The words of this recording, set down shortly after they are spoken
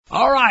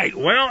All right,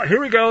 well, here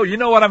we go. You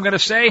know what I'm going to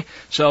say,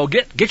 so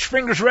get your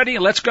fingers ready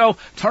and let's go.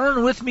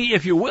 Turn with me,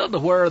 if you will, to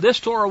where this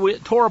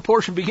Torah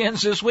portion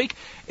begins this week.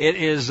 It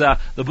is the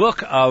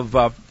book of,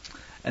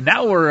 and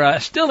now we're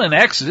still in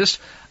Exodus,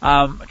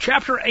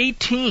 chapter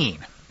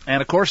 18. And,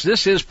 of course,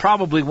 this is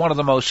probably one of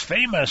the most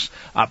famous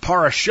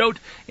parashot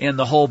in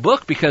the whole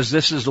book, because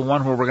this is the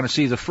one where we're going to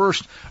see the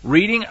first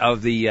reading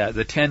of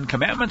the 10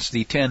 Commandments,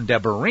 the 10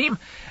 Debarim.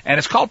 And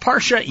it's called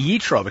Parsha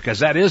Yitro, because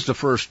that is the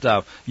first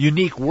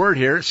unique word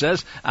here. It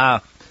says,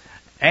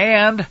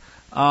 and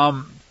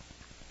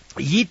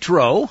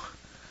Yitro,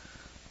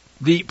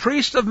 the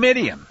priest of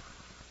Midian,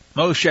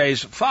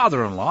 Moshe's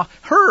father-in-law,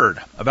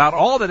 heard about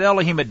all that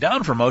Elohim had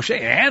done for Moshe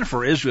and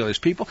for Israel, his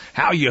people,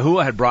 how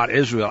Yahuwah had brought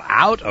Israel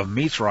out of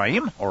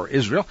Mitzrayim, or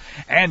Israel,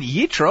 and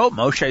Yitro,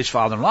 Moshe's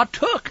father-in-law,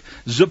 took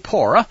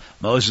Zipporah,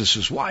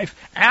 Moses' wife,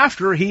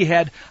 after he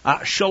had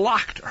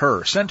shalached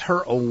her, sent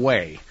her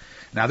away.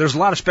 Now, there's a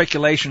lot of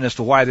speculation as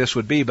to why this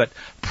would be, but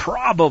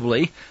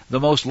probably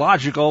the most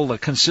logical, the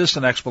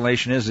consistent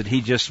explanation is that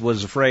he just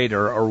was afraid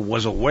or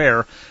was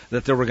aware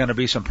that there were going to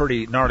be some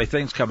pretty gnarly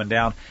things coming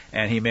down,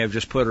 and he may have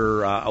just put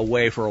her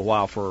away for a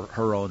while for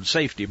her own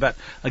safety. But,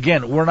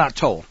 again, we're not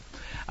told.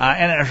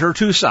 And her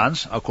 2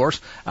 sons, of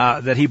course,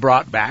 that he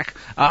brought back,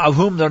 of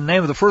whom the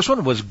name of the first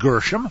one was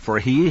Gershom, for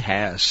he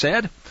has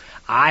said,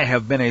 I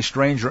have been a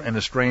stranger in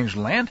a strange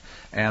land,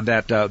 and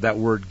that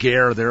word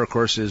ger there, of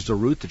course, is the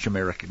root that you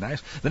may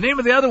recognize. The name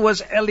of the other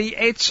was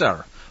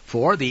Eliezer,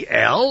 for the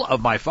El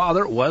of my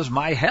father was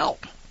my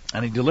help,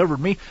 and he delivered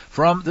me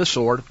from the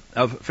sword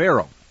of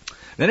Pharaoh.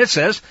 Then it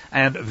says,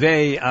 and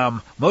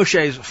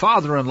Moshe's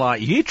father-in-law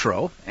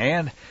Yitro,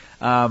 and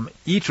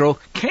Yitro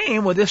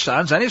came with his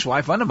sons and his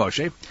wife unto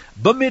Moshe,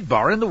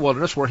 Bamidbar, in the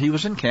wilderness where he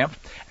was encamped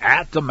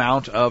at the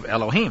mount of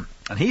Elohim.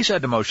 And he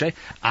said to Moshe,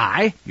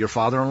 I, your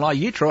father-in-law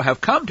Yitro, have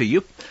come to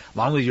you,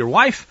 along with your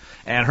wife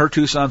and her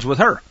 2 sons with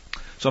her.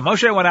 So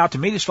Moshe went out to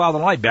meet his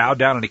father-in-law, he bowed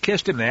down and he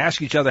kissed him, and they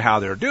asked each other how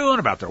they were doing,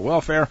 about their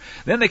welfare.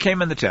 Then they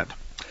came in the tent.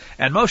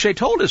 And Moshe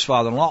told his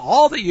father-in-law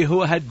all that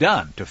Yahuwah had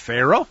done to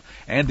Pharaoh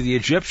and to the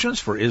Egyptians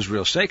for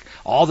Israel's sake,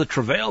 all the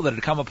travail that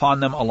had come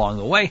upon them along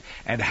the way,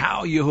 and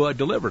how Yahuwah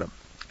delivered them.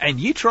 And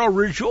Yitro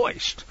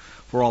rejoiced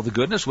for all the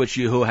goodness which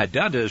Yahuwah had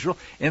done to Israel,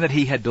 in that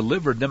he had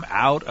delivered them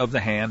out of the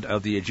hand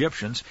of the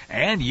Egyptians.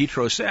 And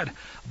Yitro said,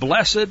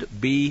 Blessed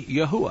be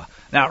Yahuwah.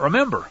 Now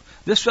remember,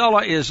 this fellow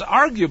is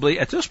arguably,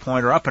 at this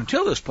point, or up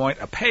until this point,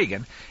 a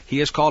pagan.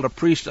 He is called a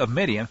priest of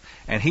Midian,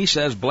 and he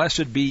says,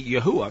 Blessed be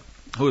Yahuwah,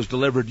 who has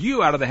delivered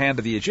you out of the hand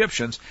of the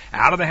Egyptians,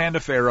 out of the hand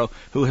of Pharaoh,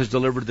 who has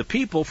delivered the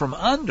people from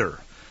under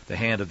the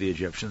hand of the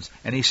Egyptians.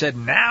 And he said,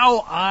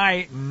 now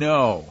I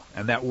know.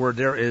 And that word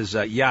there is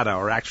yada,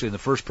 or actually in the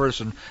first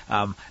person,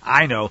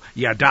 I know,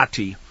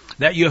 yadati,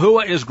 that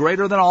Yahuwah is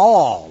greater than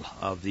all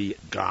of the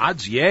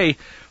gods, yea,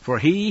 for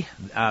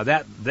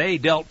that they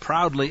dealt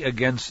proudly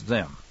against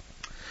them.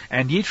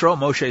 And Yitro,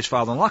 Moshe's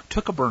father-in-law,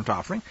 took a burnt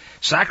offering,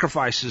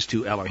 sacrifices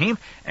to Elohim,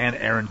 and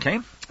Aaron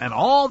came, and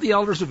all the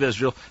elders of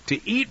Israel,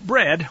 to eat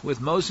bread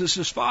with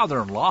Moses'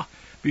 father-in-law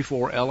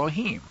before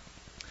Elohim.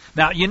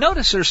 Now, you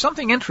notice there's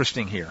something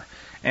interesting here,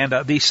 and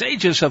the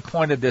sages have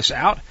pointed this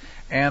out,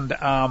 and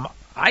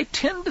I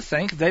tend to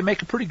think they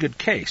make a pretty good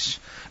case,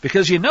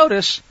 because you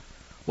notice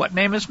what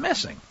name is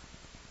missing.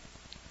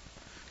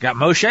 Got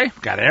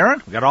Moshe, got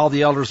Aaron, got all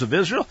the elders of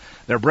Israel.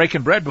 They're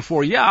breaking bread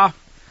before Yah,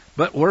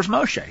 but where's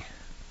Moshe?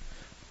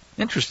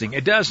 Interesting.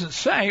 It doesn't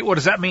say, well,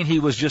 does that mean he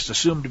was just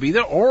assumed to be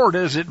there? Or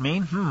does it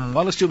mean,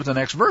 well, let's see what the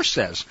next verse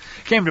says.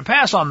 Came to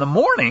pass on the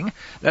morning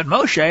that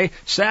Moshe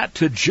sat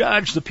to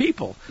judge the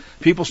people.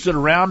 People stood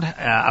around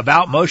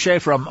about Moshe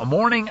from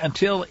morning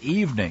until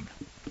evening.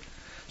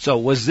 So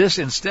was this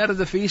instead of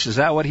the feast? Is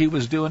that what he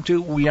was doing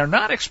too? We are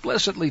not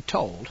explicitly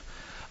told.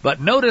 But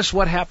notice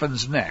what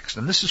happens next.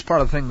 And this is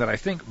part of the thing that I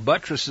think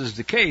buttresses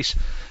the case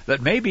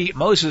that maybe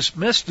Moses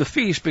missed the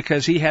feast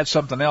because he had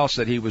something else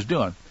that he was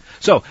doing.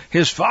 So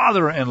his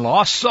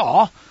father-in-law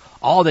saw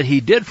all that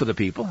he did for the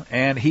people,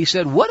 and he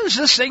said, what is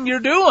this thing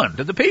you're doing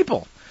to the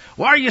people?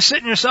 Why are you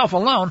sitting yourself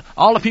alone?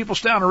 All the people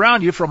stand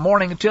around you from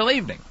morning until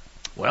evening.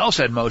 Well,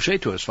 said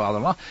Moshe to his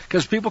father-in-law,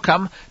 because people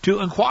come to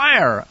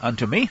inquire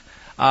unto me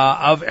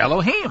of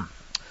Elohim.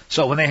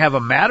 So when they have a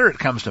matter, it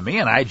comes to me,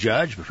 and I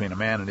judge between a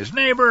man and his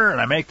neighbor, and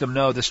I make them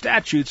know the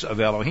statutes of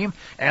Elohim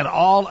and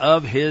all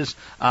of his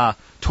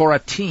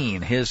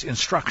Toratin, his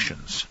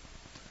instructions.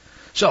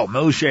 So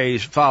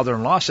Moshe's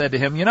father-in-law said to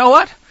him, you know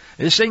what?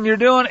 This thing you're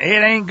doing,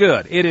 it ain't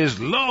good. It is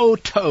lo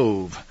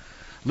tov.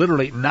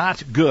 Literally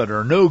not good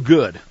or no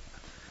good.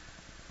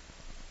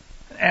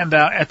 And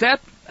at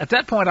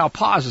that point, I'll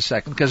pause a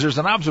second because there's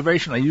an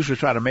observation I usually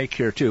try to make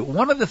here too.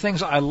 One of the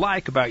things I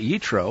like about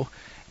Yitro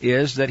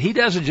is that he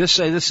doesn't just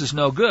say this is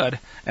no good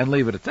and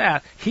leave it at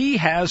that. He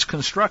has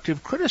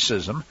constructive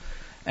criticism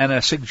and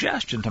a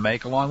suggestion to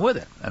make along with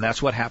it. And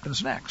that's what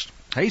happens next.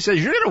 He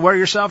says, you're going to wear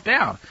yourself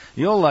down.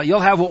 You'll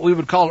have what we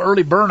would call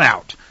early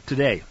burnout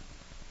today.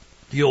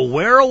 You'll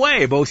wear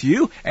away, both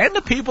you and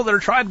the people that are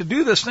trying to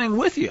do this thing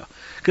with you.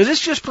 Because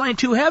it's just plain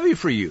too heavy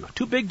for you,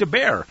 too big to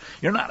bear.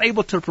 You're not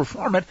able to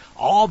perform it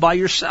all by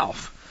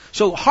yourself.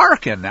 So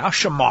hearken now,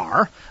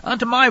 shamar,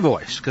 unto my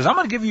voice, because I'm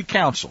going to give you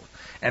counsel,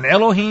 and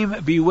Elohim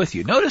be with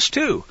you. Notice,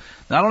 too,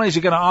 not only is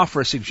he going to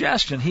offer a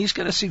suggestion, he's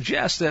going to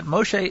suggest that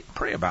Moshe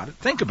pray about it,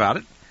 think about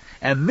it,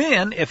 and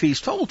then, if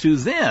he's told to,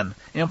 then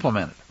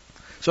implement it.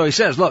 So he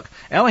says, look,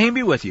 Elohim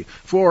be with you.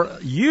 For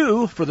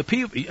the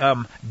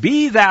people,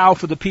 be thou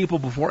for the people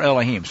before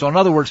Elohim. So in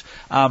other words,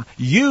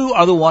 you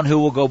are the one who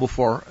will go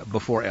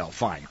before El.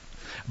 Fine.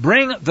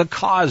 Bring the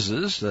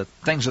causes, the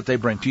things that they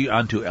bring to you,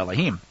 unto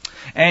Elohim.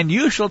 And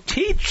you shall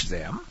teach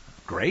them,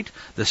 great,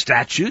 the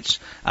statutes,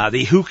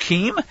 the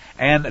hukim,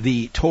 and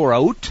the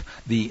Torahot,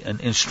 the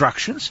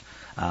instructions.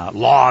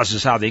 Laws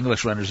is how the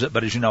English renders it,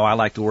 but as you know, I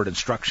like the word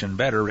instruction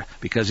better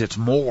because it's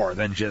more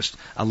than just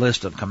a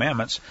list of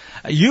commandments.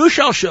 You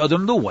shall show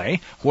them the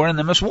way wherein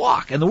they must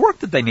walk and the work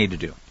that they need to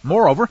do.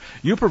 Moreover,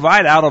 you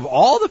provide out of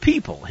all the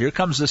people, here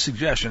comes the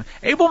suggestion,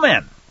 able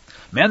men,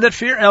 men that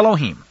fear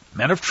Elohim,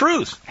 men of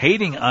truth,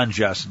 hating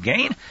unjust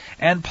gain,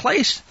 and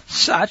place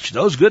such,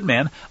 those good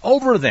men,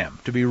 over them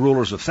to be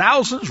rulers of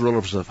thousands,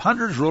 rulers of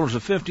hundreds, rulers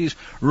of 50s,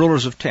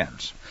 rulers of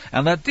 10s.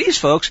 And let these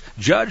folks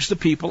judge the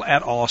people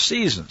at all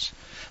seasons.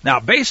 Now,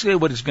 basically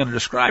what it's going to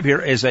describe here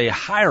is a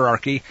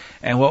hierarchy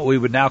and what we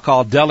would now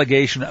call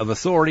delegation of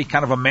authority,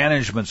 kind of a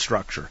management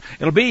structure.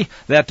 It'll be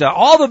that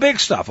all the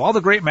big stuff, all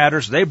the great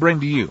matters, they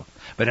bring to you.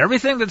 But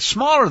everything that's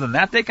smaller than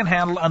that, they can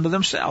handle unto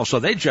themselves, so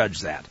they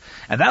judge that.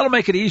 And that'll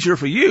make it easier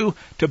for you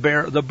to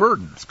bear the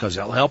burdens, because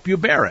they'll help you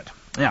bear it.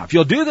 Now, if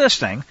you'll do this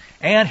thing,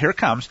 and here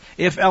comes,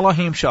 if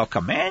Elohim shall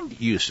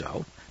command you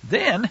so,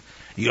 then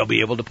you'll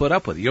be able to put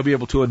up with it. You'll be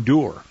able to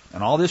endure.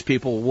 And all these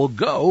people will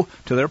go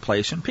to their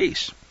place in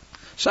peace.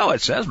 So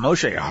it says,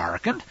 Moshe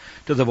hearkened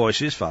to the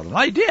voice of his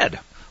father-in-law. He did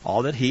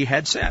all that he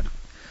had said.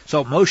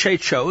 So Moshe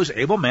chose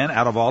able men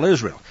out of all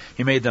Israel.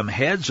 He made them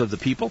heads of the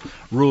people,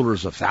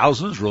 rulers of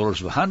thousands,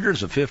 rulers of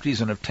hundreds, of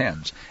 50s, and of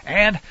 10s.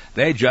 And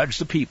they judged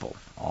the people,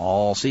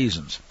 all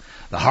seasons.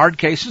 The hard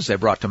cases they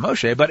brought to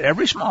Moshe, but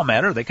every small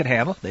matter they could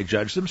handle, they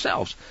judged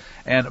themselves.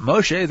 And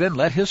Moshe then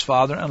let his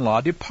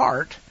father-in-law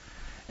depart,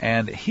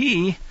 and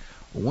he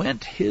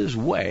went his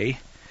way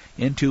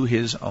into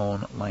his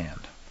own land.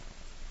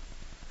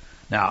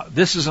 Now,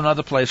 this is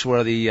another place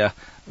where the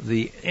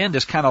end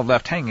is kind of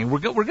left hanging. We're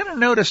going to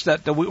notice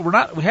that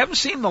we haven't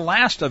seen the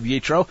last of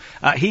Yitro.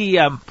 He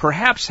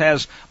perhaps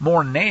has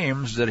more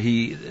names that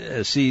he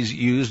sees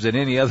used than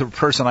any other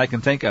person I can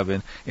think of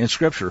in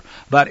Scripture.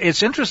 But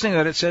it's interesting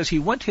that it says he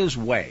went his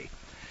way.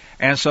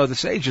 And so the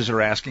sages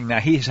are asking, now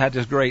he's had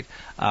this great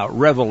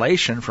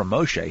revelation from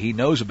Moshe. He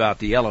knows about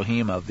the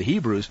Elohim of the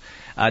Hebrews.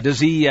 Is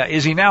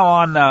he now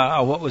on,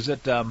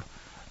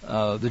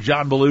 the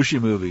John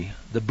Belushi movie,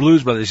 The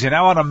Blues Brothers? Is he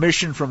now on a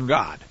mission from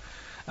God?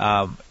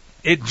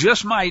 It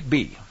just might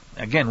be.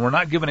 Again, we're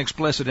not given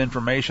explicit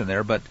information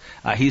there, but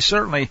he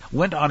certainly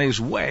went on his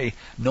way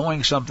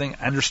knowing something,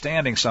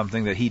 understanding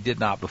something that he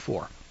did not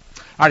before.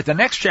 All right, the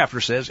next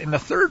chapter says, in the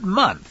 3rd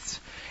month,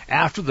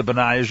 after the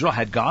Bnei Israel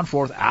had gone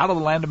forth out of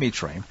the land of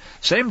Mitzrayim,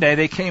 same day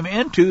they came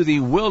into the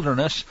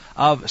wilderness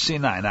of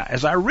Sinai. Now,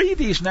 as I read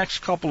these next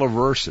couple of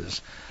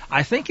verses,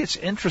 I think it's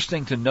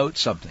interesting to note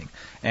something.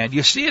 And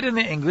you see it in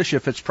the English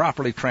if it's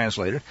properly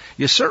translated.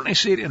 You certainly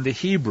see it in the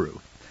Hebrew.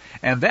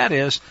 And that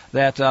is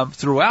that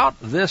throughout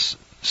this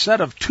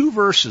set of 2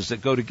 verses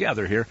that go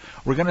together here,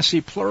 we're going to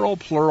see plural,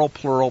 plural,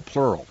 plural,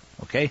 plural.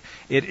 Okay?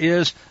 It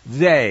is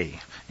they.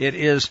 It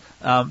is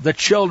the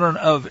children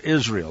of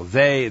Israel.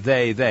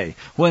 They.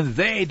 When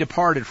they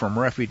departed from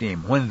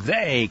Rephidim, when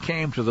they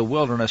came to the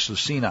wilderness of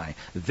Sinai,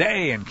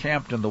 they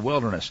encamped in the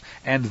wilderness.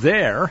 And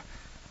there,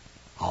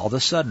 all of a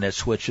sudden it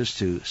switches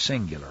to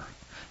singular.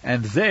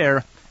 And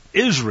there,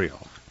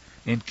 Israel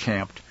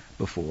encamped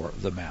before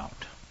the mount.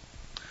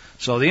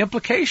 So the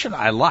implication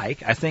I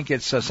think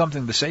it's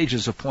something the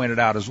sages have pointed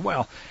out as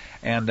well.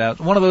 And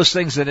one of those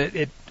things that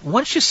it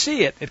once you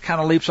see it, it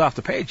kind of leaps off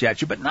the page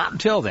at you, but not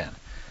until then.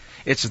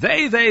 It's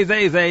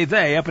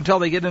they, up until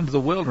they get into the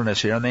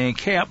wilderness here, and they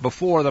encamp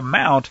before the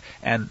mount,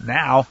 and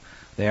now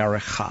they are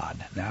echad.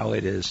 Now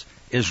it is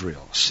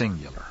Israel,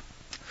 singular.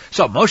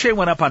 So Moshe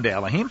went up unto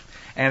Elohim,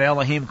 and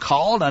Elohim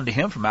called unto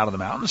him from out of the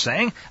mountain,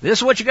 saying, this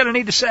is what you're going to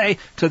need to say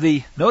to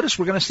the, notice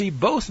we're going to see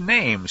both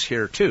names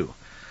here too.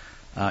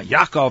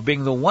 Yaakov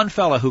being the one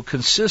fellow who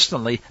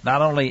consistently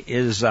not only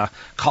is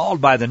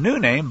called by the new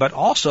name, but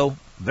also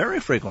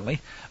very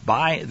frequently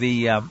by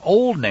the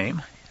old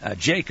name,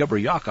 Jacob or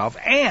Yaakov,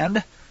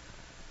 and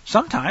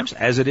sometimes,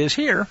 as it is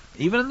here,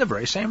 even in the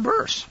very same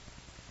verse.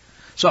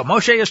 So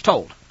Moshe is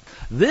told,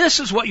 this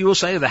is what you will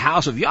say to the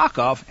house of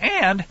Yaakov,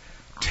 and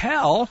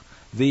tell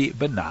the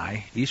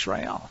Bnei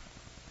Israel.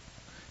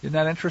 Isn't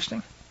that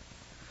interesting?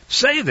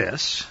 Say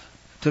this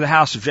to the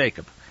house of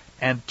Jacob,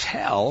 and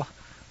tell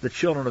the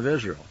children of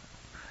Israel.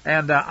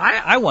 And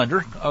I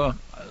wonder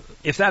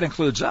if that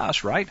includes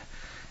us, right?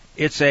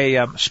 It's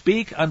a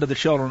speak unto the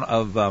children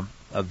of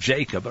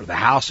Jacob, or the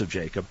house of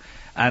Jacob,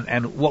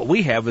 and what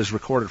we have is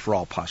recorded for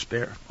all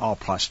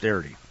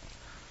posterity.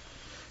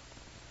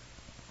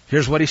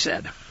 Here's what he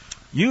said.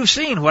 You've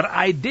seen what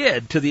I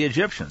did to the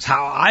Egyptians,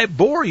 how I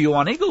bore you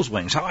on eagle's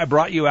wings, how I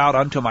brought you out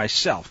unto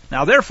myself.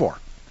 Now therefore,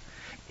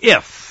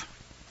 If,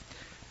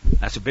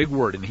 that's a big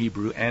word in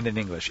Hebrew and in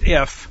English,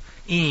 if,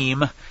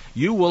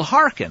 you will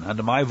hearken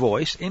unto my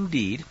voice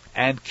indeed,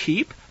 and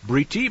keep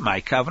briti,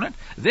 my covenant,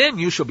 then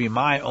you shall be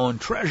my own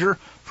treasure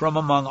from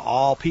among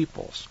all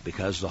peoples,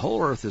 because the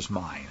whole earth is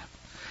mine.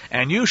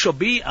 And you shall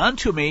be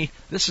unto me,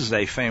 this is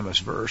a famous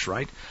verse,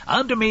 right?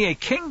 Unto me a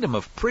kingdom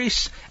of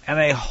priests and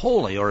a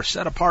holy or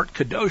set apart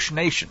kadosh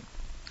nation.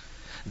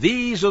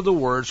 These are the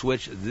words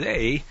which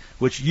you,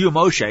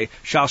 Moshe,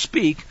 shall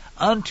speak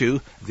unto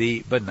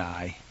the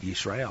B'nai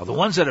Yisrael. The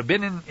ones that have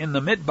been in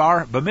the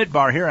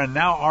Bamidbar here and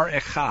now are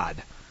echad.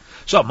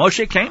 So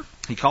Moshe came,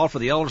 he called for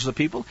the elders of the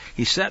people,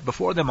 he set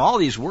before them all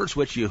these words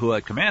which Yahuwah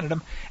had commanded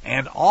him,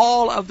 and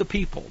all of the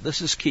people,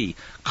 this is key,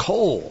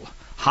 Kol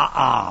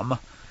Ha'am,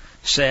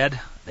 said,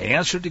 they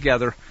answered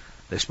together,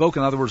 they spoke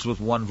in other words with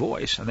one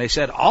voice, and they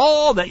said,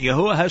 all that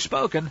Yahuwah has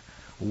spoken,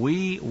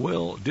 we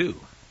will do.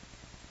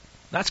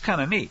 That's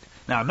kind of neat.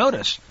 Now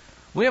notice,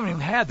 we haven't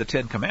even had the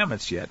Ten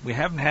Commandments yet. We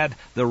haven't had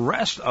the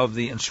rest of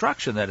the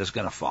instruction that is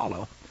going to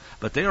follow.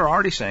 But they are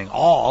already saying,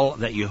 all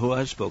that Yahuwah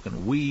has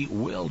spoken, we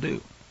will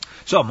do.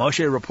 So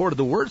Moshe reported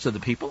the words of the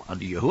people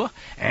unto Yahuwah.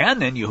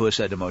 And then Yahuwah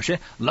said to Moshe,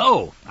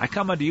 Lo, I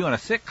come unto you in a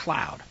thick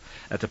cloud,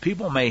 that the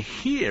people may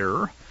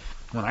hear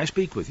when I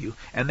speak with you,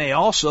 and they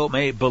also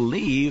may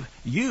believe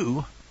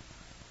you,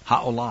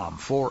 ha'olam,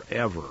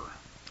 forever,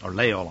 or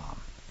le'olam.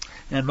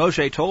 And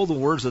Moshe told the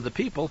words of the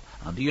people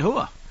unto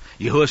Yahuwah.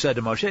 Yahuwah said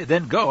to Moshe,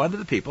 then go unto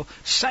the people,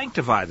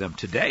 sanctify them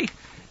today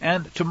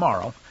and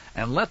tomorrow,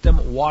 and let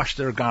them wash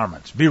their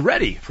garments. Be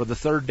ready for the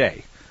third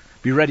day.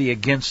 Be ready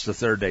against the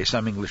third day,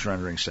 some English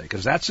renderings say,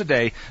 because that's the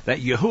day that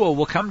Yahuwah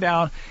will come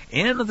down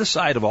in the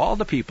sight of all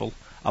the people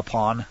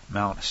upon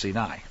Mount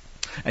Sinai.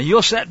 And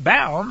you'll set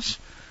bounds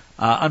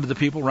unto the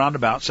people round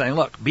about, saying,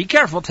 look, be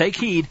careful, take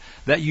heed,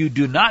 that you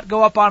do not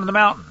go up on the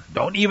mountain.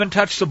 Don't even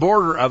touch the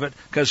border of it,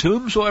 because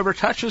whomsoever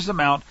touches the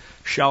mount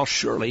shall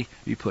surely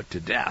be put to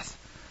death.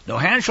 No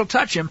hand shall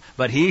touch him,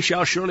 but he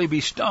shall surely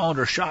be stoned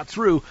or shot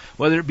through.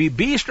 Whether it be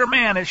beast or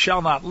man, it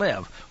shall not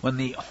live. When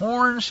the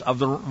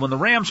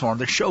ram's horn,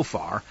 the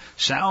shofar,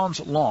 sounds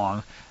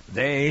long,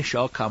 they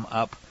shall come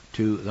up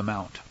to the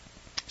mount.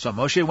 So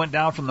Moshe went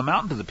down from the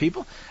mountain to the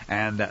people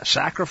and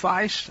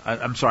sanctified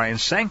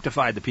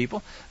the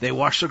people. They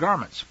washed their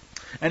garments.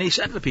 And he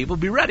said to the people,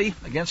 be ready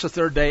against the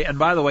third day. And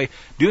by the way,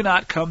 do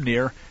not come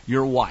near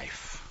your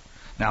wife.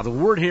 Now the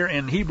word here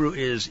in Hebrew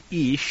is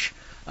isha.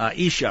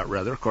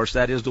 Of course,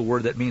 that is the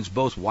word that means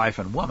both wife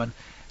and woman.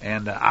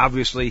 And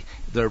obviously,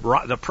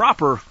 the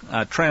proper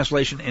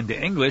translation into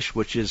English,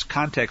 which is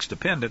context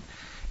dependent,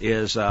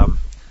 is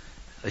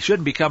they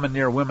shouldn't be coming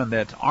near women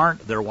that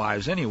aren't their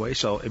wives anyway.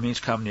 So it means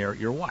come near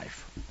your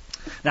wife.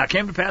 Now it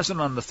came to pass that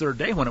on the third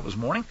day, when it was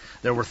morning,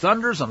 there were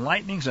thunders and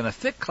lightnings and a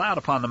thick cloud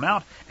upon the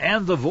mount,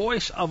 and the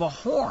voice of a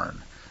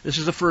horn. This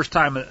is the first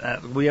time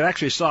we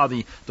actually saw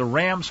the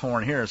ram's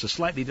horn here. It's a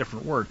slightly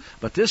different word,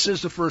 but this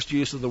is the first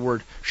use of the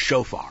word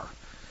shofar,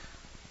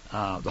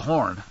 the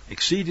horn,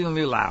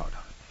 exceedingly loud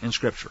in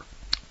Scripture.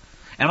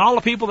 And all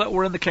the people that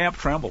were in the camp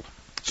trembled.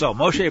 So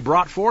Moshe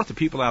brought forth the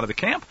people out of the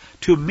camp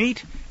to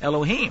meet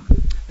Elohim.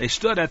 They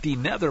stood at the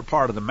nether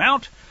part of the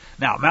mount.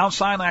 Now, Mount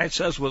Sinai, it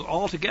says, was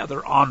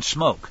altogether on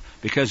smoke,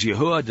 because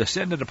Yahuwah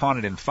descended upon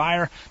it in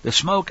fire. The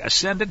smoke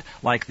ascended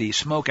like the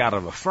smoke out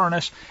of a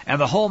furnace, and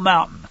the whole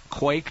mountain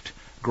quaked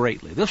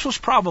greatly. This was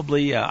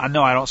probably,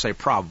 no, I don't say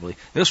probably,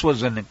 this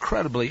was an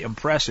incredibly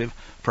impressive,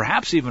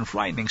 perhaps even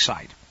frightening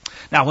sight.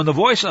 Now, when the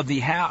voice of the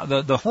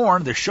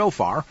horn, the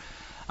shofar,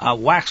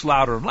 waxed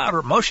louder and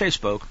louder, Moshe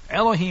spoke.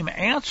 Elohim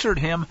answered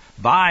him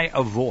by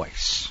a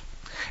voice.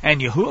 And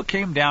Yahuwah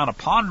came down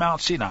upon Mount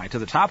Sinai to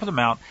the top of the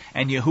mount,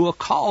 and Yahuwah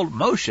called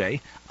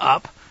Moshe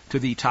up to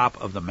the top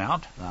of the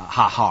mount,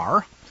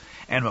 Hahar,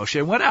 and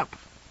Moshe went up.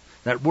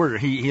 That word,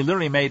 he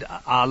literally made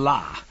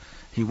Allah.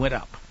 He went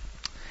up.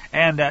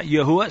 And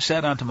Yahuwah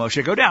said unto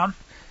Moshe, go down,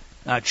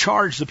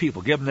 charge the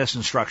people, give them this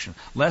instruction,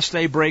 lest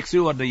they break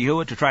through unto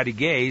Yahuwah to try to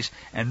gaze,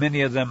 and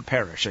many of them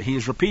perish. So he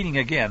is repeating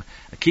again,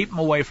 keep them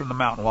away from the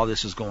mountain while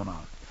this is going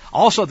on.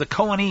 Also the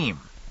Kohanim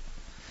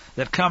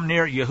that come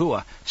near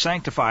Yahuwah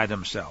sanctify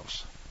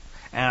themselves,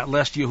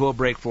 lest Yahuwah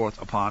break forth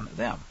upon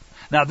them.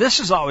 Now this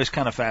has always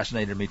kind of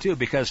fascinated me too,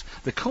 because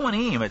the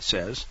Kohanim, it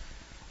says,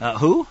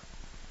 who?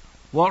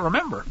 Well,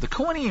 remember, the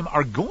Kohanim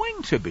are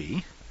going to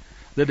be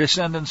the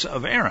descendants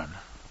of Aaron.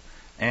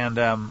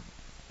 And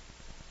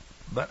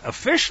but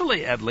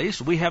officially, at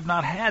least, we have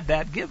not had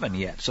that given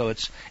yet. So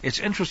it's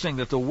interesting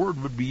that the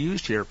word would be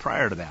used here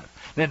prior to that.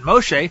 Then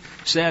Moshe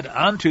said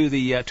unto to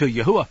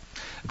Yahuwah,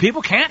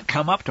 people can't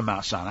come up to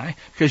Mount Sinai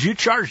because you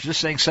charged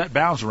this thing, set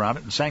bounds around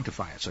it, and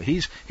sanctify it. So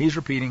he's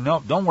repeating, no,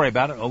 don't worry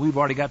about it. Oh, we've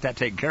already got that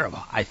taken care of,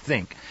 I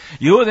think.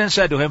 Yahuwah then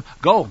said to him,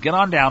 go, get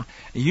on down.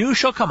 You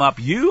shall come up,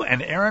 you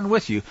and Aaron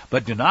with you,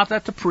 but do not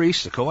let the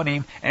priests, the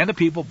Kohanim, and the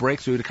people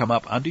break through to come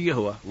up unto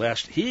Yahuwah,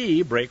 lest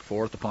he break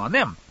forth upon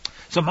them.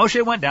 So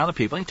Moshe went down to the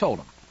people, and he told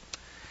them.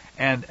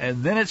 And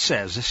then it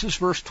says, this is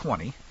verse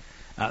 20,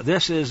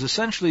 this is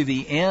essentially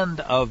the end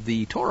of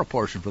the Torah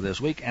portion for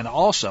this week, and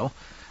also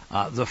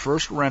the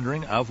first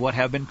rendering of what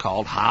have been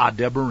called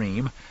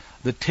Ha-Debarim,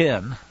 the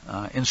 10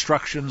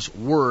 instructions,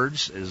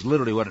 words is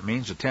literally what it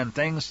means, the 10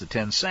 things, the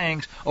 10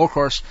 sayings, or of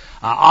course,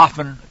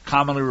 often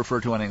commonly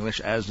referred to in English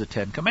as the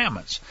 10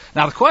 Commandments.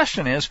 Now the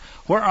question is,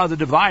 where are the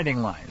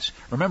dividing lines?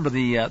 Remember,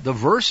 the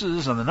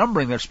verses and the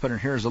numbering that's put in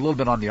here is a little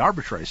bit on the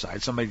arbitrary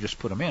side. Somebody just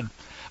put them in.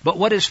 But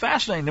what is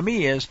fascinating to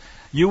me is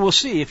you will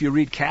see, if you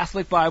read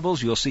Catholic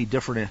Bibles, you'll see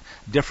different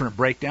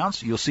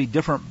breakdowns. You'll see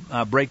different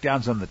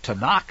breakdowns in the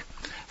Tanakh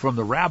from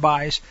the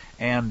rabbis,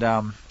 and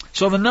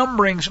so the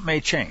numberings may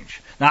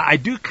change. Now, I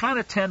do kind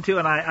of tend to,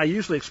 and I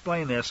usually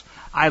explain this,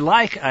 I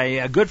like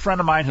a good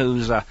friend of mine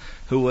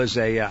who was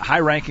a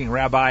high-ranking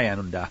rabbi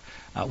and a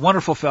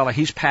wonderful fellow.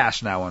 He's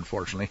passed now,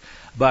 unfortunately.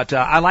 But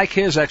I like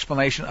his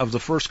explanation of the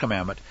first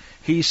commandment.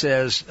 He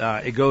says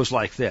it goes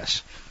like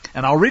this.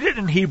 And I'll read it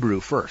in Hebrew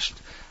first.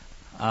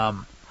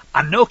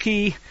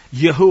 Anoki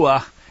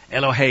Yahuwah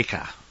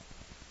Eloheka.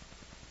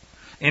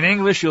 In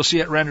English, you'll see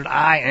it rendered,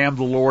 I am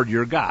the Lord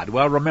your God.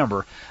 Well,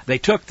 remember, they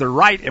took the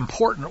right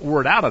important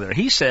word out of there.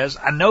 He says,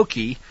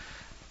 Anoki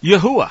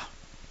Yahuwah.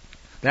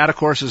 That, of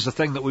course, is the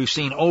thing that we've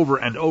seen over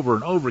and over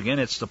and over again.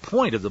 It's the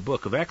point of the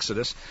book of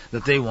Exodus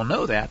that they will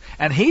know that.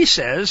 And he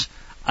says,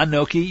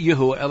 Anoki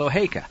Yahuwah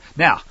Eloheka.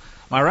 Now,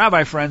 my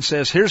rabbi friend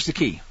says, here's the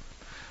key.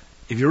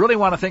 If you really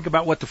want to think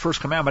about what the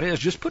first commandment is,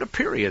 just put a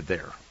period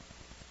there.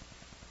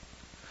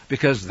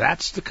 Because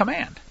that's the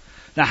command.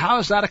 Now, how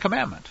is that a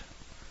commandment?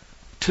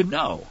 To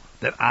know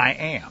that I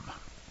am.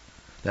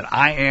 That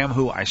I am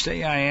who I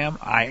say I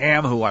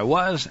am who I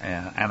was,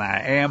 and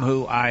I am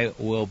who I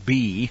will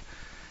be.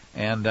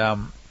 And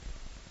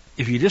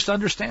if you just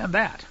understand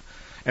that,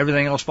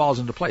 everything else falls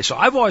into place. So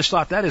I've always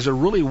thought that is a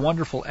really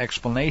wonderful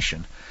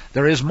explanation.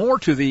 There is more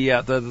to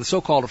the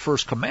so-called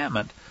first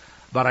commandment,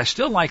 but I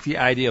still like the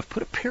idea of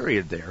put a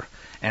period there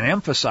and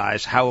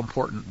emphasize how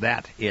important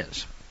that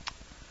is.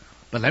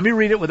 But let me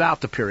read it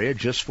without the period,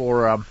 just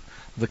for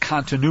the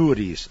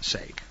continuity's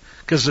sake.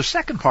 Because the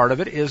second part of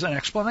it is an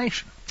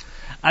explanation.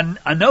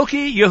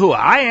 Anoki Yahuwah,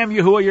 I am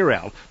Yahuwah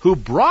Yirel, who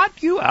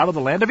brought you out of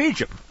the land of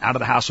Egypt, out of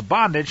the house of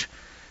bondage.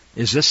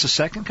 Is this the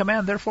second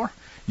command, therefore?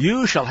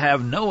 You shall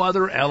have no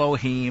other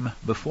Elohim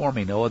before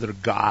me, no other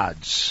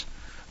gods,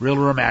 real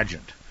or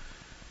imagined.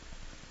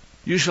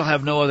 You shall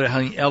have no other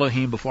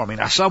Elohim before me.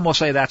 Now, some will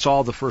say that's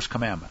all the first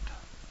commandment.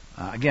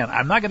 Again,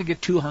 I'm not going to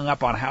get too hung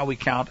up on how we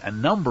count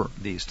and number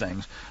these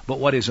things, but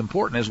what is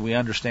important is we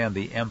understand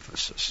the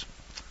emphasis.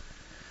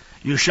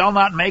 You shall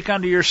not make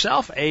unto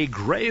yourself a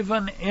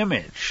graven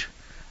image,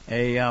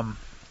 a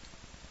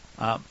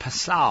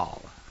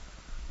pasal.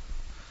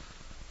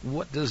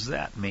 What does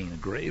that mean, a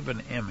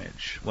graven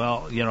image?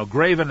 Well,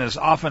 graven is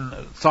often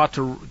thought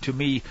to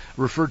me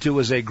referred to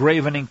as a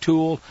gravening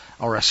tool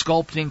or a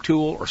sculpting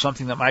tool or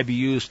something that might be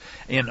used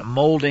in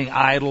molding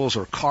idols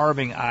or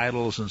carving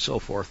idols and so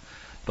forth.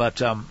 But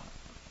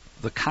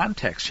the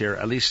context here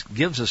at least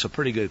gives us a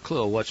pretty good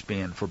clue of what's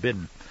being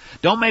forbidden.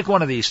 Don't make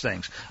one of these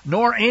things,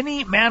 nor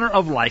any manner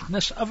of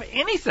likeness of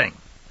anything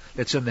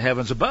that's in the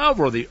heavens above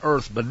or the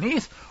earth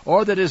beneath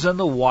or that is in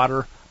the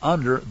water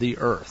under the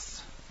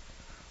earth.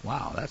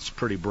 Wow, that's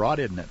pretty broad,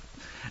 isn't it?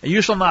 And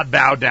you shall not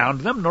bow down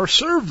to them nor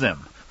serve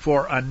them.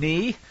 For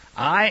ani,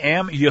 I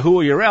am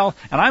Yahuwah Yirel,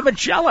 and I'm a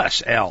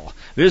jealous El,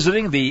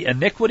 visiting the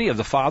iniquity of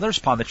the fathers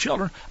upon the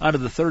children unto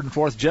the third and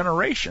fourth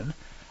generation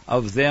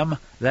of them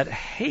that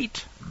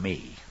hate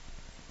me.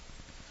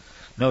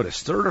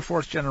 Notice, third or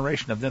fourth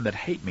generation of them that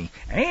hate me,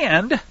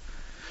 and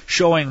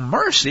showing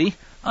mercy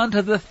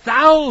unto the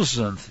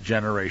 1,000th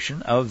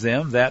generation of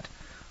them that,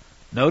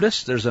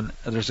 notice, there's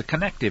a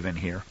connective in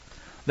here,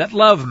 that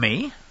love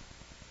me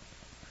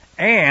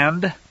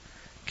and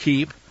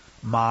keep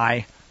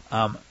my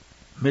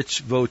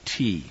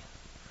mitzvoti,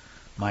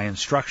 my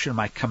instruction,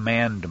 my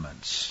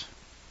commandments.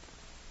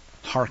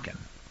 Hearken.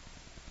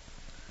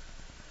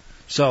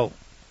 So,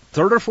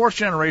 third or fourth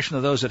generation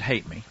of those that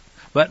hate me,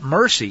 but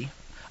mercy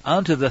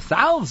unto the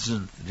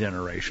 1,000th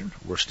generation,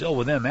 we're still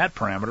within that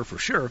parameter for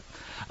sure,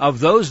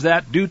 of those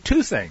that do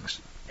two things.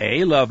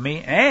 A, love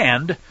me,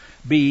 and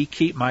B,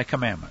 keep my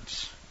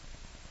commandments.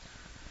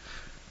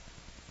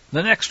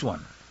 The next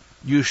one,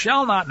 you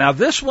shall not. Now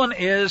this one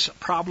is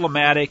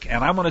problematic,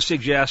 and I'm going to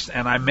suggest,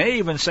 and I may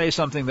even say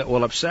something that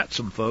will upset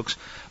some folks,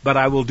 but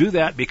I will do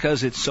that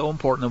because it's so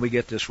important that we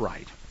get this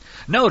right.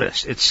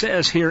 Notice, it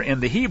says here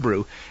in the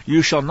Hebrew,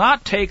 you shall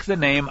not take the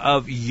name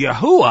of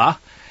Yahuwah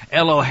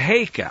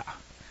Eloheka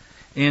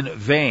in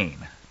vain,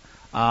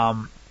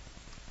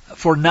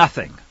 for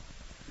nothing.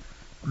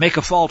 Make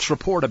a false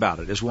report about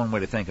it is one way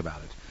to think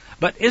about it.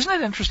 But isn't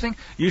it interesting?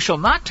 You shall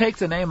not take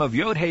the name of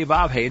Yod-He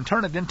Vav-He and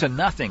turn it into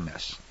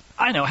nothingness.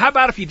 I know. How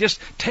about if you just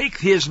take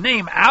his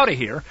name out of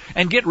here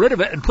and get rid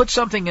of it and put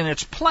something in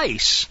its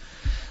place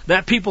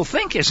that people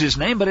think is his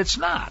name, but it's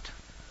not?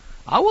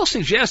 I will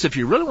suggest, if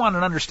you really want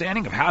an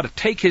understanding of how to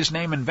take his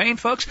name in vain,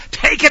 folks,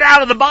 take it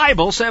out of the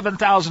Bible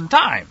 7,000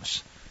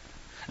 times.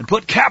 And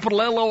put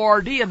capital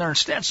L-O-R-D in there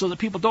instead so that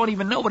people don't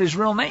even know what his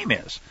real name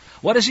is.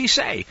 What does he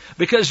say?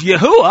 Because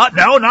Yahuwah,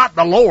 no, not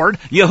the Lord,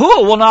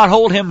 Yahuwah will not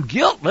hold him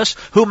guiltless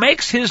who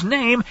makes his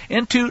name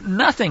into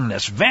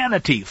nothingness,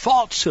 vanity,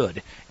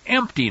 falsehood,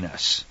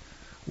 emptiness.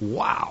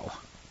 Wow.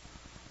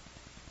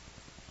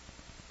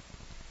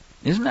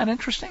 Isn't that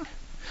interesting?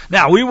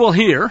 Now, we will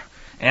hear,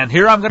 and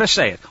here I'm going to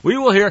say it, we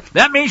will hear,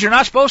 that means you're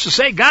not supposed to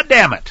say, God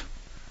damn it.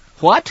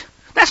 What?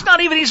 That's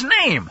not even his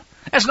name.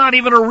 That's not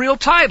even a real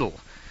title.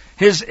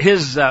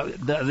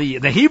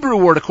 The Hebrew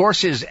word, of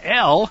course, is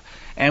El,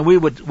 and we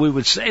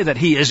would say that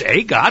he is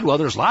a God. Well,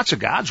 there's lots of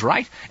gods,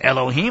 right?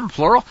 Elohim,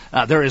 plural.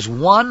 There is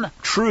one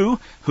true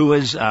who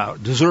is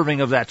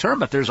deserving of that term,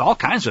 but there's all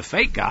kinds of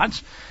fake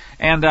gods.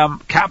 And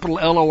capital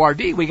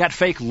L-O-R-D, we got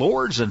fake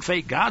lords and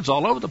fake gods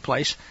all over the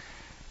place.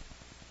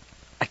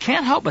 I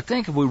can't help but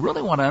think if we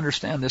really want to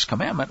understand this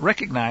commandment,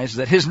 recognize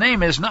that his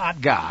name is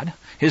not God.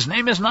 His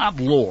name is not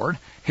Lord.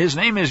 His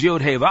name is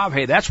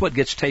Yod-Heh-Vav-Heh. That's what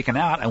gets taken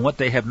out and what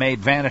they have made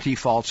vanity,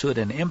 falsehood,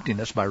 and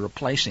emptiness by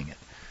replacing it.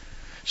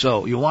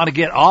 So you want to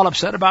get all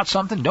upset about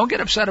something? Don't get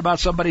upset about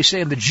somebody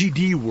saying the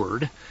GD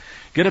word.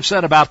 Get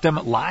upset about them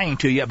lying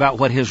to you about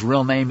what his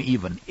real name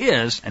even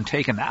is and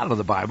taken out of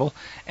the Bible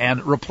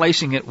and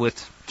replacing it with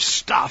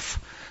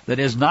stuff that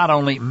is not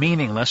only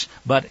meaningless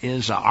but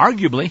is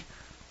arguably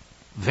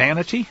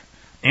vanity,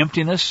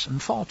 emptiness,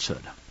 and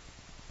falsehood.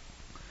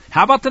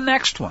 How about the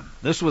next one?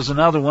 This was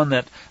another one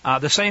that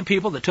the same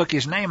people that took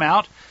his name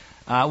out,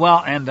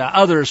 and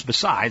others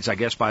besides, I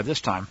guess by this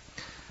time,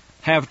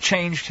 have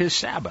changed his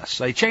Sabbaths.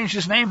 They changed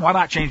his name. Why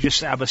not change his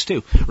Sabbaths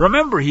too?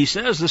 Remember, he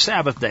says the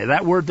Sabbath day.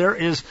 That word there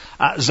is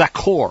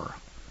zakor.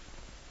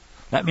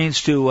 That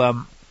means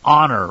to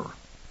honor,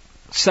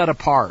 set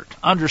apart,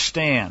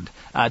 understand,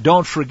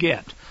 don't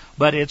forget.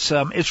 But it's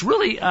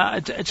really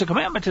it's a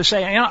commandment to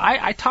say,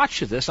 I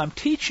taught you this, I'm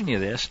teaching you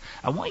this,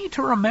 I want you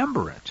to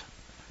remember it.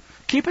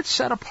 Keep it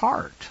set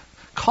apart.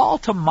 Call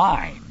to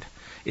mind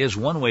is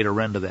one way to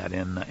render that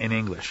in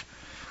English.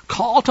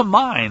 Call to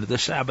mind the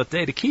Sabbath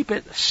day to keep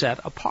it set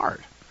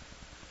apart.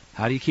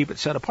 How do you keep it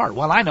set apart?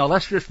 Well, I know,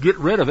 let's just get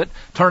rid of it,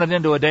 turn it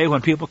into a day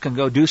when people can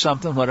go do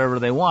something, whatever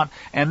they want,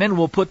 and then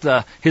we'll put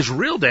his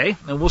real day,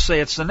 and we'll say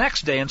it's the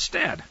next day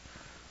instead.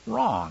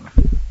 Wrong.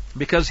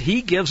 Because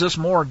he gives us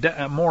more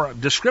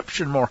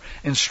description, more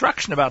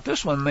instruction about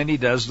this one than he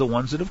does the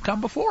ones that have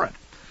come before it.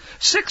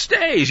 6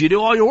 days you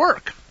do all your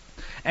work.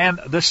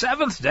 And the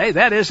seventh day,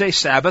 that is a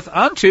Sabbath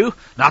unto,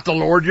 not the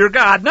Lord your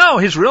God, no,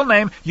 his real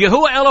name,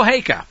 Yahuwah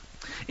Eloheka.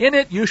 In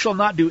it you shall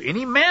not do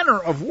any manner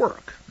of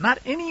work. Not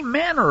any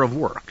manner of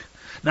work.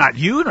 Not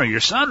you, nor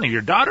your son, nor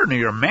your daughter, nor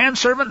your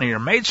manservant, nor your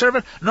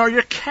maidservant, nor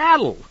your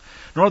cattle,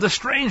 nor the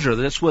stranger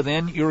that's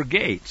within your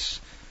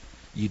gates.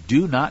 You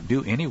do not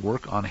do any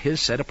work on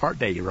his set-apart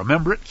day. You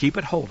remember it, keep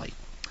it holy.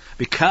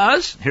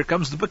 Because, here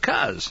comes the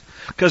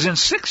because in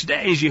 6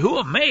 days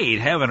Yahuwah made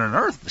heaven and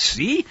earth, the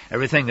sea,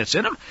 everything that's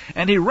in them,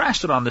 and he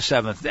rested on the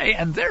seventh day,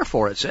 and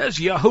therefore it says,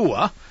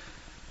 Yahuwah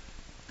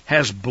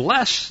has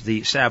blessed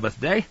the Sabbath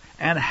day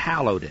and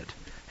hallowed it,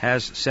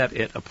 has set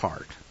it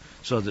apart,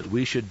 so that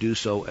we should do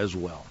so as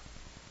well.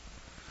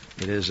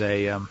 It is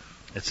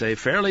it's a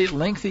fairly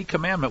lengthy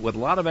commandment with a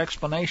lot of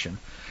explanation,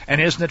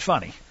 and isn't it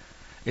funny?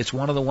 It's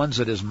one of the ones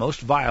that is most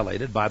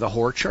violated by the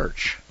whore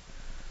church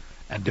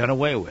and done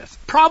away with.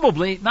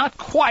 Probably not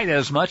quite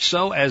as much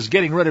so as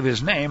getting rid of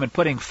his name and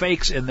putting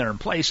fakes in there in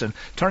place and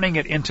turning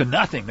it into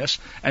nothingness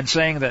and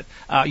saying that,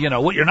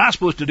 what you're not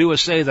supposed to do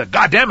is say the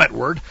goddammit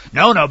word.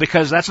 No,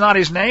 because that's not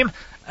his name,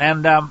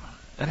 and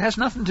it has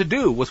nothing to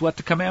do with what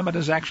the commandment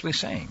is actually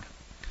saying.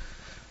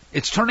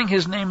 It's turning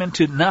his name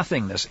into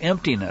nothingness,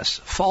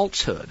 emptiness,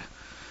 falsehood.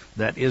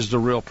 That is the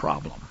real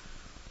problem.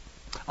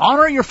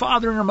 Honor your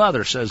father and your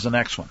mother, says the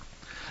next one,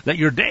 that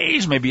your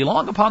days may be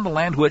long upon the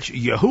land which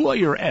Yahuwah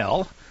your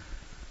El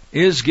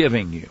is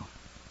giving you.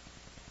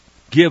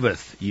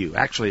 Giveth you.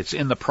 Actually, it's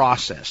in the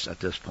process at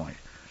this point.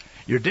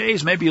 Your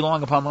days may be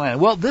long upon the land.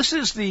 Well, this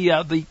is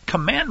the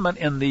commandment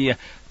in the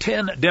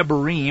 10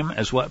 Debarim,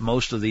 as what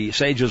most of the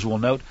sages will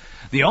note,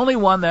 the only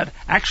one that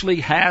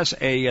actually has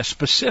a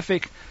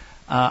specific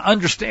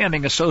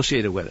understanding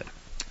associated with it.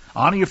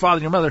 Honor your father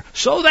and your mother,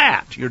 so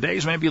that your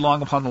days may be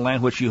long upon the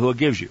land which Yahuwah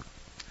gives you.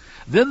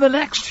 Then the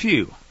next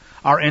few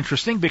are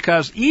interesting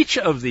because each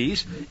of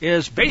these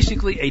is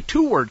basically a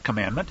two-word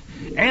commandment,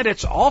 and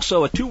it's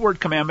also a two-word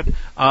commandment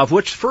of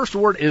which the first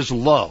word is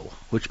lo,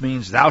 which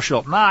means thou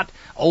shalt not,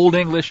 Old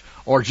English,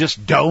 or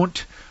just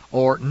don't,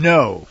 or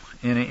no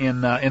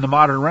in the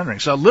modern rendering.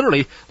 So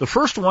literally, the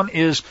first one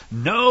is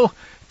no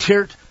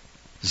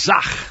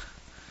tirtzach.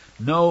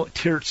 No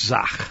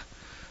tirtzach.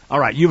 All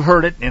right, you've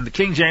heard it in the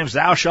King James,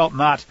 thou shalt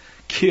not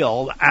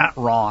kill,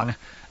 wrong.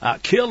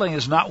 Killing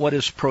is not what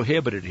is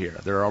prohibited here.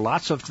 There are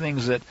lots of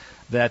things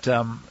that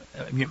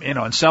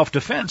in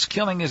self-defense,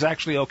 killing is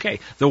actually okay.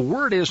 The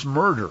word is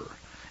murder,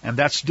 and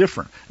that's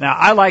different. Now,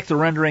 I like the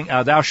rendering,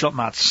 thou shalt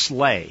not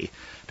slay,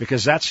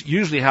 because that's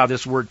usually how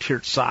this word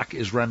tirtzach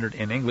is rendered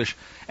in English.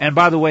 And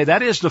by the way,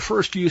 that is the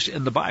first use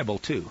in the Bible,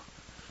 too.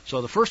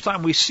 So the first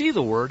time we see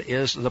the word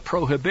is the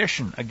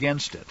prohibition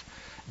against it.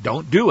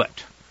 Don't do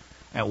it.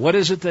 And what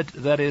is it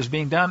that is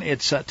being done?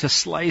 It's to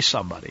slay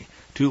somebody,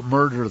 to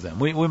murder them.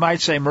 We might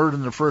say murder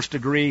in the first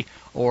degree,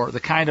 or the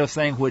kind of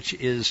thing which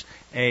is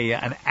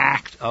an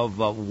act of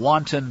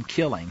wanton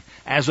killing,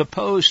 as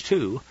opposed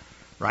to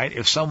right?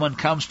 If someone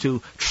comes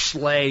to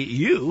slay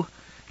you,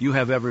 you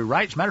have every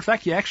right. As a matter of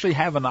fact, you actually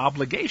have an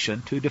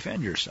obligation to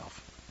defend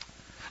yourself.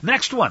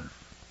 Next one.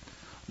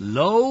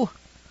 Lo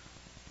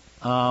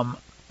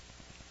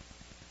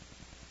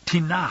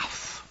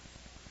tinaf.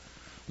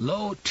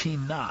 Lo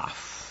tinaf.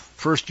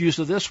 First use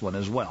of this one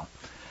as well.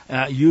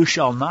 You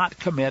shall not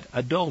commit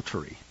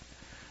adultery.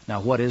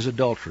 Now, what is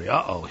adultery?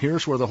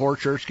 Here's where the whore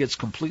church gets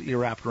completely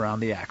wrapped around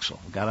the axle.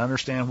 We've got to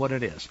understand what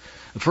it is.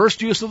 The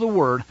first use of the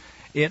word,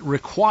 it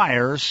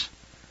requires,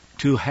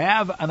 to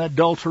have an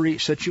adultery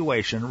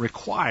situation,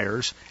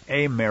 requires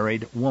a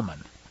married woman,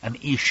 an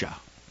isha.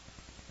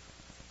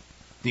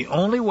 The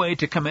only way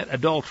to commit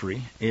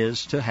adultery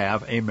is to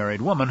have a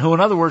married woman, who, in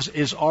other words,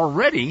 is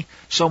already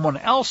someone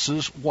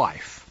else's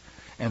wife.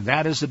 And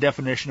that is the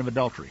definition of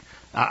adultery.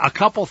 A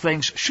couple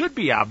things should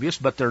be obvious,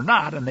 but they're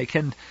not, and they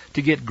tend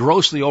to get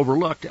grossly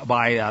overlooked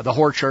by the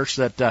whore church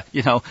that,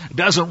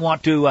 doesn't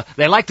want to,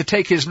 they like to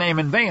take his name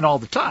in vain all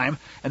the time,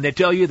 and they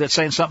tell you that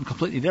saying something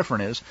completely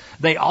different is.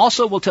 They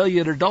also will tell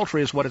you that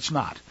adultery is what it's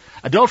not.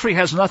 Adultery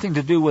has nothing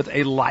to do with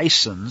a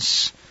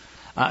license.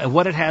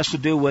 What it has to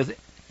do with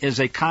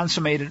is a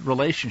consummated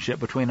relationship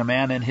between a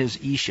man and his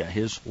isha,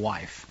 his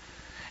wife.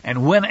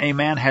 And when a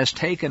man has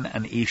taken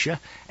an isha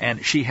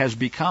and she has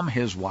become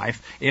his wife,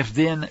 if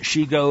then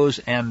she goes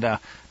and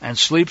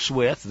sleeps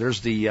with, there's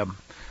the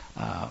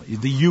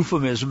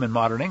euphemism in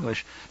modern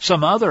English,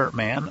 some other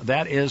man,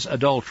 that is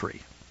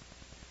adultery.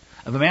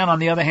 If a man, on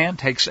the other hand,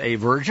 takes a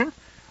virgin,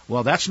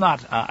 well, that's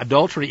not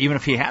adultery, even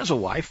if he has a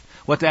wife.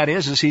 What that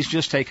is he's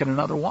just taken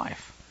another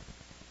wife.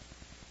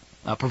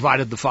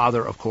 Provided the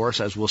father, of course,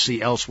 as we'll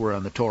see elsewhere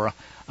in the Torah,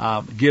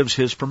 gives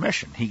his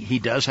permission. He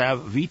does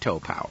have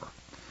veto power.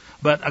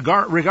 But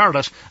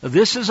regardless,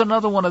 this is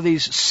another one of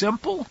these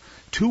simple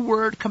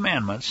two-word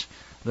commandments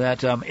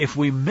that if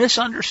we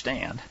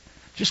misunderstand,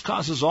 just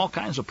causes all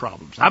kinds of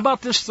problems. How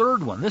about this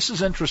third one? This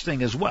is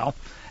interesting as well.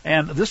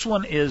 And this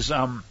one is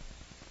lo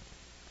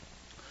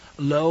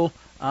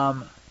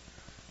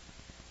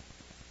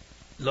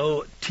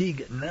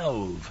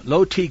tignov.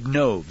 Lo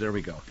tignov. There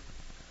we go.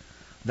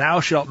 Thou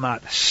shalt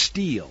not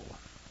steal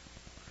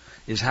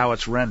is how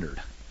it's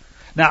rendered.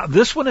 Now,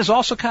 this one is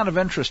also kind of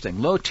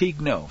interesting. Lo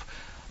tignov.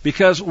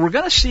 Because we're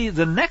going to see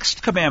the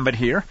next commandment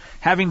here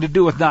having to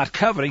do with not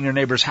coveting your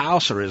neighbor's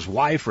house or his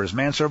wife or his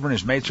manservant,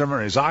 his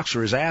maidservant, or his ox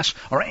or his ass,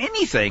 or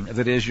anything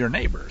that is your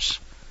neighbor's.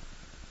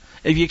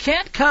 If you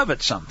can't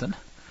covet something,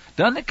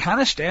 doesn't it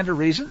kind of stand to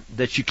reason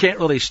that you can't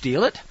really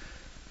steal it?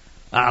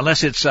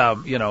 Unless it's,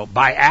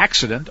 by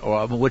accident,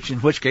 or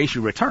in which case you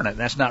return it, and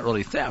that's not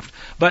really theft.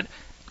 But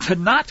to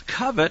not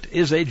covet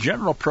is a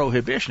general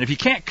prohibition. If you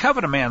can't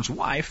covet a man's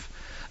wife,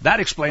 that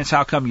explains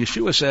how come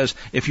Yeshua says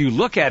if you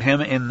look at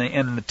him in the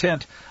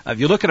intent, if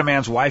you look at a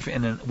man's wife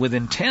with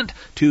intent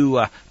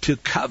to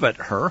covet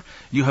her,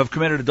 you have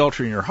committed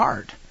adultery in your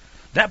heart.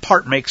 That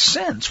part makes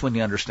sense when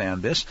you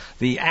understand this.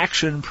 The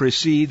action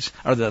precedes,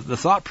 or the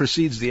thought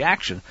precedes the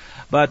action.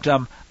 But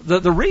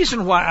the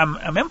reason why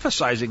I'm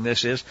emphasizing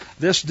this is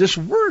this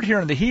word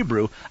here in the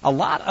Hebrew. A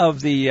lot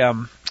of the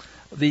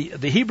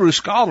Hebrew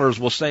scholars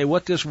will say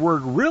what this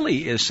word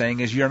really is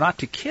saying is you're not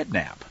to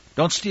kidnap.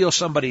 Don't steal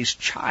somebody's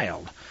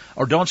child,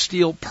 or don't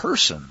steal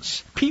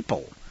persons,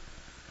 people.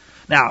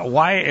 Now,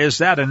 why is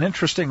that an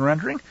interesting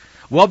rendering?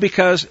 Well,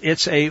 because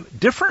it's a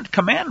different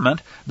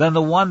commandment than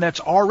the one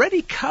that's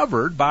already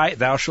covered by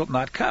thou shalt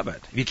not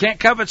covet. If you can't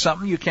covet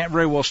something, you can't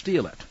very well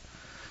steal it.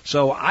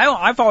 So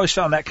I've always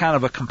found that kind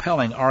of a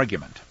compelling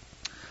argument.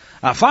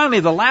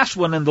 Finally, the last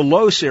one in the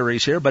Lo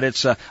series here, but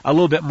it's a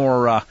little bit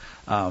more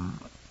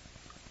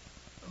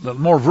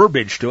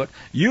verbiage to it.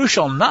 You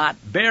shall not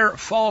bear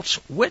false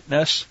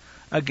witness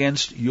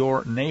against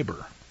your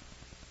neighbor.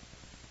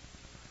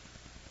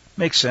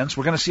 Makes sense.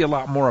 We're going to see a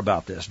lot more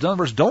about this. In other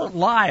words, don't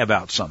lie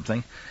about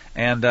something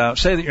and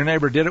say that your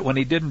neighbor did it when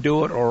he didn't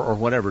do it or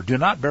whatever. Do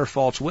not bear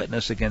false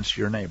witness against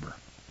your neighbor.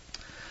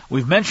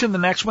 We've mentioned the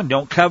next one.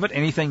 Don't covet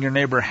anything your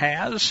neighbor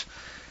has.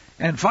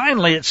 And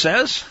finally it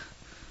says,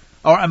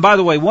 and by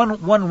the way,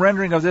 one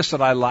rendering of this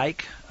that I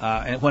like,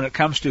 and when it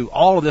comes to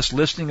all of this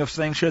listing of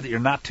things here that you're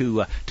not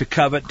to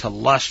covet, to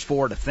lust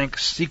for, to think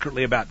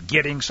secretly about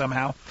getting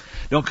somehow.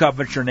 Don't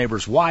covet your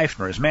neighbor's wife,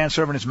 nor his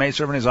manservant, his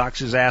maidservant, his ox,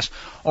 his ass,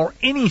 or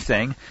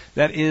anything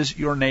that is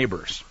your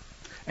neighbor's.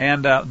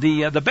 And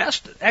the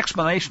best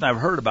explanation I've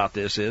heard about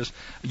this is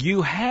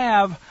you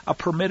have a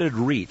permitted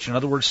reach. In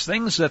other words,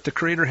 things that the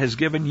Creator has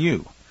given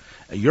you.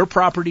 Your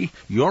property,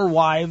 your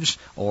wives,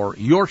 or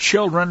your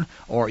children,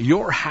 or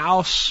your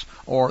house,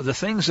 or the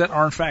things that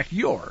are in fact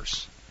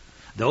yours.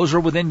 Those are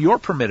within your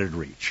permitted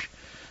reach.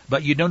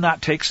 But you do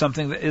not take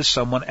something that is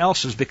someone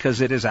else's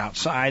because it is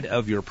outside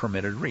of your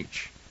permitted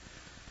reach.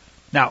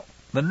 Now,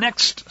 the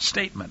next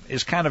statement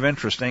is kind of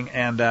interesting,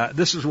 and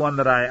this is one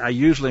that I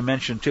usually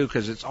mention too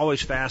because it's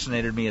always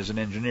fascinated me as an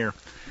engineer.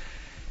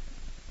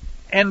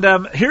 And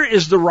here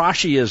is the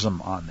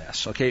Rashiism on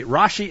this. Okay,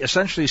 Rashi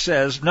essentially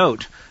says,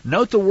 note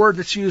the word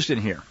that's used in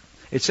here.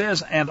 It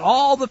says, and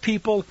all the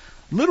people,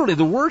 literally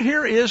the word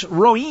here is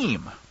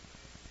roim.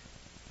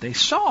 They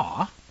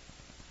saw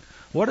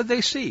What did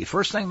they see?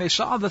 First thing they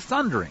saw, the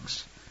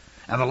thunderings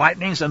and the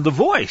lightnings and the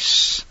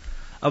voice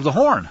of the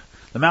horn,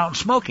 the mountain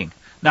smoking.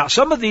 Now,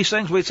 some of these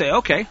things we'd say,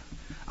 okay,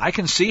 I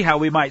can see how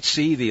we might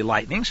see the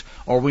lightnings,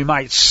 or we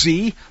might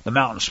see the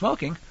mountain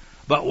smoking,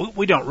 but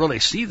we don't really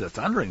see the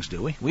thunderings,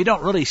 do we? We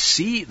don't really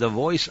see the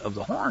voice of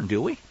the horn,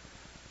 do we?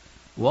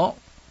 Well,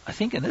 I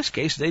think in this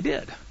case they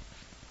did.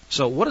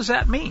 So what does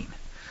that mean?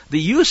 The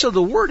use of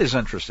the word is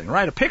interesting,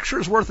 right? A picture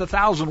is worth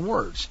 1,000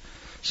 words.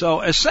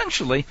 So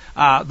essentially,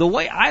 the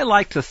way I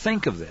like to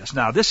think of this,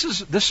 now this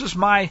is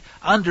my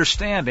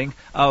understanding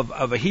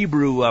of a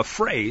Hebrew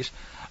phrase,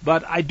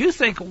 but I do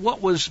think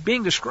what was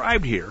being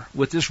described here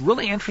with this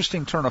really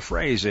interesting turn of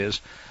phrase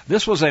is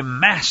this was a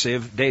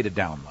massive data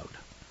download.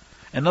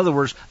 In other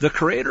words, the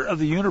creator of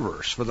the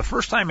universe, for the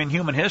first time in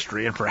human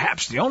history, and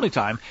perhaps the only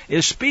time,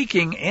 is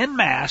speaking en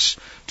masse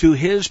to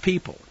his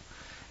people.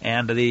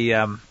 And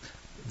the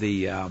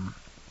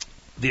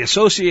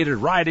associated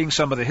writings,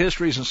 some of the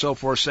histories and so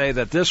forth, say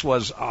that this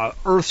was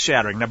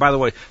earth-shattering. Now, by the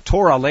way,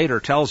 Torah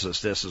later tells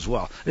us this as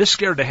well. This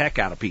scared the heck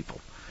out of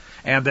people.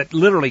 And that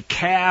literally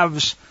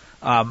cows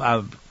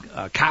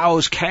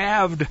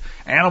calved,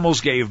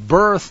 animals gave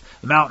birth,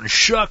 the mountain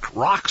shook,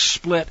 rocks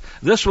split.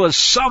 This was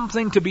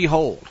something to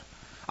behold.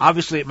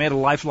 Obviously, it made a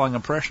lifelong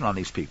impression on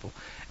these people.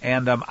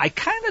 And I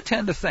kind of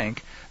tend to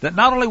think that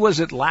not only was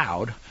it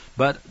loud,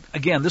 but,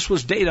 again, this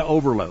was data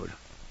overload.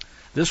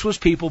 This was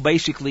people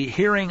basically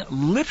hearing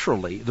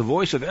literally the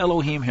voice of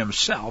Elohim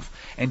himself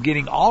and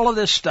getting all of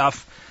this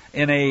stuff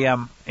in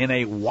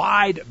a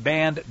wide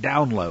band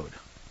download.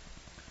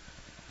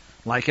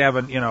 Like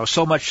having,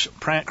 so much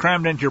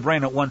crammed into your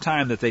brain at one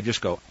time that they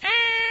just go,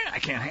 I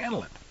can't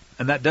handle it.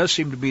 And that does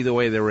seem to be the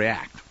way they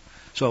react.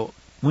 So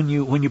when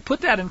you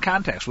put that in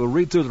context, we'll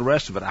read through the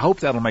rest of it. I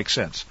hope that'll make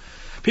sense.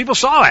 People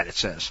saw it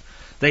says.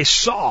 They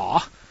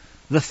saw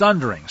the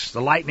thunderings,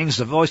 the lightnings,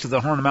 the voice of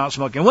the horn of the mountain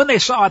smoke. And when they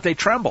saw it, they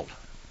trembled.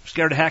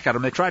 Scared the heck out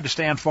of them. They tried to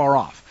stand far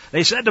off.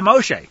 They said to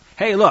Moshe,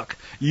 hey, look,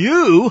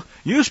 you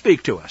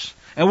speak to us,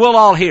 and we'll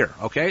all hear.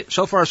 Okay,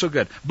 so far so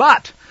good.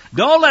 But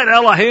don't let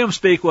Elohim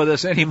speak with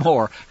us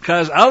anymore,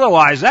 because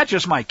otherwise that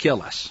just might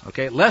kill us,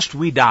 okay, lest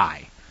we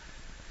die.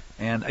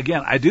 And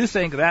again, I do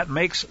think that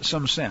makes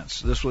some sense.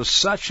 This was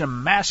such a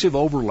massive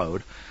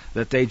overload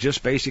that they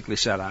just basically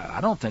said, I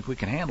don't think we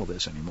can handle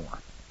this anymore.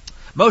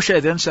 Moshe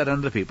then said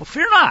unto the people,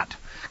 fear not,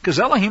 because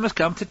Elohim has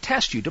come to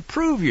test you, to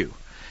prove you,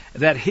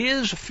 that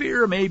his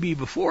fear may be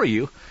before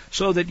you,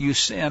 so that you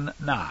sin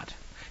not.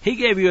 He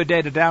gave you a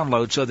data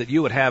download so that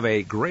you would have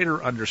a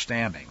greater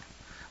understanding,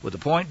 with the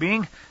point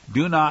being,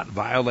 do not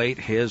violate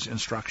his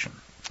instruction.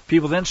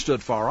 People then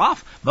stood far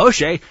off.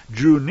 Moshe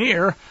drew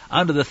near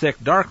unto the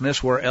thick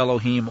darkness where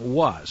Elohim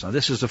was. Now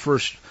this is the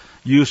first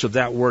use of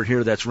that word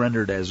here that's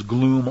rendered as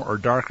gloom or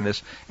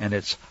darkness, and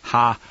it's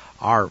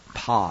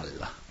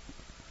ha-arpal,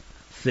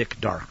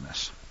 thick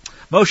darkness.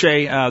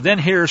 Moshe then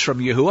hears from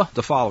Yahuwah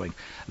the following.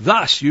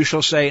 Thus you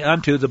shall say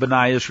unto the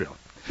Bnei Israel,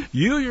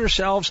 you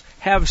yourselves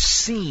have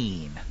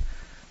seen.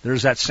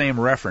 There's that same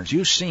reference.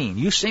 You've seen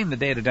the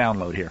data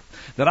download here.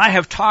 That I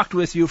have talked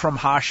with you from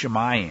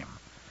Hashemayim,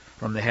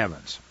 from the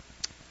heavens.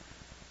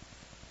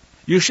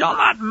 You shall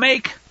not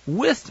make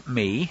with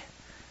me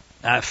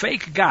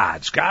fake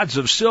gods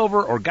of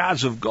silver or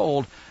gods of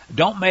gold.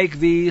 Don't make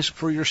these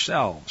for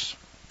yourselves.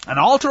 An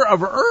altar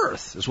of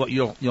earth is what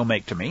you'll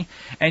make to me,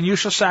 and you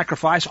shall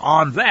sacrifice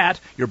on that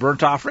your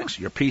burnt offerings,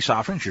 your peace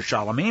offerings, your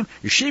shalomim,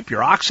 your sheep,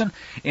 your oxen,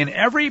 in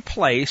every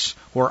place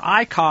where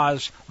I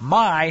cause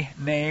my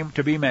name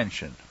to be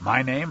mentioned.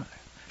 My name,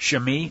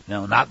 Shemi,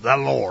 no, not the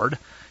Lord,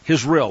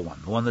 his real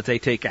one, the one that they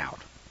take out.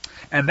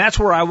 And that's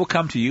where I will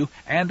come to you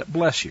and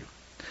bless you.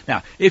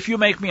 Now, if you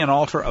make me an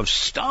altar of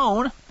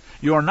stone,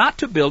 you are not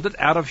to build it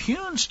out of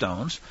hewn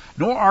stones,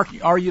 nor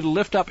are you to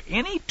lift up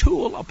any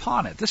tool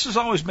upon it. This has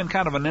always been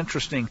kind of an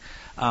interesting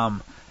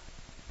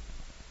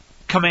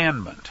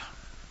commandment.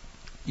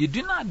 You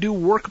do not do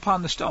work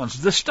upon the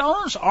stones. The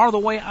stones are the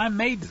way I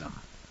made them.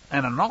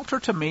 And an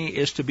altar to me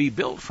is to be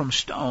built from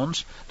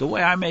stones the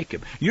way I make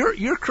it.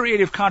 Your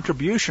creative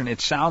contribution, it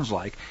sounds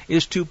like,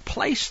 is to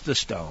place the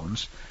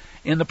stones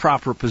in the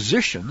proper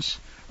positions,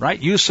 right?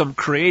 Use some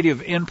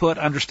creative input,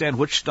 understand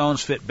which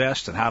stones fit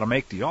best and how to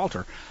make the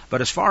altar.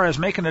 But as far as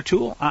making a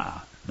tool,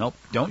 nope,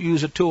 don't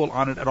use a tool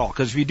on it at all.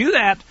 Because if you do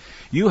that,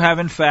 you have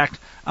in fact,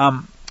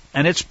 and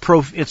it's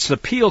the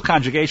Peel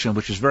conjugation,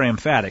 which is very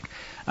emphatic.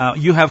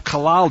 You have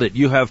kalaled it,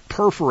 you have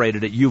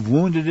perforated it, you've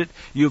wounded it,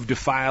 you've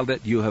defiled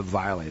it, you have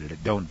violated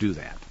it. Don't do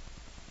that.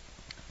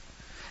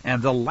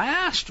 And the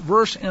last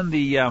verse in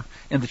the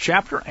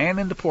chapter and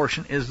in the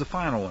portion is the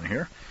final one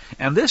here.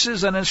 And this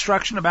is an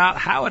instruction about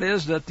how it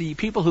is that the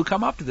people who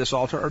come up to this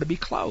altar are to be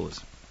clothed.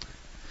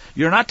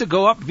 You're not to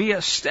go up via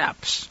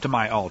steps to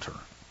my altar.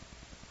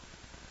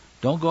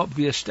 Don't go up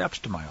via steps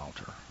to my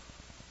altar.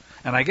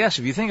 And I guess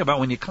if you think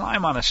about when you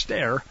climb on a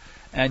stair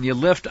and you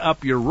lift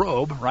up your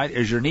robe, right,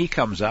 as your knee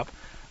comes up,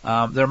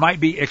 there might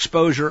be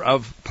exposure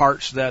of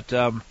parts that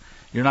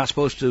you're not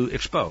supposed to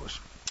expose.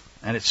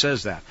 And it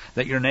says that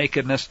your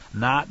nakedness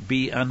not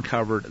be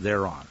uncovered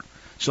thereon.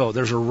 So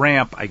there's a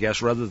ramp, I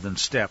guess, rather than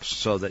steps,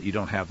 so that you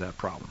don't have that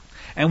problem.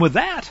 And with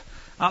that,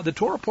 the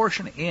Torah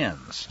portion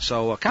ends.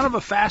 So kind of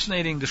a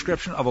fascinating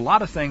description of a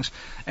lot of things.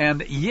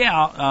 And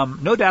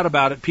no doubt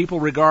about it, people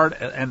regard,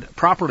 and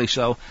properly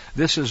so,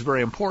 this is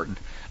very important.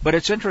 But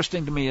it's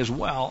interesting to me as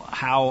well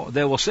how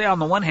they will say on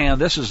the one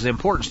hand, this is the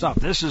important stuff.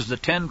 This is the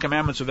 10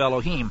 Commandments of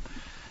Elohim.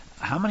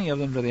 How many of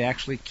them do they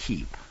actually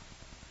keep?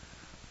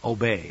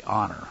 Obey,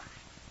 honor,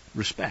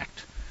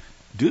 respect,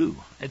 do.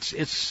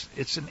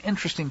 It's an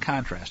interesting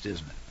contrast,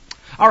 isn't it?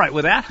 All right,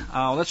 with that,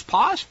 let's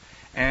pause,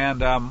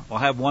 and we'll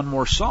have one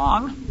more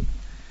song,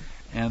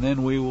 and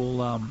then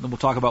we'll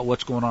talk about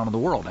what's going on in the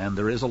world, and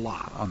there is a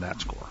lot on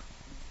that score.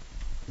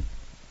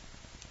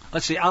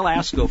 Let's see.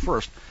 I'll go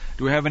first.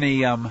 Do we have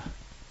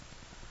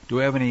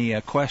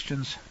any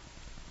questions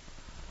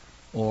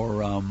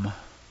or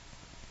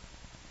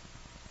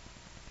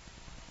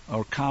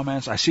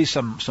comments? I see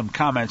some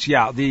comments.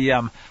 Yeah,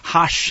 the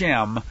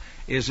Hashem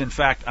is in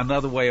fact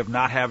another way of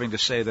not having to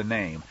say the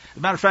name. As a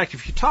matter of fact,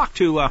 if you talk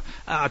to a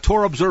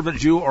Torah observant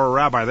Jew or a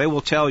rabbi, they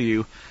will tell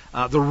you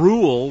the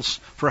rules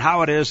for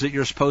how it is that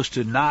you're supposed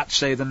to not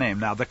say the name.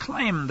 Now, the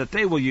claim that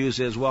they will use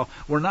is, well,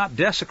 we're not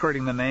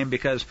desecrating the name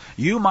because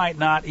you might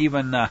not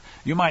even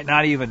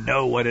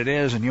know what it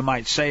is, and you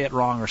might say it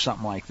wrong or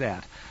something like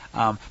that.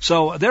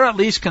 So they're at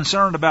least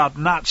concerned about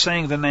not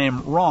saying the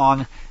name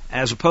wrong,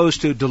 as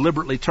opposed to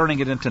deliberately turning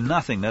it into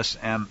nothingness.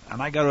 And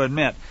I got to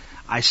admit,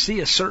 I see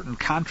a certain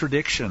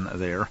contradiction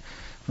there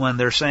when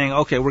they're saying,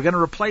 okay, we're going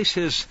to replace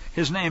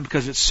his name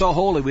because it's so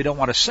holy we don't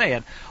want to say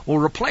it. We'll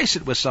replace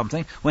it with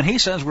something when he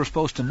says we're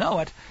supposed to know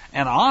it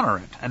and honor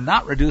it and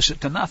not reduce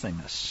it to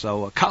nothingness.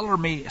 So color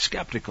me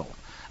skeptical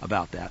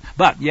about that.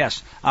 But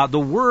yes, the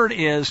word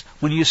is,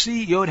 when you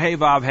see Yod He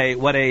Vav He,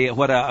 what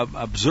a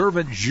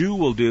observant Jew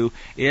will do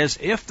is,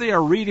 if they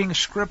are reading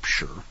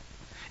Scripture,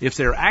 if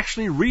they're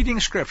actually reading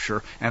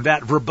Scripture and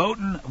that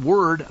verboten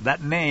word,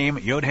 that name,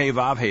 Yod He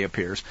Vav He,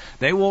 appears,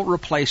 they will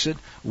replace it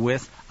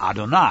with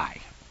Adonai.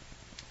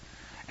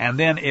 And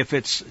then if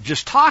it's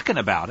just talking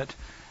about it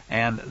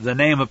and the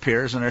name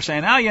appears and they're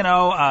saying,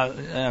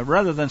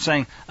 rather than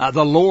saying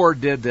the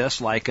Lord did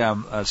this like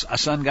a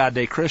Sun God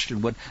Day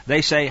Christian would,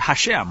 they say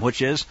Hashem,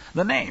 which is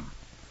the name.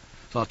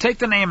 So I'll take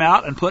the name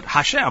out and put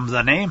Hashem,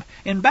 the name,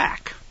 in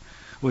back,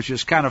 which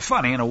is kind of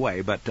funny in a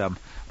way, but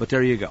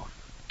there you go.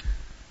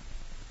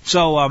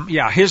 So,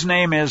 his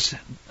name is,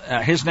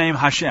 his name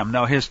Hashem.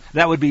 No,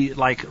 that would be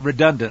like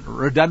redundant,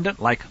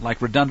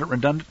 like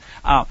redundant.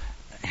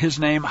 His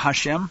name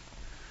Hashem,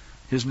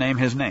 his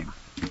name.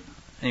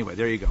 Anyway,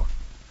 there you go.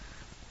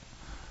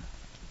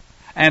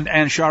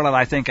 And Charlotte,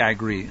 I think I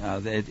agree.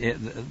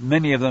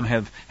 Many of them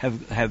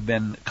have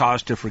been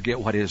caused to forget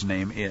what his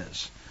name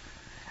is.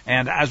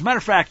 And as a matter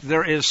of fact,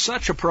 there is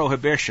such a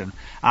prohibition.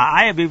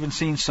 I have even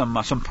seen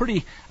some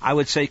pretty, I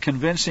would say,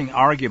 convincing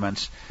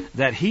arguments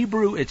that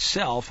Hebrew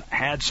itself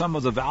had some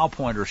of the vowel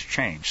pointers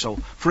changed. So,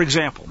 for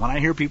example, when I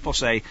hear people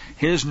say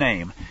his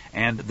name,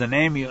 and the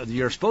name,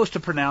 you're supposed to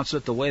pronounce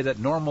it the way that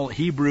normal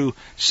Hebrew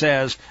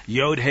says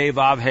Yod He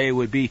Vav He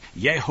would be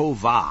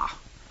Yehovah.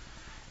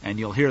 And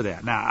you'll hear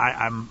that. Now,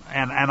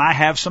 I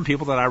have some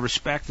people that I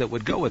respect that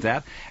would go with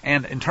that.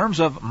 And in terms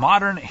of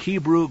modern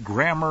Hebrew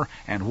grammar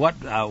and what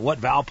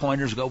vowel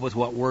pointers go with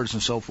what words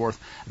and so forth,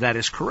 that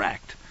is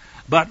correct.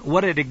 But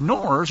what it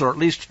ignores, or at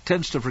least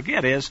tends to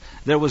forget, is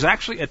there was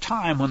actually a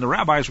time when the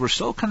rabbis were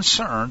so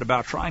concerned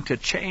about trying to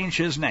change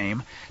his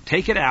name,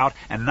 take it out,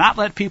 and not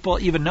let people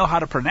even know how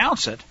to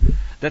pronounce it,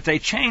 that they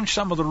changed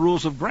some of the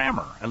rules of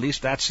grammar. At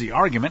least that's the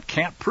argument.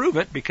 Can't prove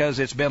it because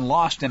it's been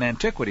lost in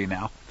antiquity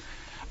now.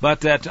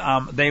 But that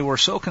they were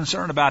so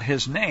concerned about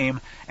his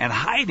name and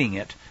hiding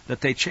it that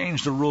they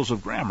changed the rules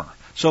of grammar.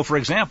 So, for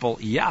example,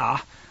 Yah,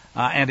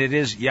 and it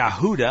is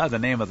Yahuda, the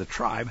name of the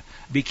tribe,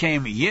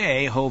 became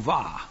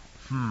Yehovah.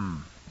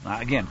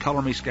 Again,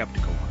 color me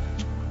skeptical.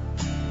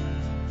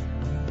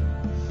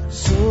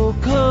 So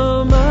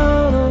come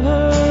out of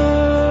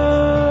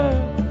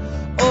her,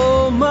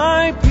 oh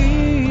my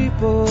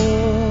people,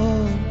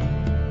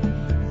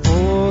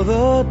 for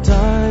the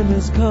time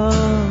has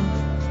come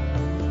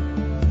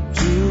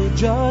to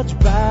judge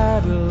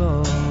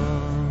Babylon.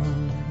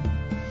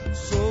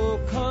 So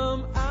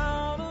come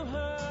out of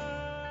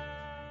her.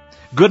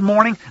 Good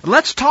morning.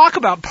 Let's talk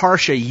about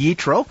Parsha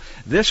Yitro.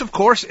 This, of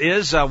course,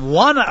 is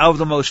one of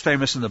the most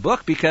famous in the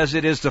book because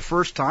it is the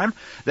first time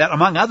that,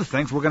 among other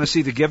things, we're going to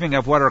see the giving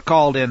of what are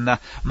called in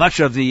much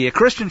of the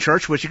Christian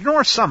church, which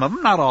ignores some of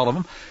them, not all of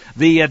them,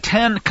 the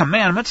 10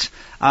 Commandments.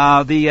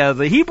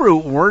 The Hebrew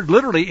word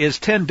literally is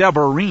 10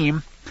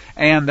 Devarim.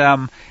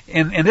 And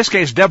in this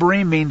case,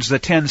 Devarim means the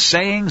 10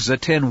 sayings, the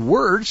 10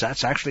 words.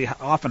 That's actually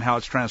often how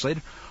it's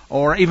translated.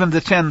 Or even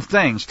the 10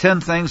 things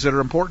that are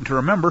important to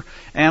remember.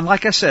 And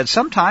like I said,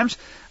 sometimes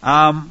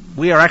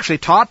we are actually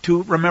taught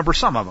to remember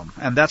some of them.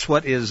 And that's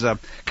what is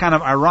kind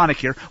of ironic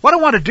here. What I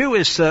want to do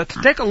is to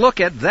take a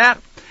look at that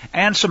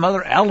and some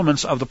other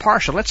elements of the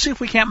Parsha. Let's see if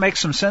we can't make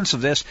some sense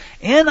of this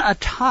in a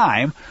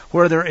time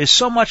where there is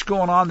so much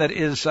going on that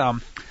is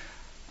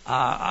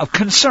of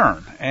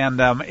concern, and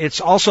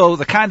it's also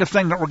the kind of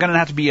thing that we're going to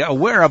have to be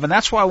aware of, and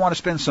that's why I want to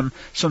spend some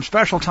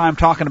special time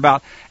talking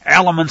about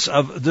elements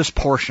of this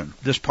portion,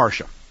 this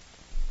Parsha.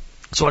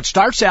 So it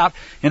starts out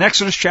in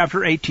Exodus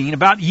chapter 18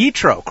 about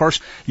Yitro. Of course,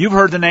 you've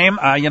heard the name,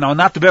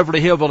 not the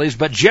Beverly Hillbillies,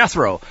 but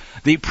Jethro,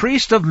 the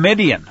priest of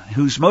Midian,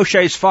 who's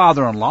Moshe's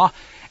father-in-law.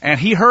 And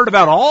he heard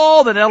about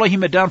all that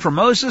Elohim had done for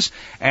Moses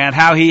and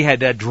how he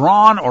had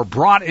drawn or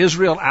brought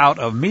Israel out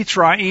of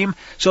Mitzrayim.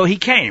 So he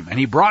came and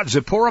he brought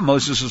Zipporah,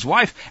 Moses'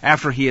 wife,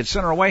 after he had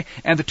sent her away,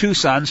 and the two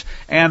sons.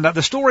 And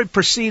the story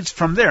proceeds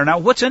from there. Now,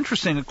 what's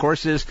interesting, of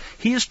course, is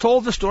he is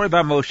told the story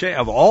by Moshe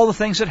of all the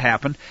things that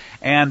happened.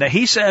 And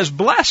he says,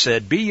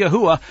 "Blessed be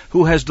Yahuwah,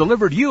 who has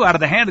delivered you out of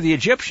the hand of the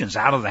Egyptians,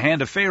 out of the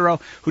hand of Pharaoh,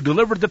 who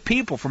delivered the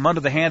people from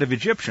under the hand of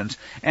Egyptians."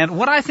 And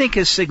what I think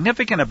is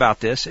significant about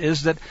this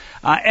is that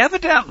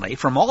evidently,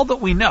 from all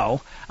that we know,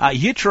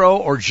 Yitro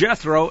or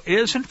Jethro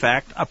is in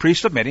fact a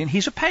priest of Midian.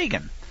 He's a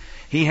pagan.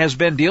 He has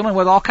been dealing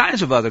with all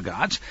kinds of other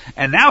gods,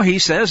 and now he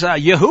says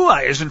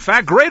Yahuwah is in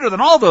fact greater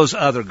than all those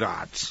other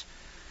gods.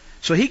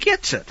 So he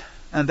gets it,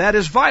 and that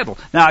is vital.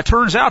 Now it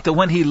turns out that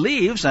when he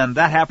leaves, and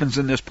that happens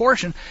in this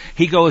portion,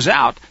 he goes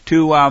out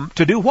to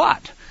do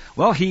what?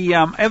 Well, he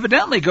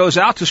evidently goes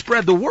out to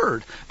spread the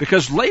word,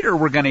 because later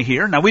we're going to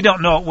hear, now we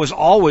don't know it was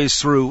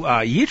always through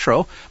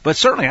Yitro, but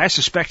certainly I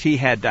suspect he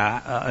had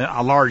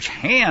a large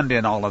hand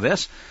in all of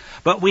this.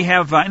 But we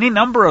have any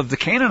number of the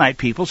Canaanite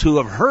peoples who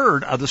have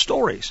heard of the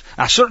stories.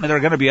 Now, certainly there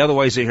are going to be other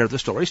ways they hear the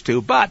stories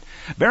too, but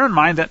bear in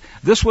mind that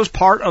this was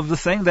part of the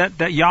thing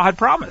that Yah had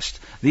promised.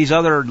 These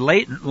other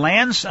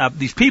lands,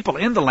 these people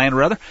in the land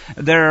rather,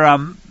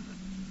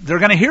 they're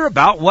going to hear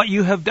about what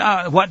you have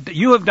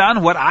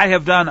done, what I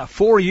have done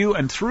for you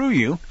and through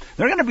you.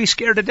 They're going to be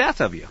scared to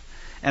death of you.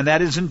 And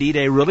that is indeed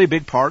a really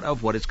big part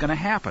of what is going to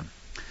happen.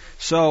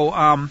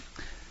 So,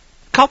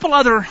 couple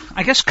other,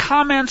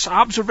 comments,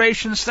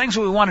 observations, things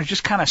that we want to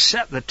just kind of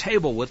set the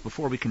table with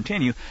before we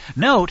continue.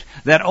 Note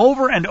that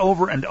over and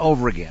over and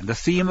over again, the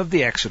theme of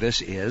the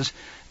Exodus is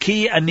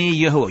Ki Ani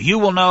Yahuwah. You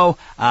will know,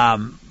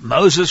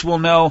 Moses will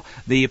know,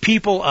 the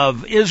people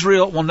of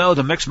Israel will know,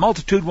 the mixed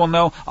multitude will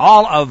know,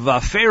 all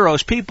of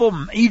Pharaoh's people,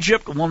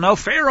 Egypt will know,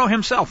 Pharaoh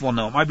himself will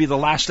know. It might be the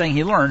last thing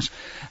he learns.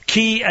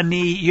 Ki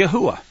Ani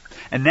Yahuwah.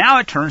 And now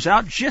it turns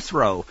out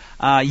Yitro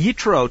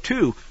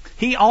too,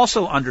 he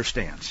also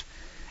understands.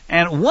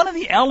 And one of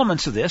the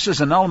elements of this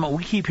is an element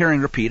we keep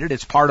hearing repeated.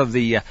 It's part of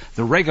the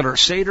regular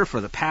Seder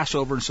for the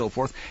Passover and so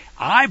forth.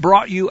 I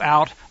brought you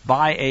out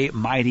by a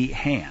mighty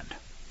hand.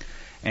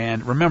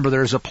 And remember,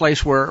 there's a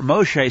place where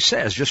Moshe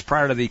says, just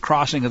prior to the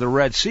crossing of the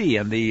Red Sea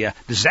and the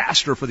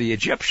disaster for the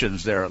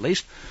Egyptians there at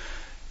least,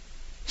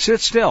 sit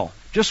still.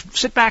 Just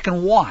sit back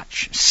and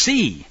watch.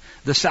 See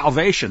the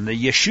salvation, the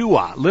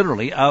Yeshua,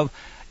 literally, of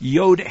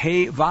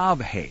Yod-He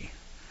Vav-He.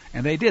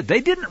 And they did.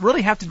 They didn't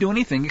really have to do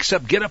anything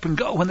except get up and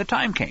go when the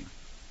time came.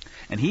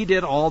 And he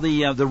did all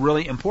the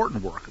really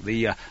important work,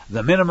 the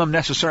minimum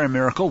necessary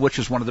miracle, which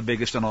is one of the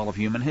biggest in all of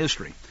human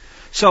history.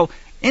 So,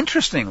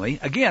 interestingly,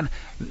 again,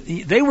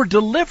 they were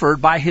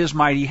delivered by his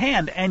mighty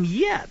hand, and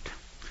yet,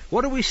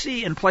 what do we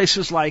see in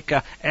places like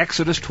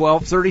Exodus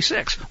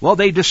 12:36? Well,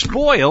 they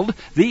despoiled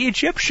the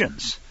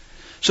Egyptians.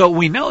 So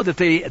we know that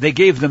they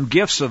gave them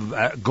gifts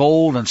of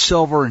gold and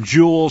silver and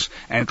jewels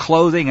and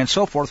clothing and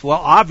so forth. Well,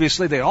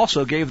 obviously they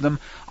also gave them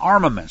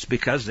armaments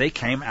because they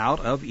came out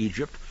of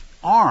Egypt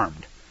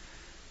armed.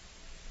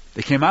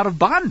 They came out of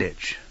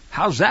bondage.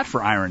 How's that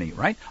for irony,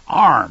 right?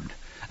 Armed.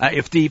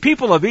 If the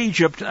people of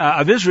Egypt,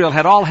 of Israel,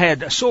 had all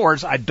had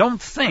swords, I don't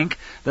think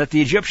that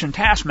the Egyptian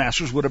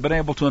taskmasters would have been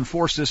able to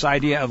enforce this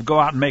idea of go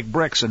out and make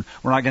bricks and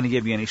we're not going to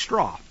give you any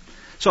straw.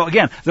 So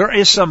again, there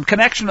is some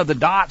connection of the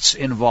dots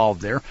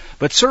involved there,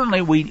 but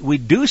certainly we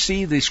do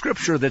see the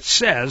scripture that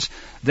says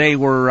they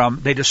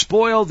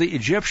despoiled the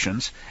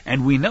Egyptians,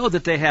 and we know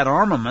that they had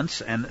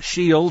armaments and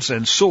shields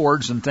and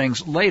swords and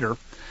things later.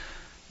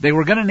 They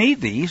were going to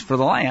need these for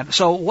the land.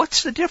 So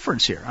what's the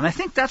difference here? And I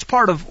think that's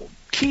part of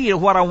key to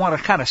what I want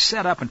to kind of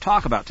set up and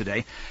talk about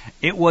today.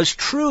 It was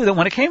true that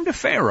when it came to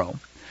Pharaoh,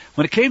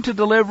 when it came to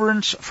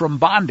deliverance from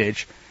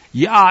bondage,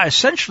 Yah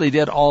essentially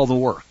did all the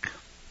work.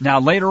 Now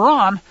later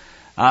on,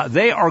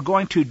 they are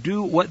going to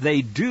do what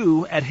they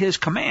do at his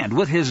command,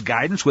 with his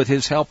guidance, with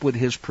his help, with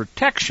his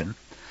protection.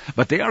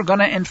 But they are going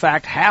to, in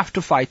fact, have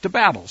to fight the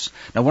battles.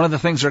 Now, one of the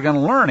things they're going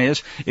to learn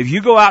is, if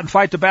you go out and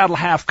fight the battle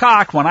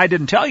half-cocked when I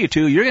didn't tell you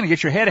to, you're going to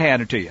get your head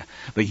handed to you.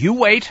 But you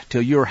wait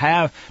till you're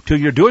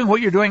doing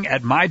what you're doing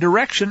at my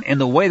direction in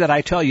the way that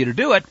I tell you to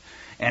do it,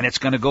 and it's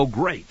going to go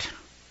great.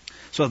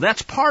 So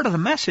that's part of the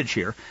message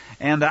here.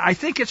 And I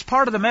think it's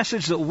part of the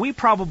message that we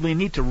probably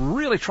need to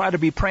really try to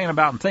be praying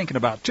about and thinking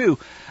about too.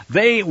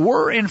 They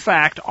were, in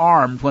fact,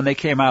 armed when they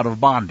came out of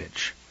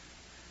bondage.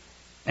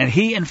 And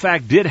he, in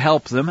fact, did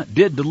help them,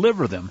 did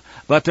deliver them.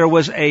 But there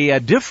was a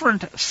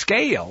different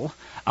scale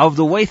of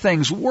the way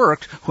things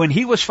worked when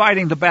he was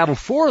fighting the battle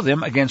for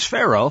them against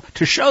Pharaoh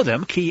to show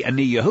them, Ki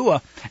Ani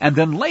Yahuwah, and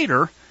then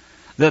later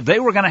that they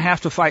were going to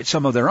have to fight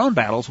some of their own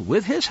battles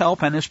with his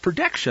help and his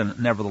protection,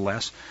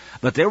 nevertheless.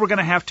 But they were going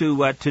to have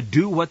to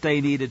do what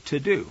they needed to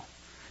do.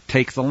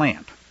 take the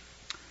land.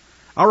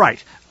 All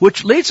right,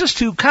 which leads us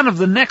to kind of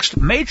the next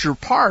major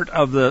part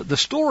of the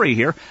story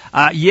here.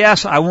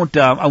 Yes, I won't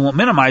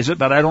minimize it,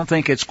 but I don't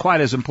think it's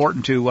quite as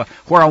important to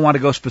where I want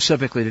to go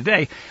specifically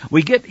today.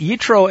 We get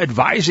Yitro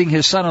advising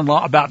his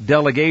son-in-law about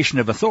delegation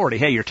of authority.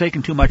 Hey, you're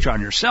taking too much on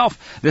yourself.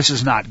 This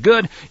is not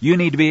good. You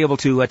need to be able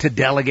to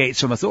delegate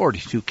some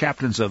authority to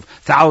captains of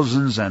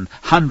thousands and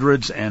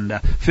hundreds and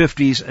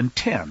 50s and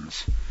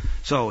 10s.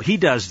 So he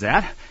does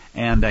that.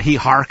 And he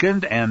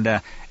hearkened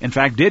and, in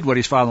fact, did what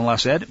his father-in-law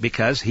said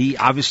because he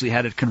obviously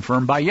had it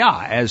confirmed by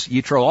Yah. As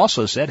Yitro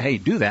also said, hey,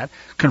 do that,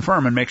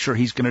 confirm and make sure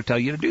he's going to tell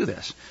you to do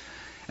this.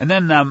 And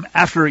then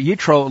after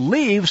Yitro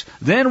leaves,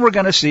 then we're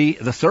going to see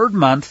the third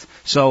month.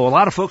 So a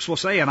lot of folks will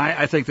say, and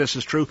I think this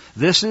is true,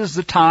 this is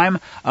the time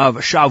of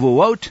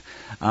Shavuot.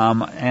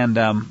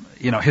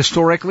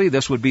 Historically,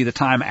 this would be the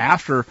time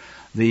after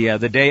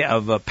the day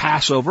of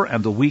Passover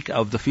and the week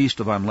of the Feast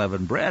of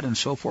Unleavened Bread and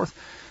so forth.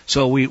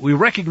 So we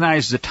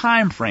recognize the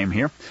time frame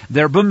here.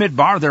 They're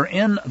B'midbar, they're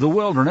in the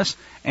wilderness,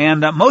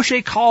 and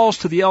Moshe calls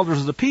to the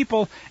elders of the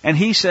people, and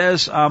he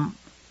says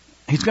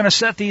he's going to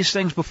set these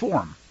things before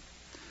them.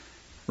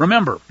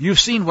 Remember, you've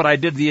seen what I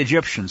did to the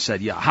Egyptians,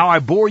 said Yah, how I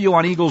bore you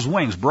on eagle's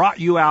wings, brought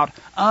you out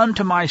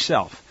unto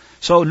myself.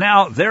 So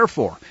now,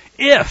 therefore,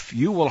 if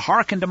you will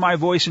hearken to my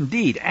voice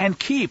indeed, and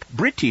keep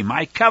Briti,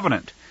 my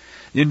covenant,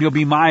 then you'll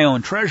be my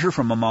own treasure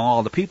from among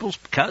all the peoples,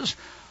 because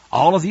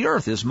all of the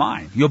earth is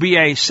mine. You'll be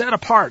a set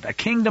apart, a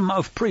kingdom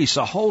of priests,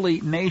 a holy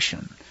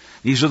nation.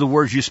 These are the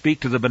words you speak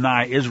to the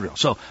B'nai Israel.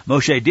 So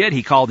Moshe did.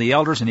 He called the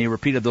elders and he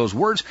repeated those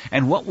words.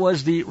 And what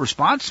was the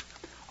response?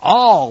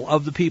 All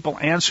of the people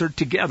answered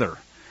together.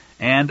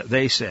 And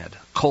they said,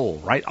 Kol,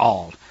 right?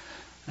 All.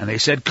 And they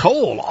said,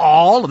 Kol,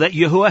 all that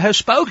Yahuwah has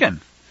spoken,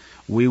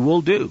 we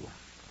will do.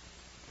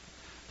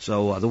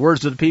 So the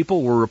words of the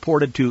people were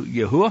reported to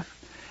Yahuwah.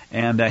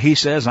 And he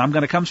says, I'm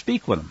going to come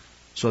speak with them,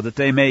 so that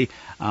they may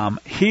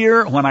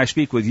hear when I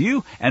speak with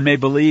you and may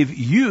believe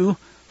you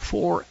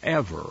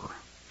forever.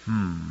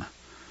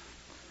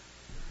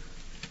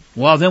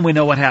 Well, then we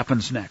know what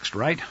happens next,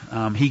 right?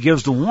 He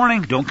gives the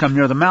warning, don't come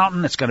near the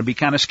mountain, it's going to be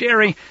kind of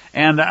scary,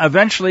 and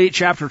eventually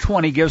chapter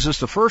 20 gives us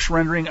the first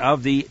rendering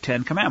of the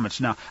Ten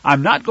Commandments. Now,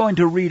 I'm not going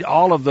to read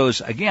all of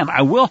those again.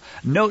 I will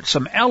note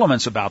some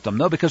elements about them,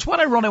 though, because what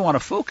I really want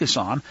to focus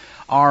on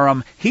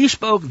are, he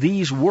spoke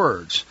these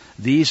words,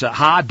 these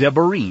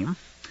ha-debarim,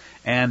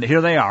 and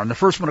here they are. And the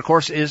first one, of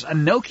course, is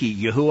Anoki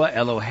Yahuwah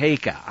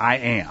Eloheka, I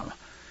am.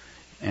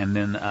 And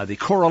then the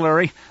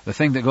corollary, the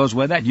thing that goes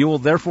with that, you will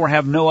therefore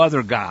have no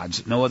other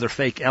gods, no other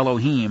fake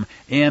Elohim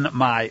in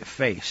my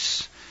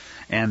face.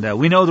 And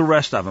we know the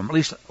rest of them. At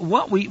least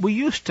we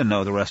used to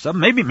know the rest of them.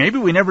 Maybe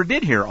we never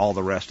did hear all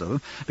the rest of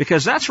them,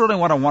 because that's really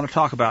what I want to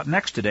talk about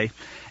next today,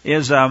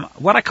 is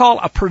what I call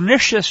a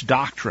pernicious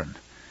doctrine.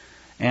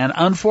 And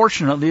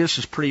unfortunately, this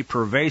is pretty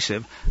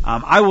pervasive.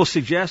 I will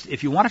suggest,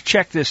 if you want to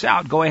check this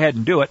out, go ahead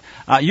and do it.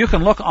 You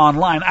can look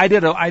online. I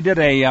did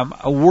a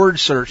word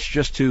search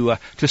just to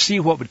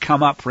see what would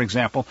come up. For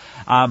example,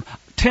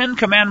 10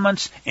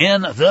 Commandments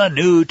in the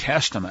New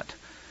Testament.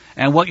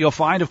 And what you'll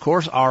find, of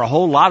course, are a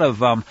whole lot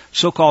of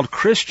so-called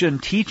Christian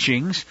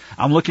teachings.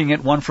 I'm looking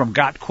at one from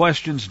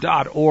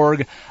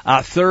gotquestions.org,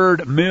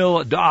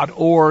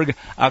 thirdmill.org,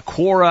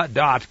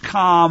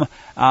 Quora.com,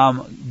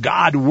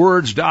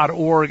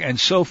 godwords.org, and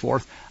so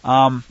forth.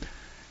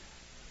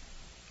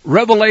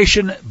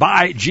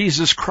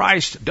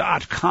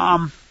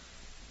 Revelationbyjesuschrist.com.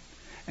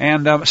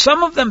 And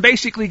some of them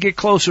basically get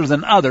closer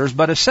than others,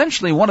 but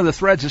essentially one of the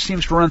threads that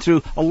seems to run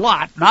through a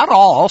lot, not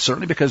all,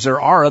 certainly, because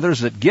there are others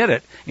that get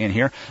it in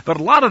here, but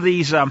a lot of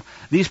these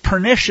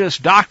pernicious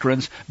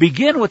doctrines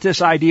begin with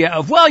this idea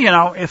of, well,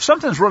 if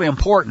something's really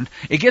important,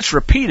 it gets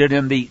repeated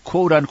in the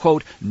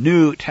quote-unquote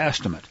New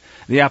Testament,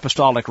 the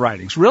apostolic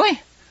writings. Really?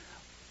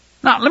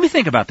 Now, let me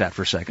think about that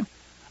for a second.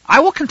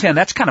 I will contend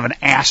that's kind of an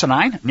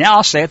asinine, now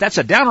I'll say it, that's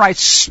a downright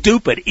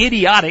stupid,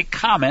 idiotic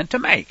comment to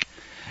make.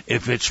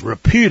 If it's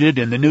repeated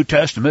in the New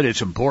Testament,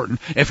 it's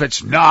important. If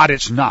it's not,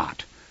 it's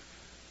not.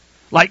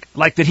 Like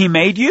that he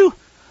made you?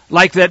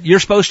 Like that you're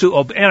supposed to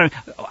obey?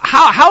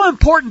 How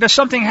important does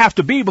something have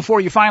to be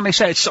before you finally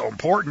say it's so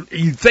important?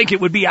 You'd think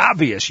it would be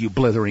obvious, you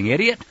blithering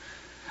idiot.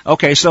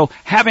 Okay, so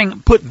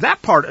having put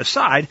that part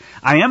aside,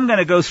 I am going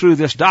to go through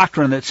this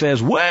doctrine that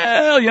says,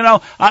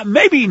 well,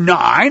 maybe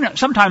 9.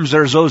 Sometimes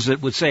there's those that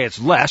would say it's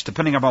less,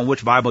 depending upon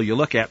which Bible you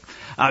look at.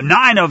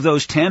 9 of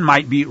those 10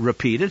 might be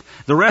repeated.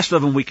 The rest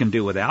of them we can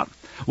do without.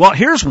 Well,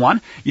 here's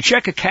one. You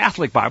check a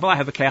Catholic Bible. I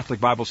have a Catholic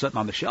Bible sitting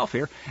on the shelf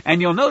here,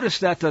 and you'll notice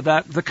that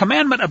the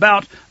commandment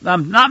about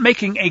not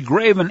making a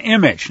graven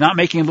image, not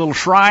making little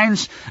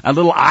shrines,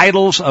 little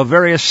idols of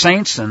various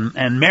saints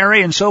and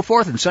Mary and so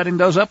forth, and setting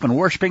those up and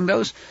worshiping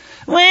those.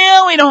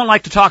 Well, we don't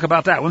like to talk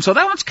about that one, so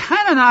that one's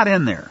kind of not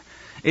in there.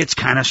 It's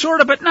kind of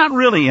sort of, but not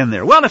really in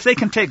there. Well, if they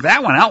can take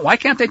that one out, why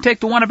can't they take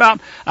the one about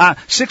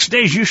 6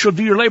 days you shall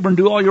do your labor and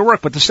do all your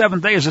work, but the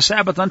 7th day is a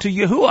Sabbath unto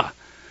Yahuwah?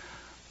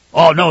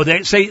 Oh, no,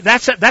 they say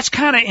that's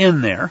kind of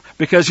in there,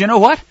 because you know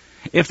what?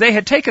 If they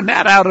had taken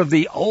that out of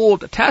the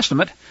Old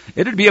Testament,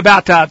 it would be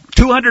about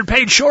 200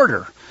 pages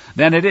shorter.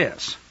 than it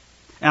is.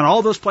 And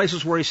all those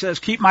places where he says,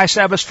 keep my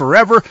Sabbaths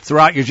forever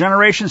throughout your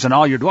generations and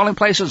all your dwelling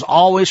places,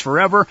 always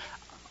forever,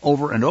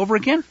 over and over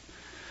again.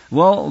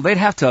 Well, they'd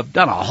have to have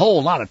done a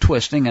whole lot of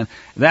twisting, and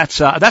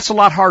that's a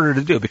lot harder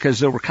to do because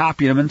there were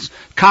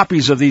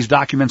copies of these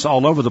documents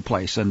all over the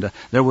place, and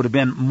there would have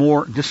been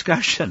more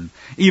discussion,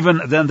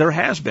 even than there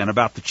has been,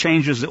 about the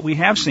changes that we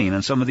have seen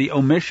and some of the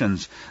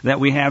omissions that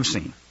we have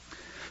seen.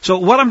 So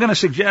what I'm going to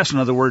suggest, in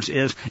other words,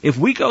 is if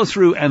we go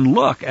through and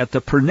look at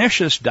the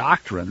pernicious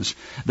doctrines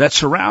that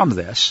surround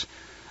this,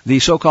 the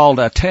so-called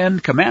Ten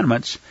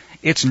Commandments,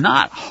 it's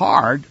not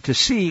hard to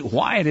see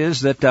why it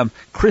is that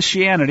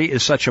Christianity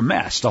is such a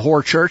mess, the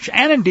whore church,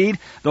 and indeed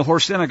the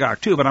whore synagogue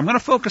too. But I'm going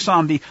to focus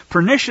on the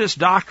pernicious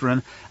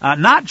doctrine,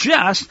 not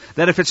just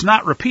that if it's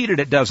not repeated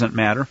it doesn't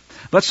matter,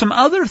 but some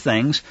other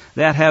things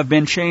that have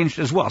been changed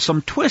as well,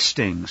 some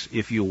twistings,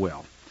 if you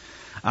will.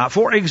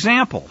 For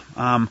example,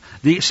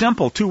 the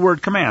simple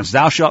two-word commands,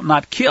 thou shalt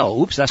not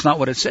kill. Oops, that's not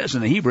what it says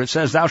in the Hebrew. It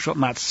says thou shalt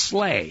not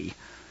slay.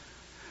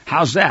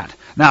 How's that?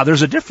 Now,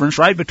 there's a difference,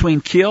 right, between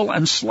kill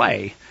and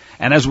slay.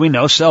 And as we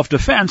know,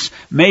 self-defense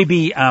may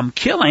be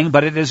killing,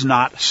 but it is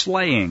not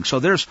slaying. So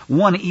there's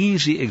one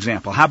easy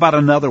example. How about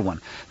another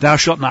one? Thou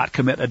shalt not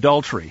commit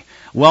adultery.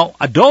 Well,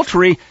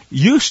 adultery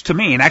used to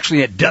mean,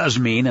 actually it does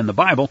mean in the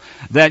Bible,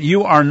 that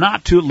you are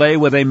not to lay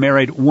with a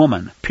married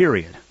woman,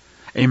 period.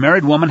 A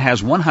married woman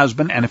has one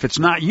husband, and if it's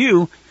not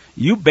you,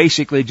 you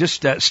basically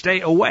just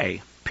stay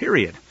away,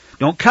 period.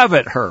 Don't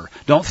covet her.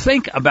 Don't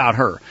think about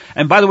her.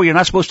 And by the way, you're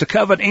not supposed to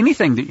covet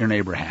anything that your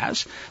neighbor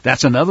has.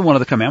 That's another one of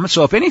the commandments.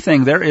 So if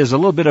anything, there is a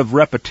little bit of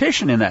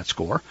repetition in that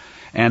score.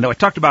 And I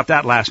talked about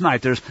that last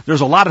night.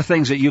 There's a lot of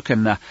things that you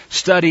can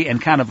study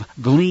and kind of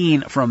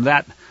glean from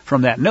that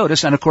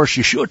notice. And of course,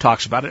 Yeshua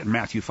talks about it in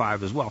Matthew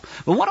 5 as well.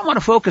 But what I want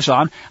to focus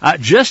on,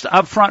 just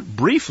up front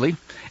briefly,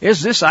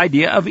 is this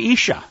idea of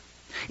Isha.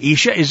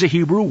 Isha is a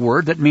Hebrew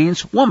word that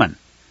means woman.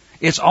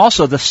 It's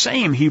also the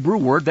same Hebrew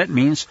word that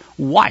means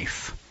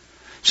wife.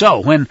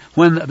 So when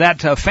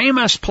that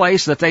famous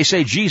place that they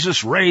say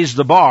Jesus raised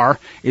the bar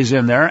is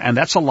in there, and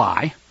that's a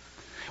lie,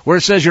 where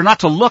it says you're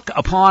not to look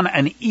upon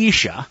an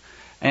Isha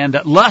and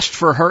lust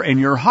for her in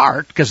your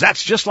heart, because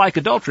that's just like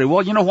adultery.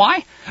 Well, you know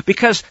why?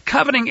 Because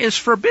coveting is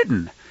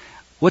forbidden.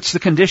 What's the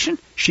condition?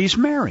 She's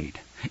married.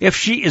 If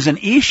she is an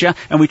Isha,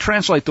 and we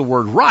translate the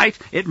word right,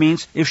 it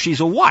means if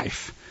she's a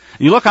wife.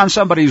 You look on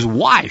somebody's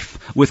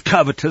wife with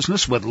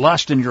covetousness, with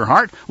lust in your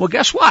heart, well,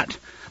 guess what?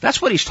 That's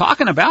what he's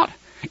talking about.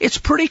 It's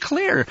pretty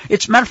clear.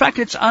 Matter of fact,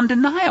 it's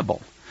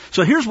undeniable.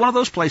 So here's one of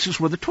those places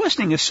where the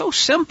twisting is so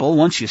simple,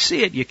 once you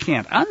see it, you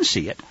can't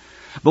unsee it.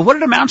 But what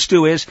it amounts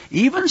to is,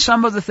 even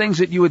some of the things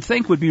that you would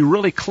think would be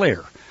really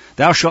clear.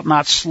 Thou shalt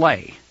not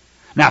slay.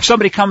 Now, if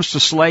somebody comes to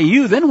slay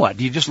you, then what?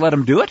 Do you just let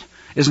them do it?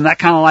 Isn't that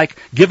kind of like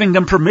giving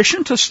them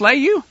permission to slay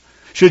you?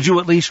 Should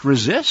you at least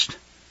resist?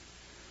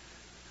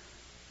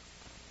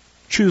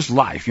 Choose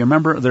life. You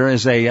remember there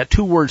is a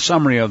two-word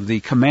summary of the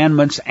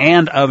commandments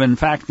and of, in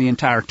fact, the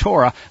entire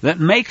Torah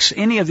that makes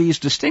any of these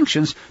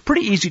distinctions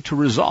pretty easy to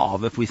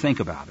resolve if we think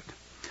about it.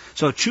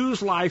 So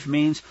choose life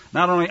means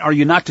not only are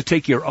you not to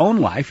take your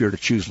own life, you're to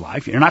choose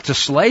life. You're not to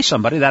slay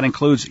somebody. That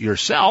includes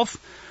yourself,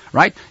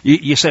 right?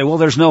 You say, well,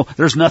 there's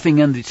nothing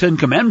in the Ten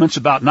Commandments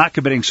about not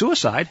committing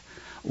suicide.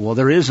 Well,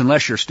 there is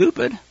unless you're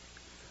stupid.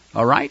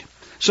 All right?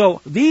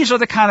 So these are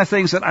the kind of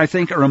things that I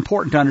think are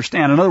important to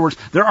understand. In other words,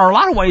 there are a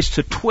lot of ways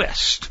to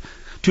twist,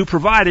 to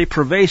provide a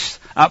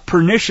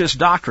pernicious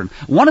doctrine.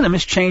 One of them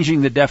is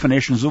changing the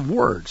definitions of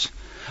words,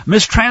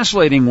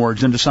 mistranslating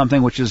words into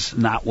something which is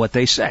not what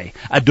they say.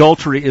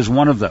 Adultery is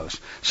one of those.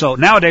 So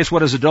nowadays, what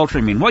does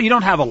adultery mean? Well, you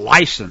don't have a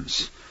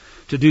license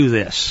to do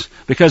this,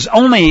 because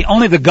only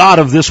the God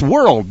of this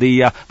world,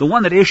 the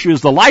one that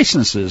issues the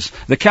licenses,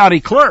 the county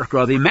clerk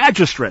or the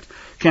magistrate,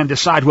 can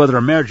decide whether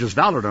a marriage is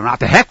valid or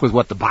not. To heck with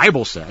what the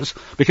Bible says,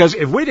 because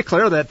if we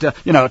declare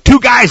that two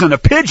guys and a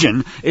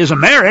pigeon is a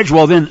marriage,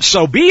 well then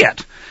so be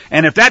it.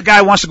 And if that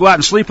guy wants to go out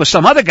and sleep with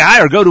some other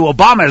guy or go to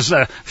Obama's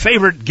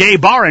favorite gay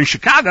bar in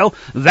Chicago,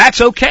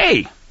 that's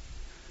okay.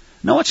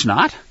 No, it's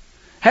not.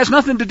 Has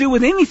nothing to do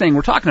with anything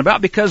we're talking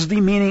about, because the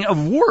meaning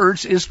of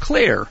words is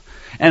clear.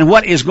 And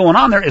what is going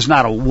on there is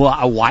not a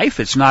wife.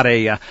 It's not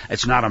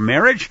a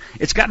marriage.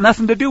 It's got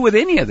nothing to do with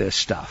any of this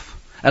stuff.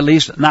 At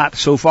least not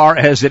so far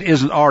as it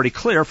isn't already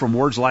clear from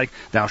words like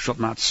thou shalt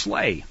not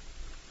slay.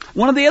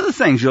 One of the other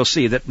things you'll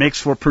see that makes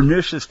for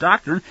pernicious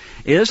doctrine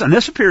is, and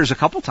this appears a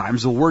couple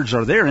times, the words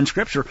are there in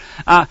Scripture,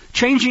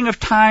 changing of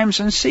times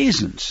and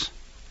seasons.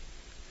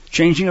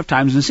 Changing of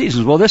times and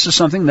seasons. Well, this is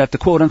something that the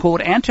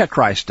quote-unquote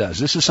Antichrist does.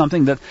 This is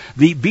something that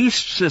the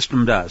beast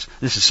system does.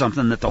 This is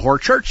something that the whore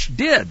church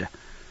did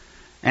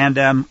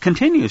and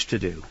continues to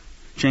do.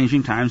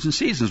 changing times and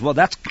seasons. Well,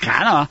 that's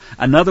kind of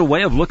another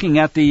way of looking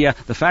at the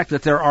fact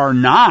that there are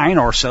 9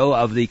 or so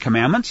of the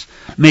commandments,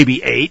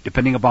 maybe 8,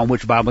 depending upon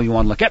which Bible you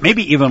want to look at,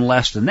 maybe even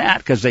less than that,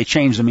 because they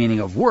change the meaning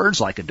of words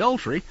like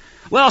adultery.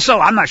 Well, so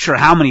I'm not sure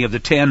how many of the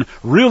 10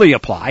 really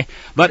apply,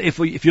 but if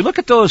you look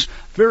at those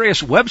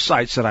various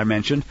websites that I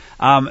mentioned,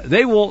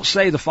 they will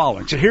say the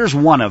following. So here's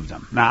one of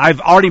them. Now,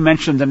 I've already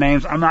mentioned the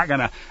names. I'm not going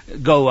to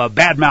go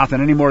badmouthing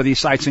any more of these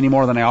sites any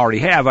more than I already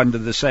have under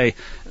the say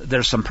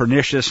there's some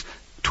pernicious,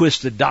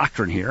 twisted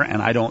doctrine here,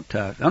 and I don't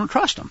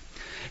trust them.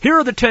 Here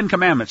are the 10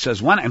 commandments,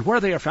 says one, and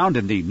where they are found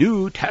in the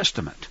New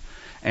Testament.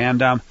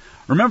 And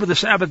remember the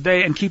Sabbath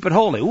day and keep it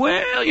holy.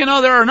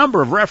 Well, there are a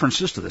number of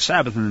references to the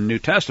Sabbath in the New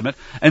Testament,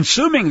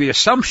 assuming the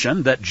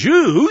assumption that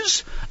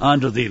Jews,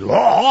 under the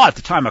law at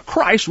the time of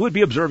Christ, would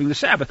be observing the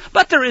Sabbath.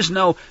 But there is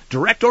no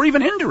direct or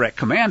even indirect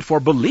command for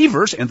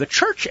believers in the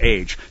church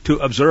age to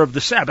observe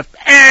the Sabbath.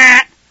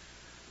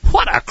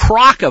 What a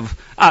crock of...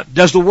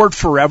 does the word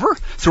forever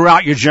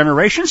throughout your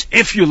generations?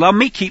 If you love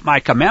me, keep my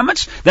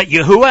commandments. That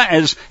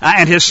Yahuwah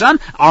and his son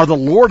are the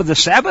Lord of the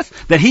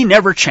Sabbath. That he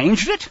never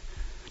changed it.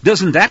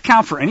 Doesn't that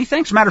count for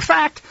anything? As a matter of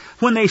fact,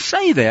 when they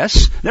say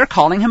this, they're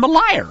calling him a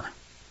liar.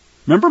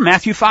 Remember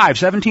Matthew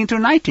 5:17 through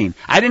 19.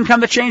 I didn't come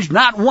to change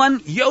not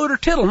one yod or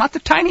tittle, not the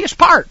tiniest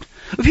part.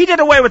 If he did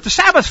away with the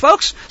Sabbath,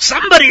 folks,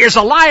 somebody is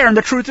a liar and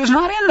the truth is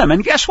not in them.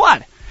 And guess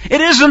what? It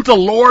isn't the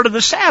Lord of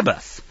the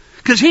Sabbath,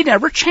 because he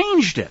never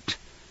changed it.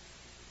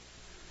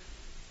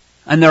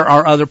 And there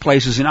are other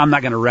places, and I'm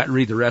not going to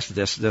read the rest of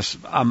this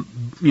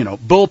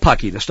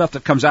bullpucky, the stuff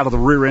that comes out of the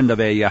rear end of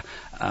an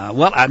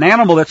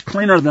animal that's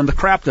cleaner than the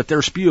crap that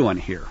they're spewing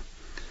here.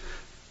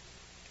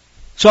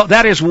 So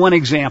that is one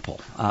example.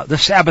 The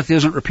Sabbath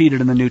isn't repeated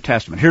in the New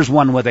Testament. Here's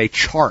one with a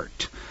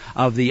chart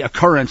of the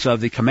occurrence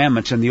of the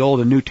commandments in the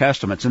Old and New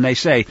Testaments. And they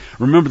say,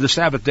 remember the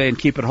Sabbath day and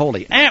keep it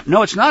holy.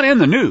 No, it's not in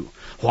the New.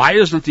 Why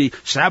isn't the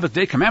Sabbath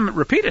day commandment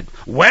repeated?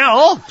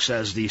 Well,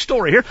 says the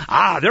story here,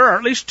 there are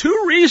at least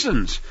 2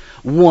 reasons.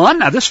 One,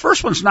 now this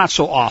first one's not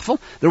so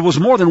awful. There was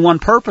more than one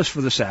purpose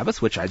for the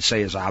Sabbath, which I'd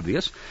say is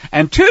obvious.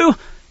 And 2,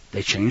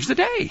 they changed the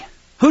day.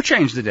 Who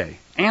changed the day?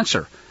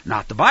 Answer,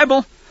 not the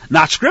Bible,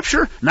 not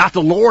Scripture, not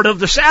the Lord of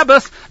the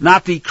Sabbath,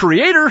 not the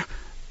Creator,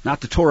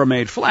 not the Torah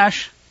made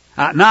flesh,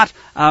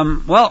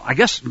 I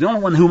guess the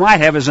only one who might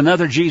have is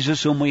another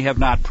Jesus whom we have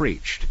not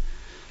preached.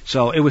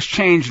 So it was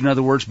changed, in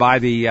other words, by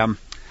the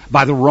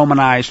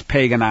Romanized,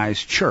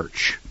 paganized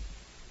church.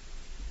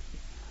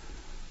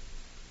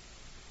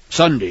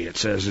 Sunday, it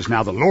says, is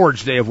now the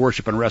Lord's day of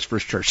worship and rest for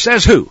his church.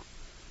 Says who?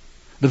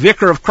 The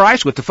vicar of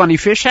Christ with the funny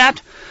fish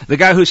hat? The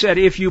guy who said,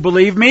 if you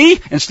believe me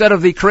instead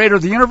of the creator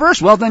of the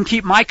universe, well then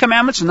keep my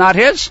commandments and not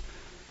his?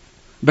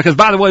 Because,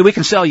 by the way, we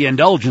can sell you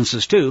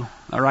indulgences too.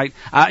 All right,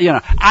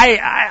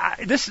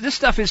 this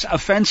stuff is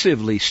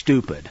offensively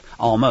stupid,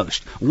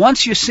 almost.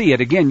 Once you see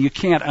it, again, you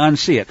can't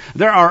unsee it.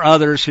 There are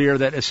others here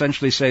that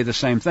essentially say the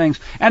same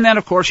things, and then,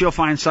 of course, you'll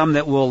find some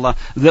that will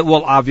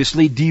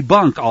obviously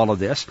debunk all of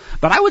this.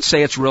 But I would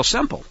say it's real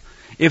simple.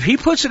 If he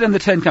puts it in the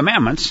 10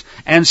 Commandments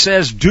and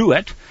says do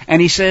it,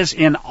 and he says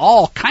in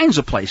all kinds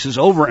of places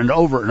over and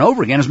over and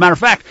over again. As a matter of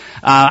fact,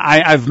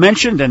 I've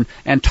mentioned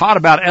and taught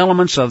about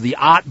elements of the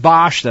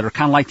Atbash that are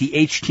kind of like the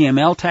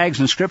HTML tags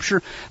in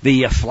Scripture,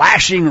 the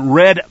flashing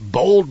red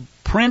bold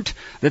print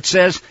that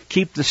says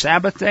keep the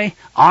Sabbath day,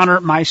 honor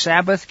my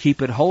Sabbath,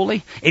 keep it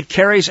holy. It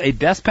carries a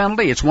death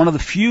penalty. It's one of the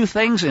few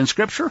things in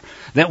Scripture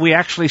that we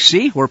actually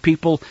see where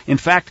people, in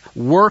fact,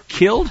 were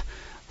killed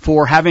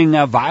for having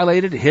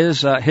violated his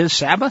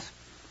Sabbath.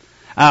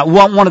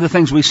 One of the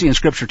things we see in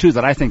Scripture, too,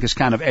 that I think is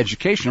kind of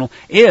educational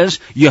is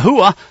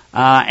Yahuwah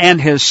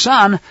and his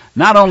son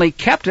not only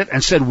kept it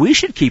and said we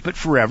should keep it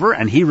forever,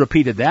 and he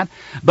repeated that,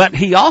 but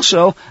he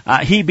also,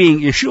 he being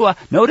Yeshua,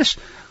 notice,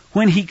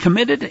 when he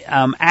committed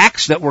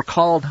acts that were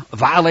called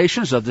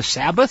violations of the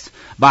Sabbath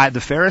by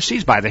the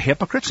Pharisees, by the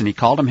hypocrites, and he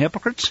called them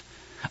hypocrites,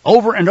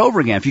 over and over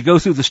again. If you go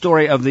through the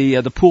story of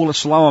the pool of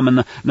Siloam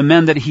and the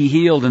men that he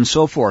healed and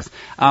so forth,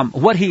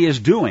 what he is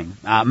doing,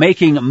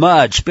 making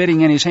mud,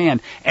 spitting in his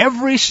hand,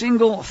 every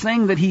single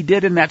thing that he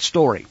did in that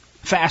story,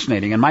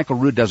 fascinating. And Michael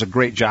Rood does a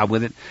great job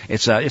with it.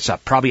 It's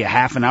probably a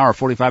half an hour,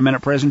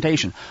 45-minute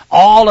presentation.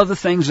 All of the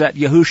things that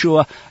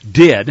Yahushua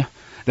did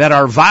that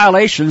are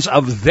violations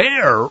of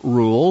their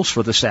rules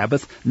for the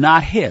Sabbath,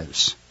 not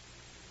his.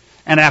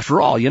 And after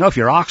all, if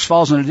your ox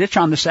falls in a ditch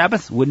on the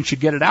Sabbath, wouldn't you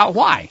get it out?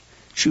 Why?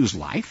 Choose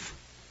life.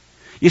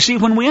 You see,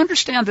 when we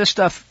understand this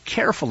stuff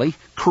carefully,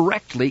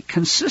 correctly,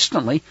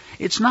 consistently,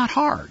 it's not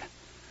hard.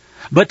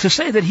 But to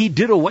say that he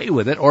did away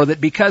with it, or that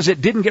because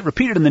it didn't get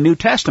repeated in the New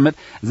Testament,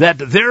 that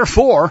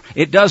therefore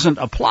it doesn't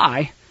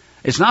apply,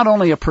 it's not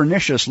only a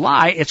pernicious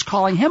lie, it's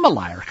calling him a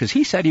liar, because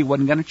he said he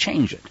wasn't going to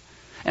change it.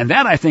 And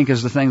that, I think,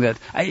 is the thing that,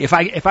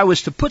 if I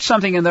was to put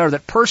something in there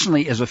that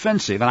personally is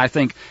offensive, and I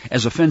think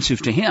is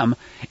offensive to him,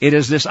 it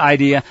is this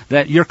idea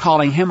that you're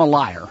calling him a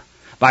liar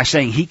by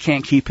saying he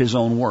can't keep his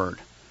own word.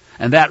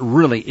 And that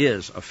really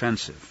is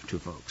offensive to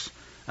folks,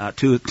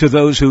 to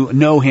those who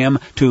know him,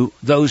 to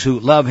those who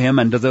love him,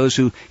 and to those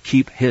who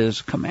keep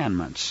his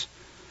commandments.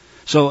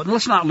 So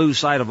let's not lose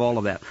sight of all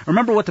of that.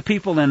 Remember what the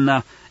people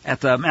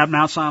at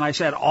Mount Sinai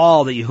said,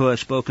 all that Yahuwah has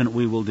spoken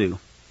we will do.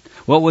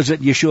 What was it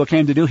Yeshua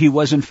came to do? He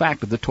was in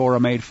fact the Torah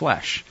made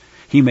flesh.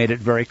 He made it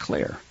very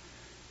clear.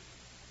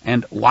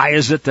 And why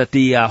is it that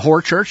the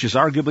Hor Church is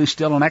arguably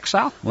still in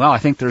exile? Well, I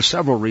think there's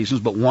several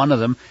reasons, but one of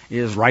them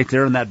is right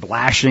there in that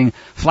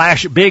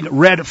big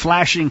red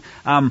flashing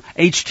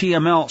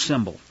HTML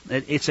symbol.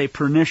 It's a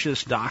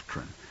pernicious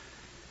doctrine.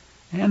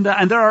 And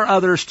there are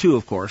others too,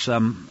 of course.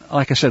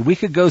 Like I said, we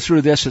could go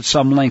through this at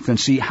some length and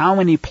see how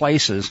many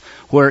places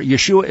where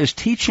Yeshua is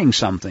teaching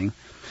something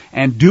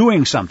and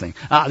doing something.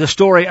 The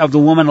story of the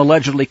woman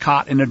allegedly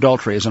caught in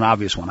adultery is an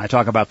obvious one. I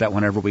talk about that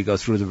whenever we go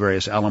through the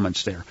various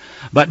elements there.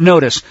 But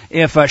notice,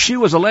 if she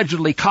was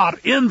allegedly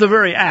caught in the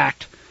very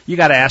act, you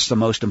got to ask the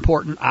most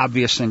important,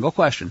 obvious single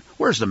question.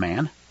 Where's the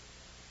man?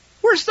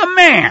 Where's the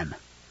man?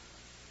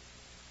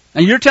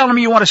 And you're telling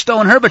me you want to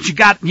stone her, but you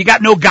got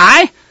no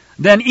guy?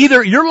 Then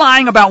either you're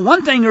lying about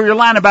one thing or you're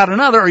lying about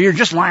another, or you're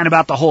just lying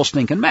about the whole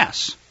stinking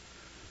mess.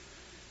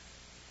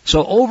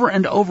 So over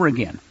and over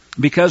again,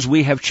 because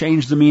we have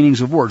changed the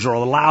meanings of words or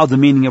allowed the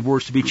meaning of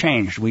words to be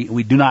changed,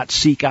 we do not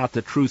seek out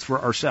the truth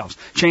for ourselves.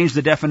 Change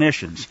the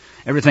definitions.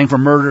 Everything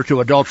from murder to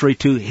adultery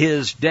to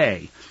his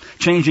day.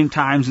 Changing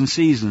times and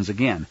seasons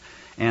again.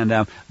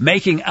 And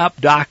making up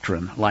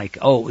doctrine like,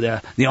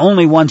 the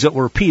only ones that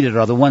were repeated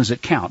are the ones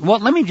that count. Well,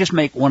 let me just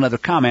make one other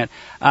comment.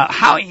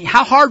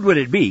 How hard would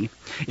it be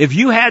if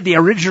you had the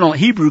original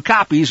Hebrew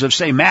copies of,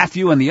 say,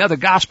 Matthew and the other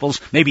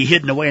Gospels, maybe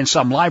hidden away in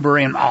some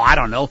library and, I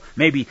don't know,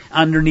 maybe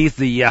underneath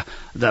the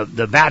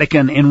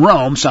Vatican in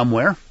Rome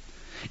somewhere?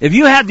 If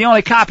you had the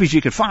only copies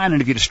you could find,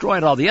 and if you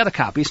destroyed all the other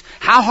copies,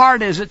 how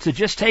hard is it to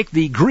just take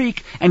the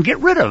Greek and get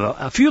rid of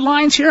a few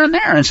lines here and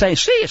there and say,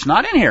 see, it's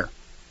not in here?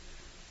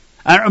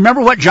 Remember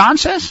what John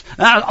says?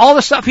 All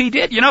the stuff he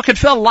did, could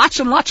fill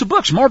lots and lots of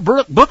books, more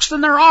books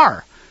than there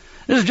are.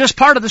 This is just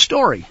part of the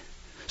story.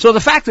 So the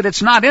fact that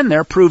it's not in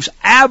there proves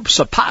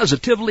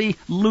positively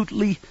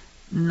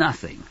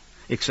nothing,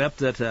 except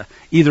that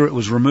either it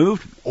was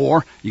removed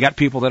or you got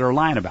people that are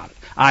lying about it.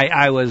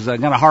 I was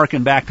going to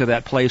hearken back to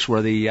that place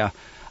where the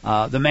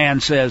man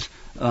says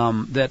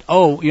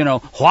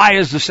why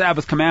is the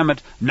Sabbath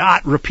commandment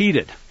not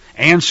repeated?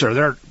 Answer,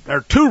 there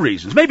are two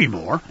reasons, maybe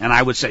more, and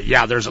I would say,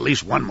 yeah, there's at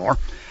least one more.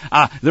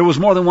 There was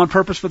more than one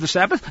purpose for the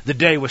Sabbath. The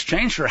day was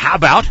changed, or how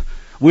about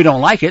we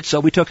don't like it, so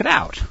we took it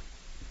out.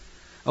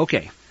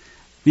 Okay,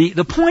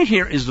 the point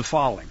here is the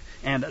following,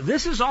 and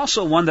this is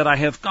also one that I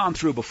have gone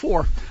through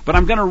before, but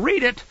I'm going to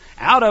read it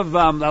out of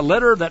a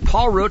letter that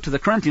Paul wrote to the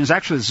Corinthians.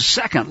 Actually, it's the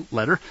second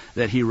letter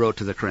that he wrote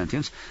to the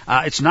Corinthians.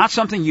 It's not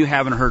something you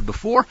haven't heard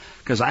before,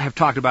 because I have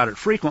talked about it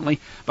frequently,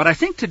 but I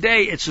think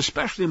today it's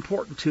especially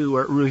important to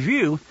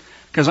review,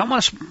 because I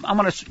want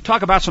to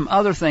talk about some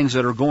other things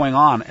that are going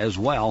on as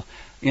well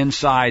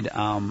inside,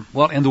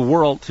 in the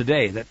world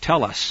today that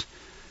tell us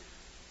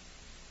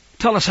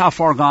how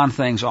far gone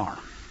things are.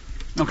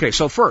 Okay,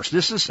 so first,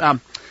 this is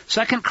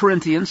 2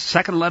 Corinthians,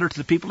 second letter to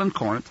the people in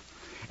Corinth,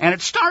 and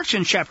it starts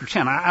in chapter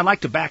 10. I'd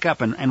like to back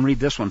up and read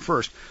this one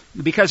first,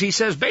 because he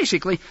says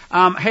basically,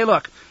 hey,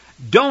 look,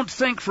 don't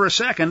think for a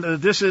second that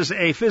this is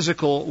a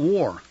physical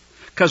war,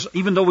 because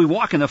even though we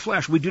walk in the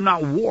flesh, we do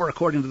not war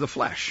according to the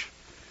flesh.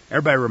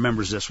 Everybody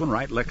remembers this one,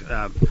 right?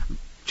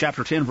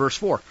 Chapter 10, verse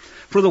 4.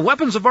 For the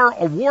weapons of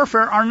our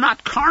warfare are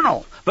not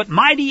carnal, but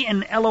mighty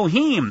in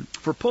Elohim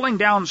for pulling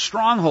down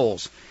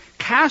strongholds,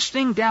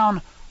 casting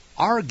down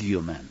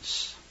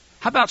arguments.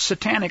 How about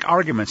satanic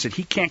arguments that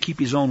he can't keep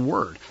his own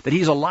word, that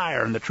he's a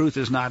liar and the truth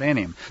is not in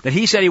him, that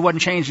he said he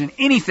wasn't changing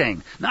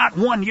anything, not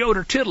one yod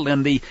or tittle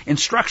in the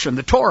instruction,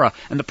 the Torah,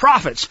 and the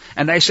prophets,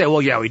 and they say,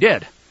 well, yeah, we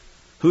did.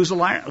 Who's the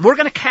liar? We're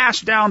going to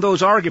cast down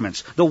those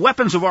arguments. The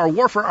weapons of our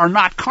warfare are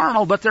not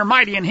carnal, but they're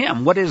mighty in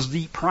him. What is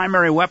the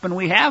primary weapon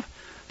we have?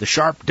 The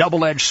sharp,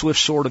 double-edged, swift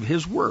sword of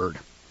his word.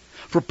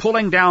 For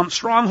pulling down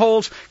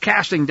strongholds,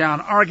 casting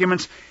down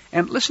arguments,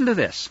 and listen to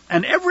this,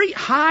 and every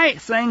high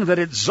thing that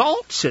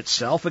exalts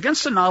itself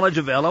against the knowledge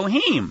of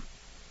Elohim.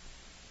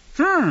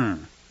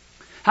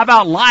 How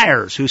about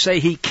liars who say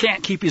he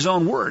can't keep his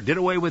own word, did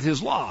away with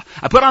his law?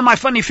 I put on my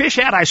funny fish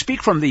hat, I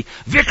speak from the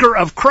vicar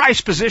of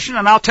Christ position,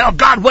 and I'll tell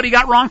God what he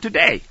got wrong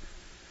today.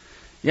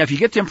 Yeah, if you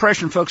get the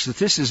impression, folks, that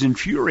this is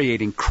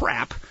infuriating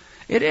crap,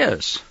 it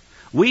is.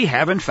 We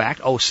have, in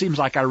fact, seems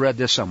like I read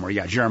this somewhere.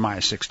 Yeah,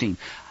 Jeremiah 16.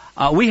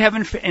 We have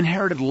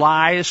inherited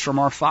lies from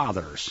our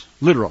fathers,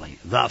 literally,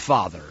 the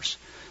fathers,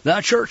 the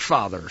church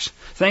fathers,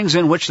 things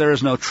in which there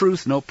is no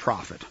truth, no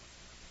profit.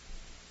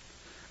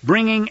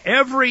 Bringing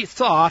every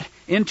thought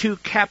into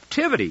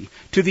captivity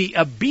to the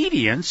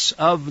obedience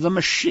of the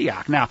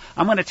Mashiach. Now,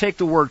 I'm going to take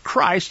the word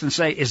Christ and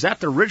say, is that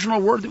the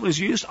original word that was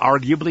used?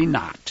 Arguably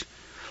not.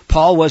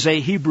 Paul was a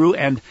Hebrew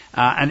and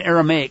an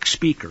Aramaic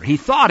speaker. He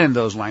thought in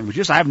those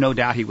languages. I have no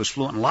doubt he was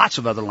fluent in lots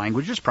of other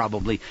languages,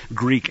 probably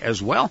Greek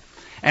as well.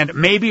 And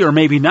maybe or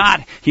maybe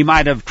not, he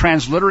might have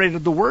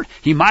transliterated the word.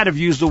 He might have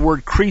used the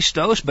word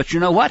Christos, but you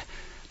know what?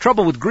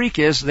 Trouble with Greek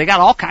is they got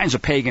all kinds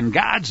of pagan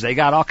gods. They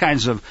got all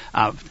kinds of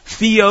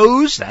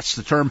theos. That's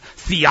the term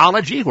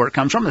theology, where it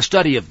comes from, the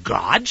study of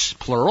gods,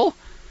 plural.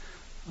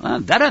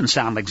 That doesn't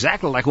sound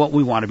exactly like what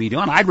we want to be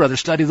doing. I'd rather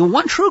study the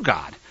one true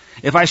God.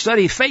 If I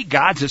study fake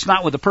gods, it's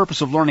not with the purpose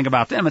of learning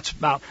about them. It's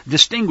about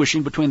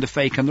distinguishing between the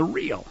fake and the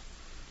real.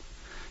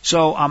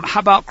 So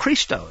how about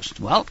Christos?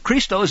 Well,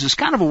 Christos is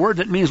kind of a word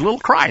that means little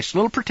Christ,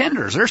 little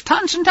pretenders. There's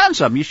tons and tons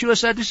of them. Yeshua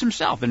said this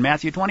himself in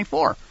Matthew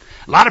 24.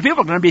 A lot of people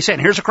are going to be saying,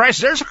 here's a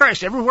Christ, there's a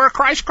Christ, everywhere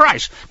Christ,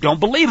 Christ.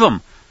 Don't believe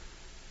him.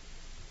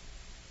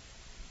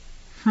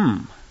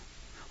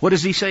 What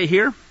does he say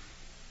here?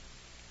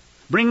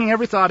 Bringing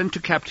every thought into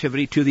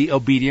captivity to the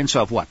obedience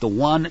of what? The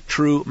one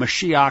true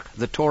Mashiach,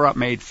 the Torah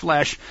made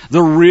flesh,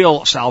 the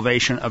real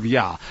salvation of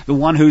Yah, the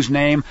one whose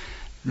name,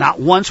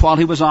 not once while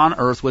he was on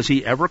earth was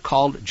he ever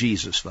called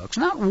Jesus, folks.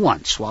 Not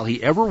once while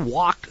he ever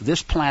walked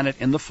this planet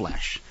in the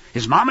flesh.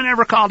 His mama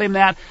never called him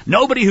that.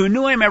 Nobody who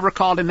knew him ever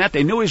called him that.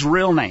 They knew his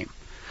real name.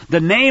 The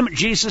name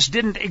Jesus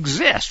didn't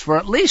exist for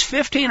at least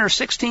 15 or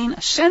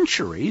 16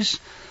 centuries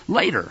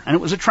later. And it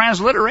was a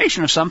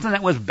transliteration of something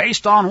that was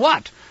based on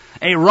what?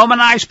 A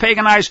Romanized,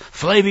 paganized,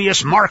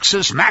 Flavius,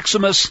 Marxus,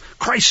 Maximus,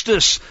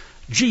 Christus,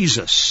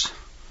 Jesus.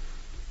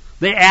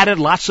 They added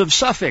lots of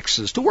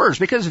suffixes to words,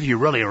 because if you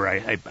really are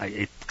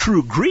a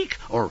true Greek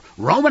or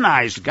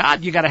Romanized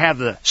God, you got to have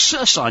the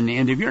sus on the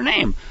end of your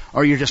name,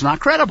 or you're just not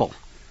credible.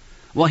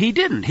 Well, he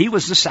didn't. He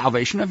was the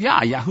salvation of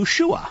Yah,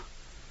 Yahushua.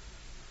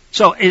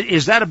 So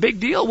is that a big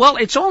deal? Well,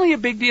 it's only a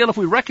big deal if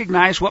we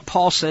recognize what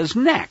Paul says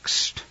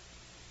next.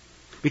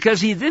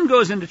 Because he then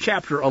goes into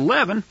chapter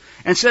 11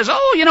 and says,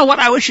 oh, you know what,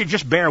 I wish you'd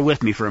just bear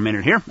with me for a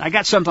minute here. I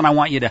got something I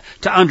want you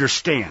to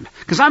understand.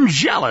 Because I'm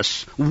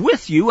jealous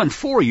with you and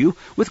for you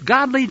with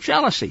godly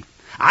jealousy.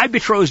 I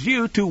betrothed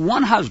you to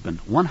one husband.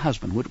 One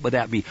husband, what would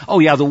that be? Oh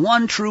yeah, the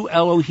one true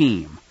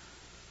Elohim.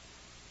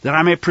 That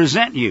I may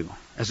present you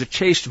as a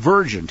chaste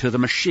virgin to the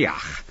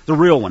Mashiach. The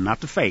real one, not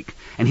the fake.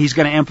 And he's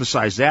going to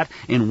emphasize that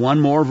in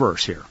one more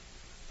verse here.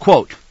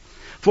 Quote,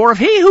 for if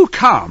he who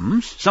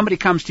comes, somebody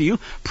comes to you,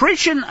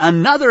 preaching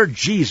another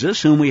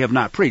Jesus whom we have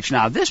not preached.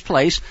 Now, this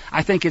place,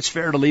 I think it's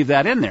fair to leave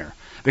that in there,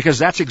 because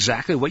that's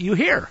exactly what you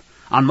hear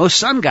on most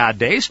sun god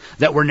days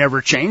that were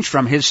never changed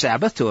from his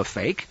Sabbath to a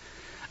fake,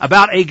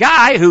 about a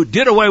guy who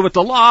did away with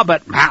the law,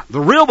 but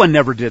the real one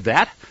never did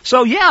that.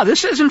 So, yeah,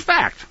 this is, in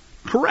fact,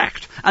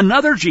 correct.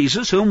 Another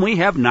Jesus whom we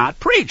have not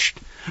preached.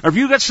 Or if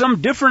you got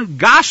some different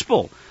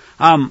gospel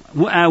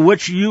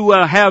which you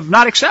have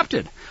not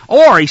accepted.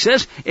 Or, he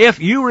says,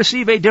 if you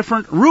receive a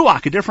different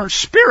ruach, a different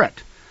spirit,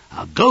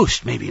 a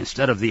ghost maybe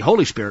instead of the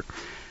Holy Spirit,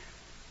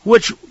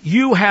 which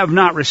you have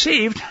not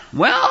received,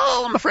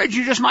 well, I'm afraid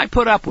you just might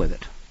put up with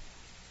it.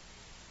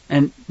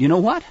 And you know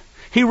what?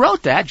 He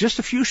wrote that just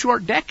a few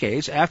short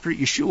decades after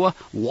Yeshua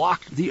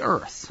walked the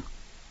earth.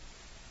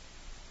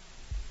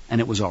 And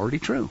it was already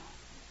true.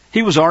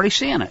 He was already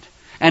seeing it.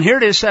 And here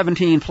it is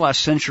 17 plus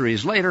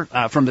centuries later,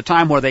 from the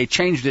time where they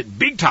changed it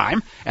big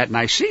time at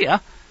Nicaea.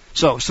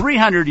 So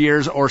 300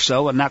 years or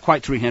so, and not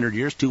quite 300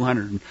 years,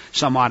 200 and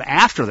some odd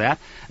after that,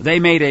 they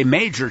made a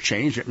major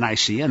change at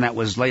Nicaea, and that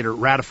was later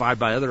ratified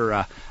by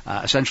other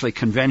essentially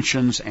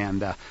conventions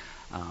and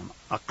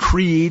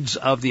creeds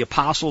of the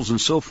apostles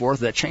and so forth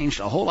that changed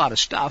a whole lot of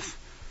stuff.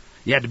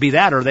 You had to be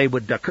that, or they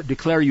would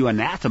declare you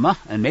anathema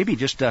and maybe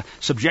just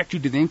subject you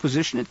to the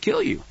Inquisition and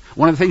kill you.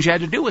 One of the things you had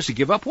to do was to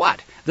give up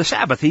what? The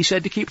Sabbath, he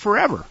said, to keep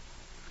forever.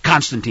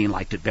 Constantine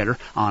liked it better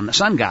on the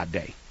sun god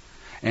day.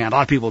 And a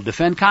lot of people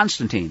defend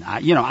Constantine.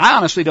 I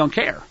honestly don't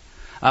care.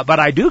 But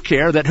I do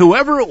care that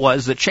whoever it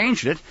was that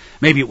changed it,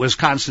 maybe it was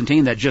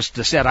Constantine that just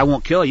said, I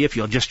won't kill you if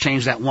you'll just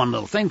change that one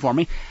little thing for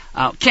me.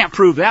 Can't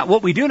prove that.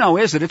 What we do know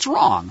is that it's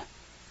wrong.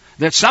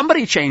 That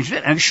somebody changed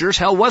it, and it sure as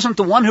hell wasn't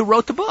the one who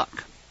wrote the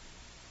book.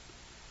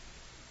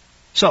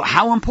 So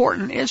how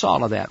important is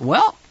all of that?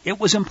 Well, it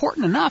was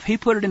important enough. He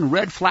put it in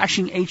red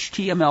flashing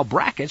HTML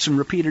brackets and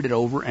repeated it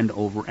over and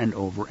over and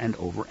over and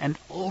over and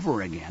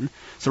over again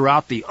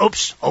throughout the,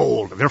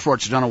 old, therefore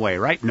it's done away,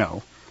 right?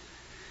 No.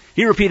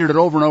 He repeated it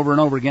over and over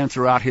and over again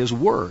throughout his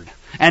word.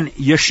 And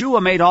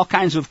Yeshua made all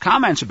kinds of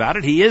comments about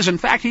it. He is, in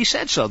fact, he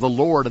said so, the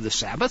Lord of the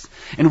Sabbath.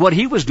 And what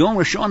he was doing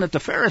was showing that the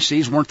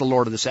Pharisees weren't the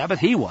Lord of the Sabbath.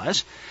 He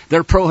was.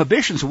 Their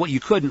prohibitions of what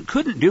you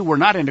couldn't do were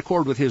not in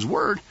accord with his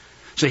word.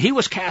 So he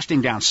was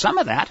casting down some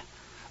of that,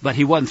 but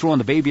he wasn't throwing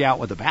the baby out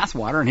with the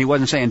bathwater, and he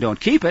wasn't saying don't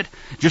keep it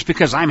just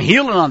because I'm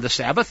healing on the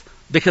Sabbath,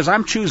 because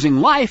I'm choosing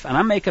life and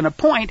I'm making a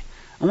point.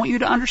 I want you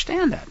to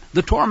understand that.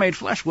 The Torah made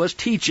flesh was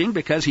teaching,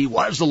 because he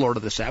was the Lord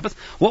of the Sabbath,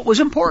 what was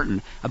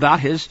important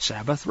about his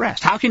Sabbath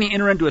rest. How can he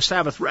enter into a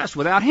Sabbath rest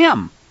without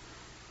him?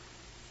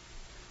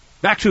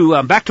 Back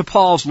to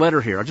Paul's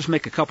letter here. I'll just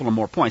make a couple of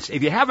more points.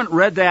 If you haven't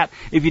read that,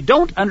 if you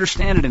don't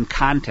understand it in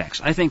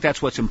context, I think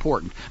that's what's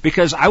important.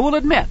 Because I will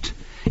admit,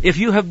 if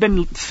you have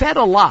been fed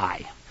a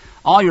lie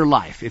all your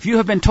life, if you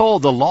have been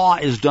told the law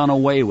is done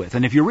away with,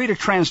 and if you read a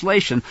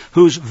translation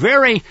whose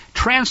very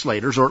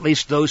translators, or at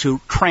least those who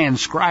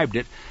transcribed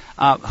it,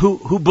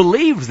 who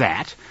believed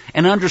that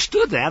and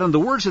understood that, and the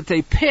words that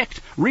they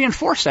picked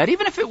reinforced that,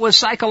 even if it was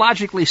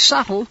psychologically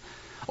subtle,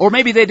 Or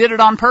maybe they did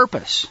it on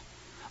purpose.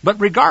 But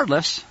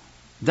regardless,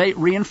 they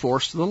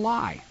reinforced the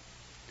lie.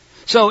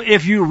 So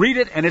if you read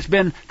it and it's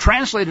been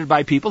translated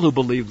by people who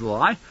believe the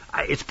lie,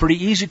 it's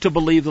pretty easy to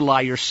believe the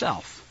lie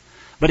yourself.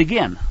 But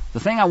again, the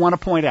thing I want to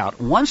point out,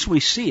 once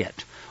we see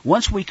it,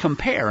 once we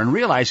compare and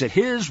realize that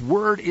His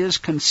Word is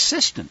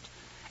consistent,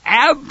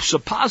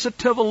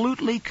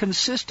 absolutely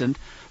consistent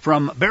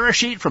from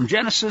Bereshit, from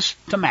Genesis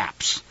to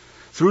maps,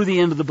 through the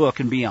end of the book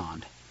and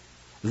beyond,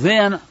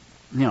 then,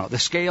 the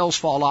scales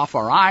fall off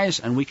our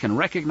eyes and we can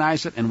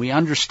recognize it and we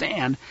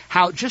understand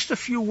how just a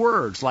few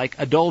words like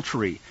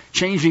adultery,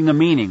 changing the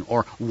meaning,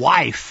 or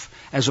wife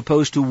as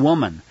opposed to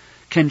woman,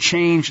 can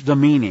change the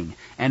meaning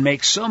and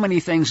make so many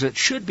things that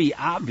should be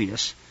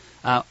obvious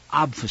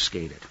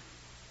obfuscated.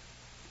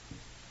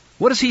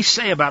 What does he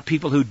say about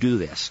people who do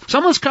this?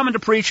 Someone's coming to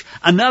preach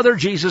another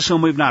Jesus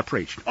whom we've not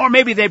preached. Or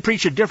maybe they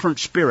preach a different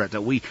spirit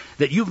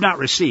that you've not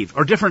received,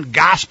 or different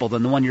gospel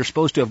than the one you're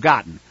supposed to have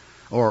gotten.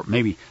 Or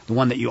maybe the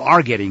one that you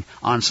are getting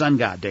on sun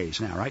god days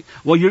now, right?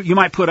 Well, you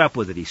might put up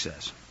with it, he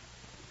says.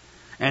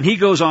 And he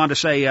goes on to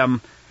say,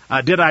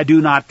 did I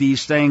do not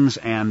these things?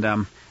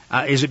 And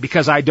is it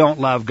because I don't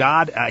love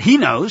God? He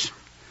knows.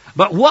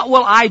 But what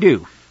will I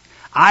do?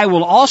 I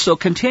will also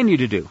continue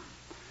to do.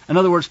 In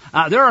other words,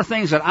 there are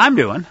things that I'm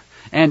doing,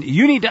 and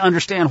you need to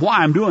understand why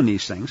I'm doing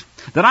these things,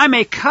 that I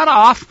may cut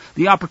off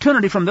the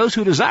opportunity from those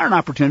who desire an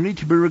opportunity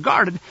to be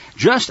regarded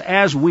just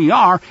as we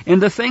are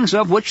in the things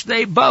of which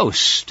they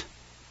boast.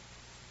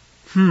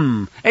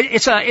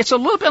 It's a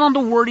little bit on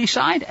the wordy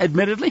side,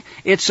 admittedly.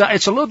 It's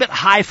a little bit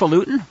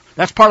highfalutin.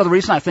 That's part of the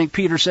reason I think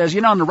Peter says,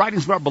 in the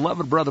writings of our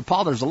beloved brother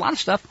Paul, there's a lot of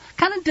stuff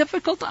kind of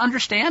difficult to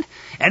understand,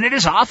 and it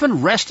is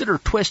often wrested or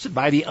twisted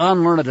by the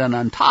unlearned and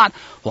untaught.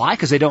 Why?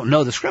 Because they don't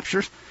know the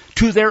Scriptures,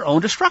 to their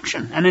own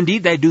destruction. And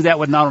indeed, they do that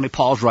with not only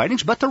Paul's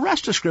writings, but the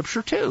rest of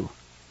Scripture too.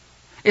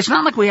 It's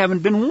not like we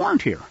haven't been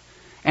warned here.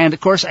 And,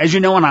 of course, as you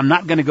know, and I'm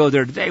not going to go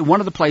there today,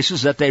 one of the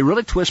places that they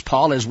really twist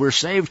Paul is we're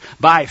saved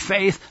by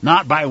faith,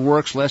 not by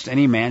works, lest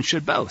any man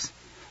should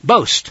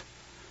boast.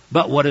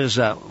 But what does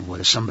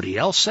somebody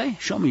else say?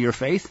 Show me your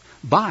faith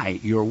by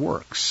your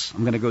works.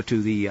 I'm going to go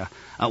to the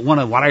one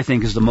of what I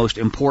think is the most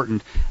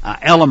important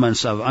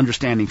elements of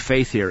understanding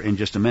faith here in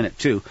just a minute,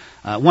 too.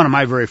 One of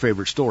my very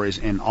favorite stories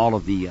in all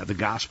of the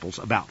Gospels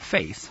about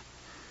faith.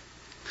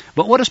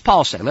 But what does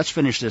Paul say? Let's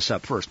finish this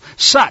up first.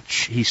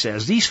 Such, he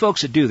says, these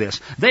folks that do this,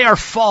 they are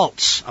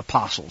false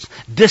apostles,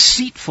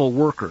 deceitful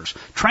workers,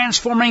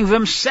 transforming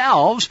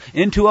themselves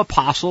into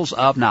apostles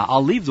of, now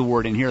I'll leave the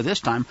word in here this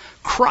time,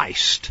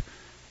 Christ,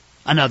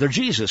 another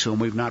Jesus whom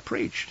we've not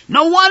preached.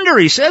 No wonder,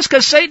 he says,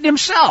 because Satan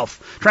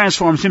himself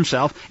transforms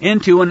himself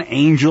into an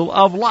angel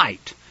of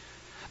light.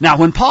 Now,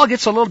 when Paul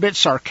gets a little bit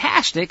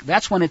sarcastic,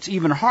 that's when it's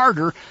even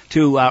harder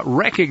to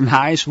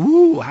recognize,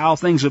 how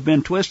things have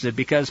been twisted,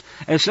 because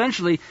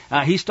essentially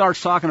he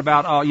starts talking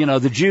about,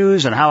 the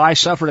Jews and how I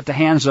suffered at the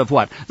hands of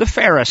what? The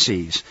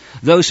Pharisees.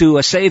 Those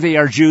who say they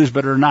are Jews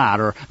but are not,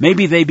 or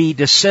maybe they be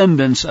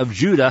descendants of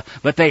Judah,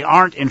 but they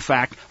aren't, in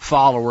fact,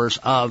 followers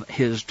of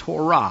his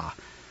Torah.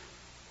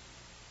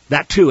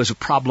 That, too, is a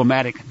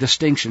problematic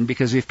distinction,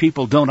 because if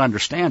people don't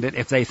understand it,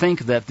 if they think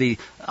that the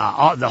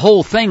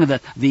whole thing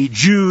that the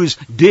Jews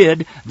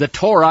did, the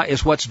Torah,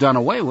 is what's done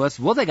away with,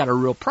 well, they got a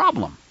real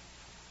problem.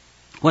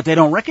 What they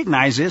don't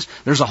recognize is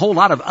there's a whole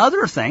lot of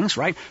other things,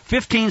 right?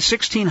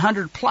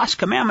 1,600 plus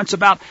commandments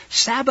about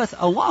Sabbath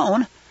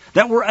alone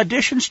that were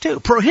additions to,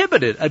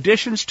 prohibited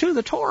additions to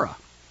the Torah.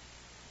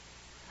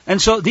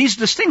 And so these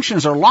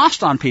distinctions are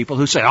lost on people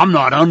who say, I'm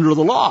not under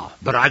the law,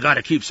 but I got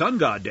to keep Sun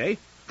God Day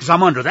because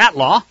I'm under that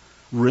law.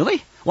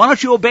 Really? Why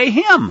don't you obey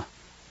him?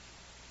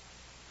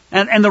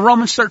 And the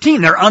Romans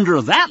 13, they're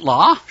under that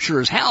law,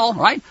 sure as hell,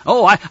 right?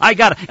 Oh, I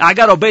got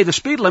to obey the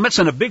speed limits,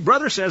 and if Big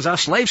Brother says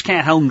us slaves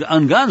can't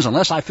own guns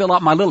unless I fill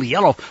out my little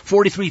yellow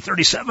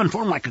 4337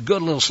 form like a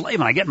good little slave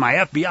and I get my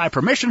FBI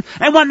permission,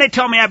 and when they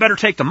tell me I better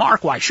take the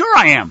mark, why, sure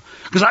I am,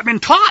 because I've been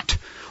taught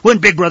when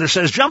Big Brother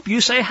says jump,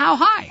 you say how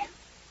high.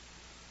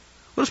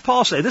 What does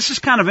Paul say? This is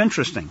kind of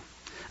interesting.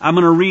 I'm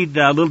going to read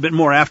a little bit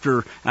more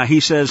after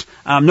he says,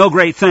 no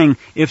great thing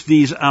if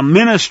these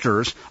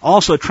ministers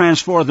also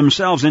transform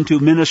themselves into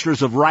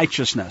ministers of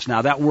righteousness.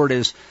 Now, that word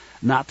is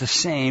not the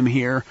same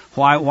here.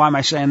 Why am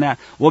I saying that?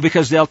 Well,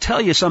 because they'll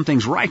tell you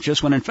something's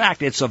righteous when, in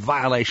fact, it's a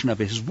violation of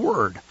his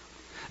word.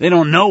 They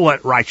don't know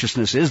what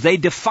righteousness is. They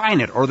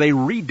define it or they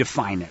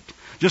redefine it,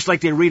 just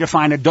like they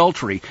redefine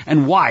adultery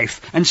and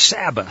wife and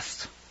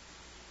Sabbath.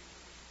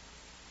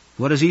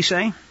 What does he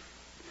say?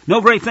 No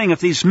great thing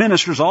if these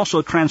ministers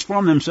also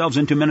transform themselves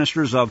into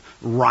ministers of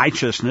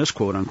righteousness,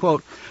 quote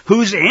unquote,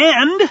 whose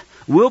end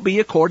will be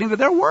according to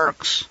their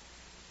works.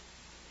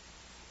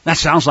 That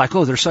sounds like,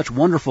 they're such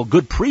wonderful,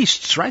 good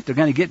priests, right? They're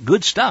going to get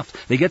good stuff.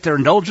 They get their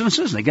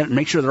indulgences, and they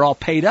make sure they're all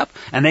paid up,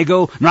 and they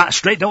go not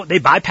straight, they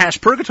bypass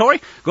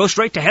purgatory, go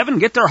straight to heaven,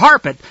 and get their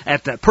harp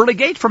at the pearly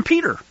gate from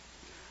Peter.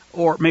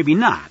 Or maybe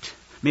not.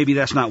 Maybe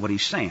that's not what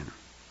he's saying.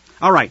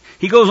 All right,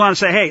 he goes on to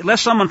say, hey,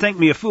 lest someone think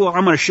me a fool,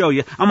 I'm going to show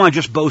you. I'm going to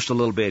just boast a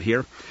little bit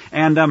here.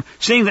 And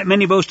seeing that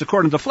many boast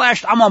according to the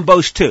flesh, I'm going to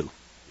boast too.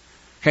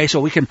 Okay,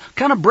 so we can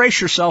kind of brace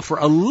yourself for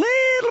a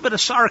little bit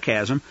of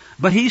sarcasm,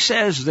 but he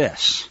says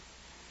this.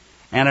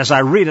 And as I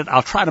read it,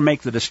 I'll try to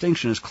make the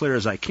distinction as clear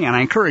as I can.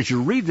 I encourage you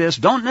to read this.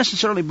 Don't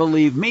necessarily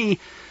believe me.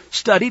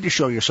 Study to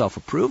show yourself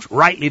approved.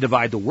 Rightly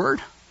divide the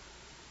word.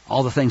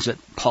 All the things that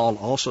Paul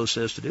also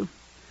says to do.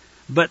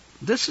 But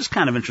this is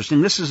kind of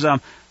interesting. This is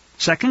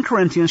 2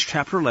 Corinthians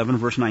chapter 11,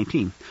 verse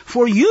 19.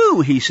 For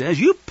you, he says,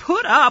 you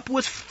put up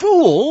with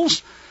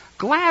fools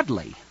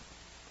gladly.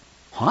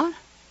 What?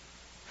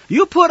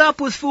 You put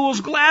up with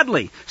fools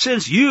gladly,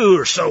 since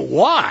you are so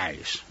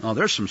wise. Oh,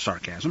 there's some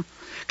sarcasm.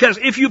 Because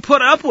if you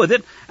put up with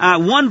it,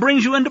 one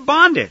brings you into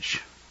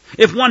bondage.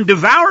 If one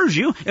devours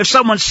you, if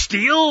someone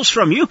steals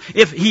from you,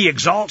 if he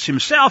exalts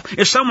himself,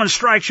 if someone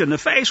strikes you in the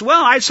face,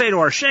 well, I'd say to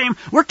our shame,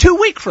 we're too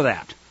weak for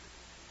that.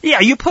 Yeah,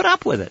 you put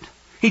up with it.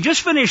 He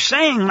just finished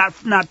saying,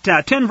 not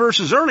 10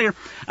 verses earlier,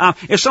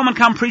 if someone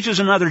preaches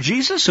another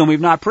Jesus whom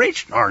we've not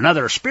preached, or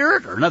another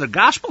spirit, or another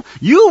gospel,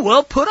 you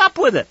will put up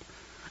with it.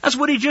 That's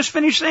what he just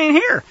finished saying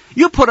here.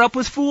 You put up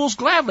with fools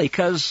gladly,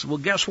 because, well,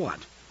 guess what?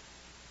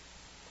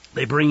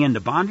 They bring you into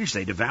bondage,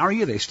 they devour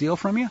you, they steal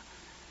from you.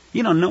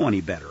 You don't know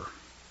any better.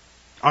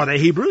 Are they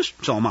Hebrews?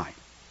 So am I.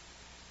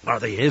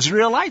 Are they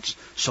Israelites?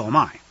 So am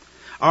I.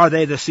 Are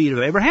they the seed of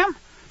Abraham?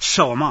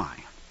 So am I.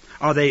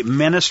 Are they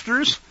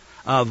ministers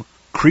of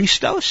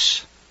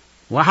Christos?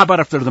 Well, how about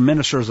if they're the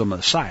ministers of the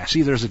Messiah?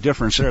 See, there's a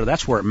difference there.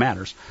 That's where it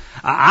matters.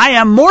 I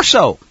am more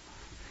so.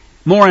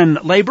 More in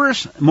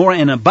labors, more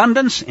in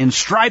abundance, in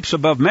stripes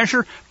above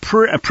measure,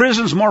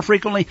 prisons more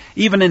frequently,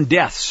 even in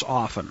deaths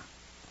often.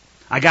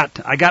 I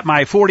got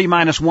my 40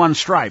 minus 1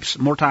 stripes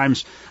more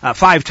times,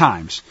 5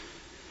 times.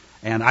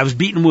 And I was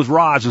beaten with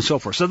rods and so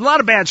forth. So a lot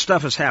of bad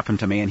stuff has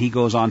happened to me, and he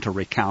goes on to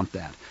recount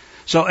that.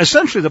 So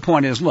essentially the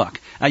point is, look,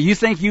 you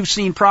think you've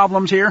seen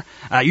problems here?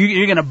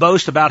 You're going to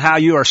boast about how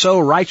you are so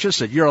righteous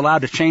that you're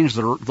allowed to change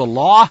the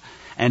law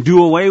and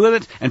do away with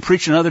it and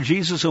preach another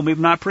Jesus whom we've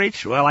not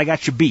preached? Well, I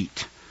got you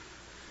beat.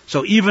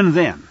 So even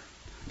then,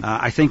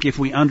 I think if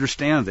we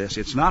understand this,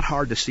 it's not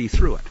hard to see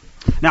through it.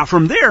 Now,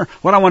 from there,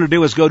 what I want to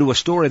do is go to a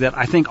story that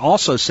I think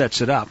also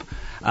sets it up,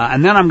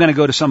 and then I'm going to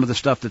go to some of the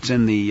stuff that's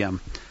in the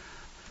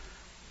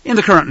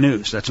current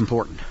news. That's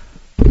important.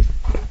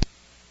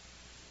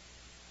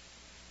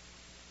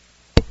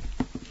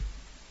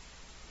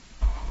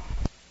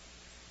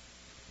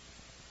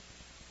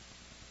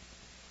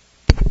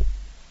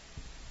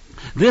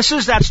 This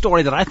is that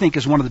story that I think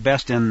is one of the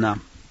best in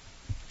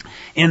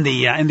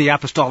the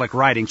apostolic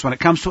writings when it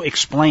comes to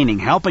explaining,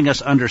 helping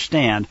us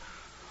understand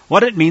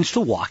what it means to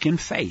walk in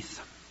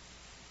faith.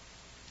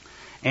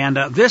 And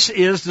this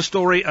is the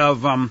story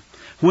of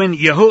when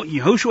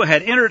Yehoshua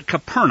had entered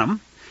Capernaum,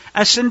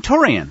 a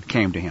centurion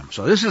came to him.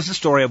 So this is the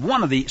story of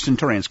one of the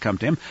centurions come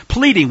to him,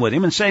 pleading with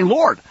him and saying,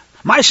 Lord,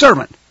 my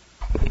servant,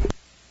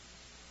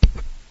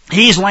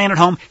 he's laying at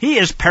home, he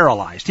is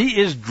paralyzed, he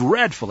is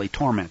dreadfully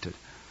tormented.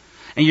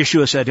 And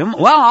Yeshua said to him,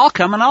 well, I'll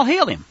come and I'll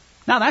heal him.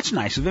 Now that's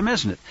nice of him,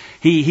 isn't it?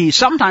 He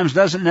sometimes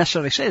doesn't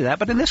necessarily say that,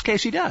 but in this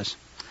case he does.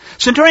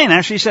 Centurion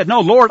actually said,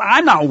 no, Lord,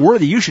 I'm not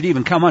worthy you should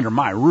even come under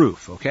my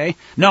roof, okay?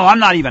 No, I'm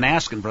not even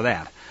asking for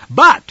that.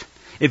 But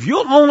if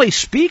you'll only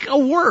speak a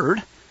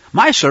word,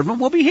 my servant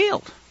will be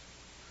healed.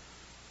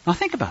 Now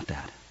think about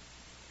that.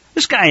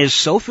 This guy is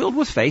so filled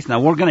with faith. Now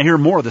we're going to hear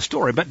more of the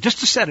story, but just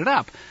to set it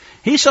up,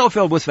 he's so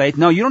filled with faith,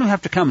 no, you don't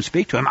have to come and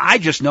speak to him. I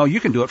just know you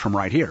can do it from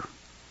right here.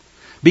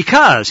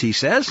 Because, he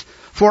says,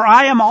 for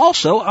I am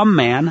also a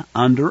man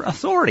under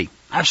authority.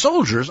 I have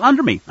soldiers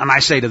under me. And I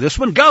say to this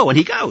one, go, and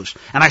he goes.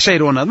 And I say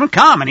to another one,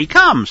 come, and he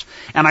comes.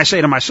 And I say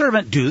to my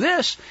servant, do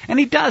this, and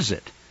he does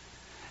it.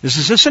 This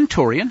is a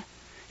centurion.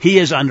 He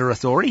is under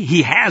authority.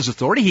 He has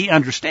authority. He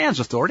understands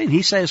authority. And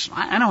he says,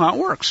 I know how it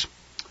works.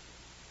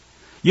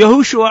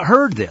 Yehoshua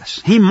heard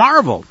this. He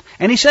marveled.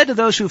 And he said to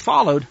those who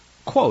followed,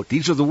 quote,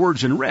 these are the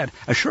words in red,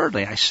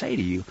 assuredly I say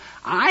to you,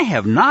 I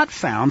have not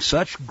found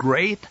such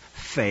great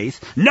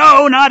faith,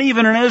 no, not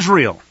even in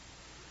Israel.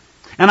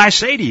 And I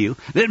say to you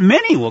that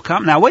many will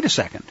come. Now, wait a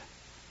second.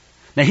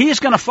 Now, he is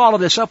going to follow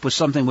this up with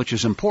something which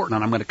is important,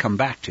 and I'm going to come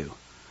back to.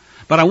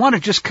 But I want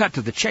to just cut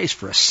to the chase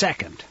for a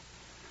second.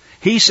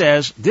 He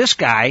says, this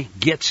guy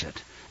gets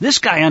it. This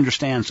guy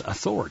understands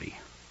authority.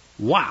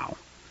 Wow.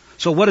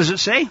 So what does it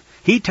say?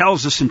 He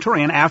tells the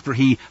centurion, after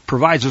he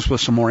provides us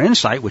with some more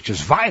insight, which is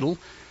vital,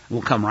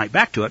 we'll come right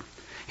back to it.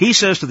 He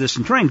says to the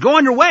centurion, go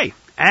on your way,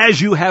 as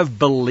you have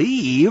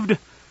believed,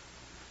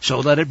 so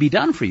let it be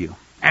done for you.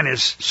 And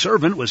his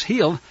servant was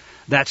healed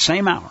that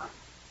same hour.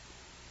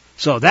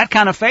 So that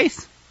kind of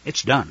faith,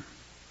 it's done.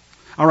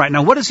 All right,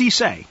 now what does he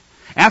say?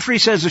 After he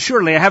says,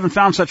 assuredly, I haven't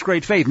found such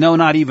great faith, no,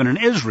 not even in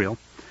Israel.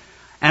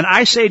 And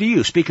I say to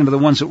you, speaking to the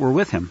ones that were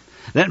with him,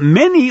 that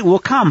many will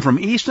come from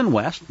east and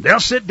west. They'll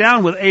sit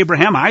down with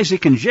Abraham,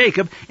 Isaac, and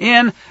Jacob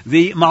in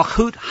the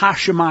Malchut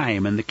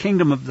HaShemayim, in the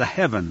kingdom of the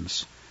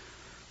heavens.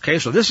 Okay,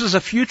 so this is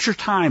a future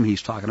time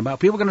he's talking about.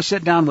 People are going to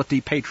sit down with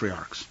the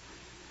patriarchs.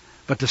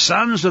 But the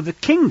sons of the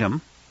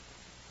kingdom,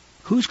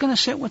 who's going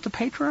to sit with the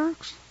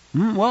patriarchs?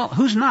 Well,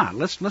 who's not?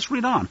 Let's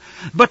read on.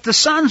 But the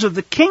sons of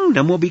the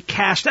kingdom will be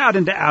cast out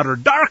into outer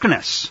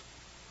darkness.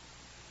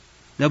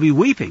 There'll be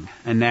weeping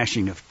and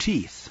gnashing of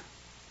teeth.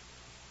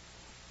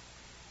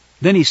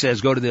 Then he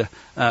says, go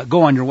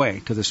on your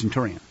way to the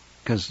centurion,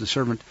 because the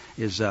servant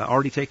is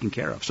already taken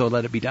care of, so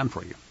let it be done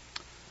for you.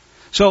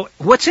 So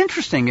what's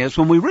interesting is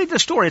when we read the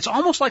story, it's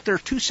almost like there are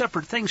two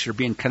separate things here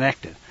being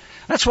connected.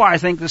 That's why I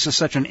think this is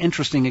such an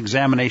interesting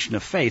examination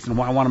of faith, and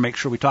why I want to make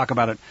sure we talk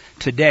about it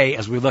today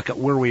as we look at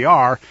where we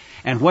are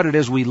and what it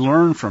is we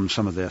learn from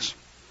some of this.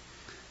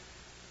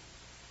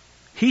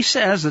 He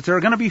says that there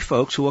are going to be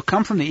folks who will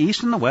come from the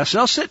east and the west.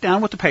 They'll sit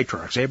down with the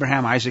patriarchs,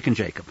 Abraham, Isaac, and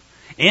Jacob,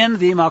 in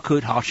the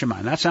Malkut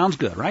HaShemayim. That sounds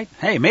good, right?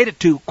 Hey, made it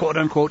to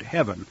quote-unquote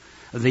heaven,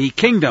 the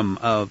kingdom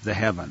of the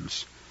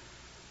heavens.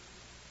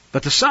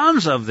 But the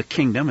sons of the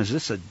kingdom, is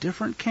this a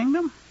different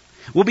kingdom?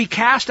 Will be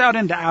cast out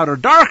into outer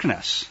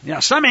darkness. You know,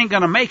 some ain't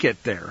going to make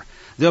it there.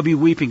 There'll be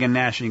weeping and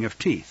gnashing of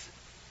teeth.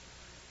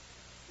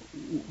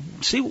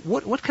 See,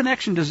 what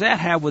connection does that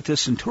have with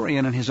this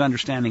centurion and his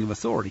understanding of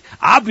authority?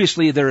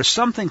 Obviously, there is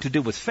something to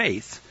do with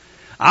faith.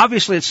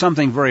 Obviously, it's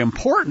something very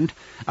important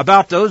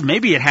about those.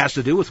 Maybe it has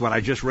to do with what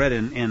I just read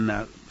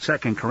in 2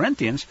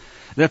 Corinthians,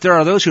 that there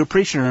are those who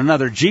preach in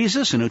another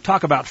Jesus and who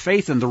talk about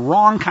faith in the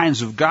wrong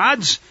kinds of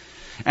gods,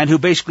 and who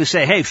basically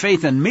say, hey,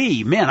 faith in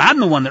me. Man, I'm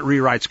the one that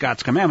rewrites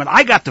God's commandment.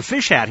 I got the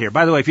fish hat here.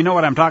 By the way, if you know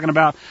what I'm talking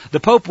about,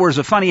 the Pope wears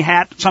a funny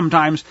hat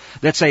sometimes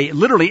that's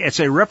it's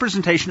a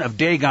representation of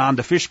Dagon,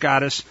 the fish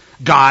goddess,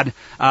 God,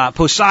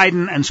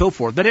 Poseidon, and so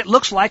forth. But it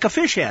looks like a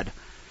fish head.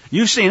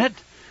 You've seen it.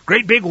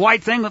 Great big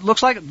white thing that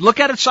looks like,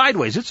 look at it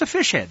sideways. It's a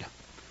fish head.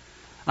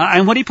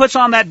 And when he puts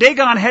on that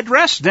Dagon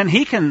headdress, then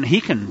he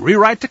can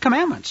rewrite the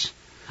commandments.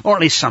 Or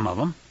at least some of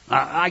them.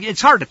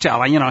 It's hard to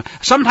tell.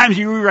 Sometimes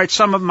you rewrite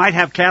some of them. Might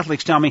have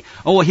Catholics tell me,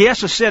 oh, well, he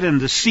has to sit in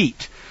the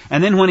seat.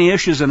 And then when he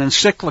issues an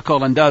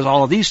encyclical and does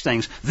all of these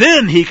things,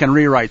 then he can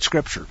rewrite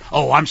Scripture.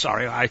 Oh, I'm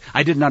sorry.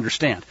 I didn't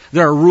understand.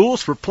 There are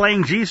rules for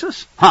playing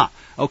Jesus?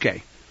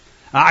 Okay.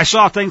 I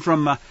saw a thing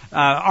from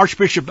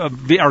Archbishop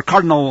or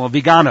Cardinal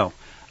Vigano,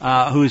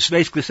 who's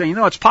basically saying,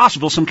 it's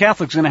possible some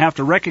Catholics are going to have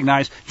to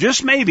recognize,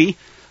 just maybe,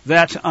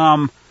 that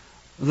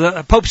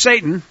the Pope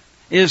Satan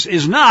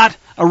is not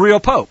a real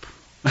pope.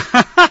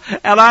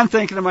 And I'm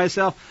thinking to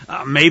myself,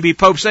 maybe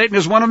Pope Satan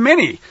is one of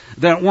many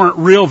that weren't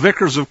real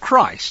vicars of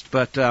Christ.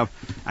 But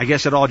I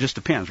guess it all just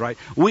depends, right?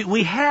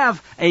 We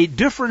have a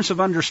difference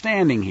of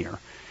understanding here.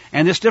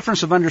 And this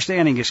difference of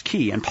understanding is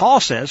key. And Paul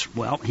says,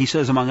 he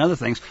says among other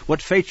things,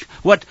 what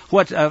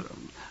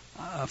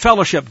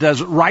fellowship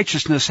does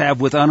righteousness have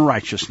with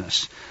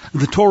unrighteousness?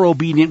 The Torah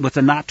obedient with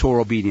the not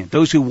Torah obedient.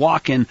 Those who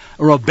walk in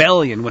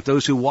rebellion with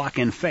those who walk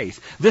in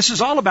faith. This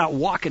is all about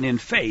walking in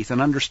faith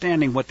and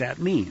understanding what that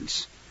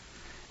means.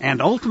 And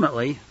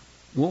ultimately,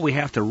 what we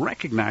have to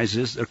recognize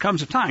is there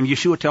comes a time,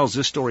 Yeshua tells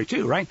this story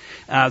too, right?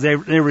 They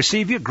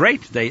receive you,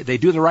 great. They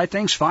do the right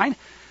things, fine.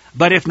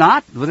 But if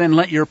not, well, then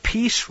let your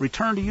peace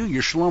return to you,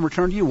 your shalom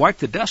return to you. Wipe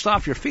the dust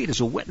off your feet as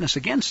a witness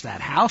against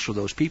that house or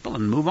those people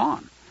and move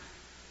on.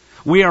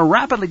 We are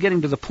rapidly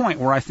getting to the point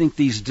where I think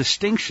these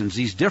distinctions,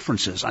 these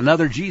differences,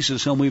 another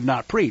Jesus whom we've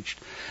not preached,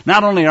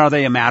 not only are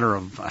they a matter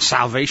of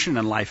salvation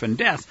and life and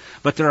death,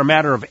 but they're a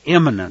matter of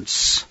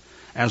imminence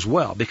as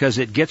well, because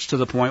it gets to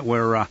the point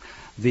where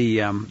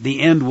the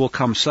end will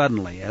come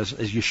suddenly, as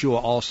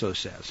Yeshua also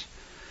says.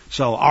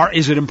 So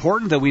is it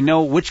important that we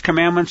know which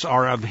commandments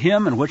are of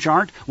Him and which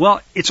aren't? Well,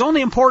 it's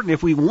only important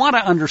if we want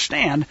to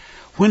understand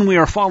when we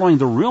are following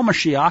the real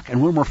Mashiach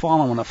and when we're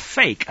following a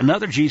fake,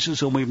 another Jesus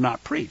whom we've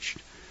not preached.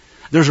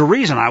 There's a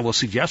reason, I will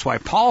suggest, why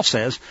Paul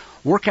says,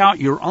 work out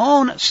your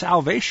own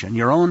salvation,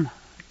 your own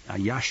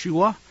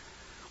Yeshua,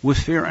 with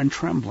fear and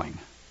trembling,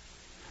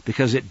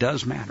 because it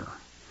does matter.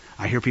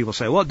 I hear people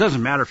say, well, it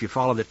doesn't matter if you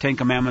follow the Ten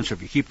Commandments or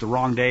if you keep the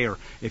wrong day or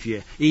if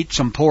you eat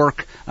some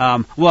pork.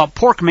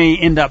 Pork may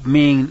end up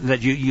meaning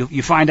that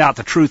you find out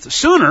the truth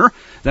sooner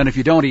than if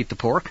you don't eat the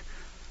pork,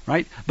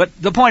 right? But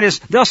the point is,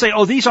 they'll say,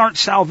 oh, these aren't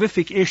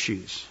salvific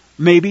issues.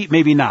 Maybe,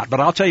 maybe not. But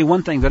I'll tell you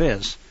one thing that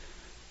is.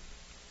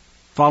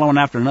 Following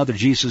after another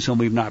Jesus whom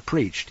we've not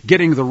preached.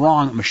 Getting the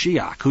wrong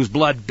Mashiach, whose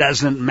blood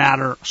doesn't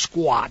matter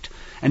squat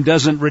and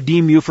doesn't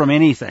redeem you from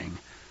anything.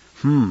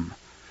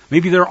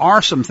 Maybe there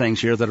are some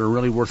things here that are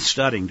really worth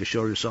studying to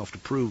show yourself to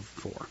prove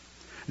for.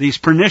 These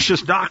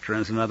pernicious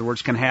doctrines, in other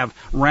words, can have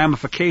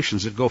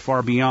ramifications that go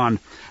far beyond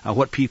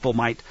what people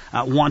might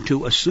want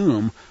to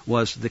assume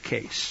was the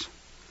case.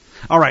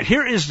 All right,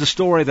 here is the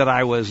story that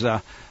I was...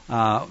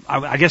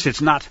 I guess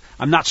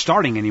I'm not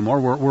starting anymore.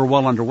 We're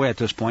well underway at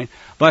this point.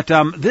 But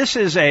this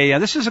is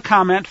a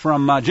comment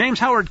from James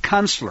Howard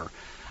Kunstler.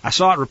 I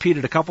saw it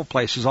repeated a couple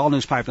places, all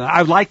newspapers.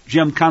 I've liked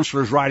Jim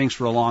Kunstler's writings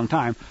for a long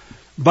time.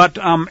 But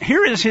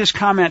here is his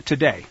comment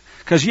today.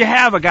 Because you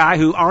have a guy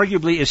who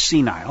arguably is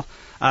senile,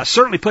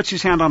 certainly puts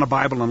his hand on a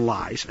Bible and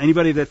lies.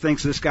 Anybody that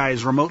thinks this guy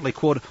is remotely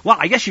quoted, well,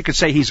 I guess you could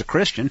say he's a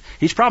Christian.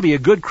 He's probably a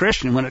good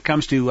Christian when it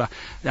comes to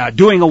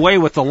doing away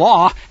with the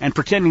law and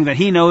pretending that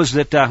he knows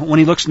that when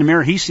he looks in the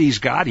mirror he sees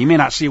God. He may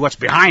not see what's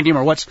behind him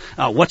or what's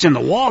in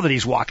the wall that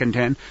he's walking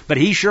in, but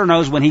he sure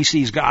knows when he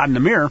sees God in the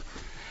mirror.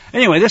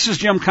 Anyway, this is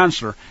Jim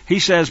Kunstler. He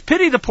says,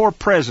 pity the poor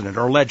president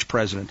or alleged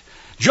president.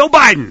 Joe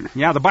Biden,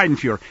 the Biden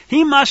Fuhrer,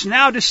 he must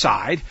now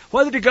decide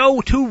whether to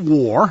go to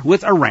war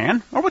with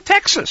Iran or with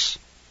Texas.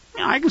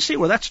 I can see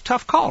where that's a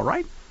tough call,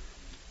 right?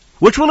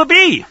 Which will it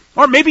be?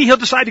 Or maybe he'll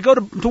decide to go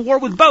to war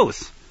with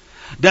both.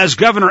 Does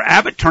Governor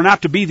Abbott turn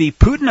out to be the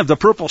Putin of the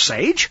Purple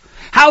Sage?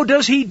 How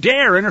does he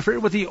dare interfere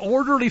with the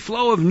orderly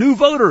flow of new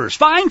voters,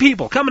 fine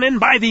people coming in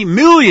by the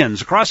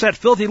millions across that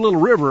filthy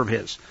little river of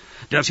his?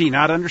 Does he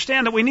not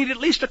understand that we need at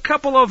least a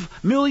couple of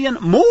million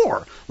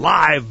more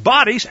live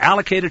bodies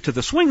allocated to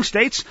the swing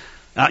states,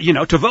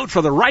 to vote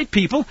for the right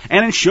people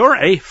and ensure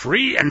a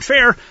free and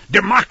fair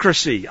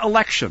democracy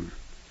election?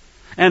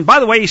 And by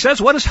the way, he says,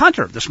 what does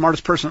Hunter, the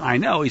smartest person I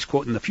know, he's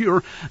quoting the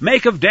Fuhrer,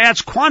 make of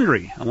Dad's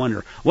quandary? I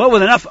wonder. Well,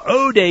 with enough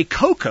eau de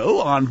coco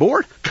on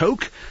board,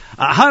 Coke,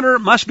 Hunter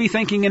must be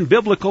thinking in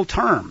biblical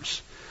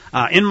terms.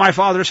 In my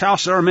Father's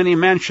house there are many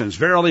mansions.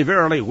 Verily,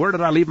 verily, where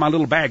did I leave my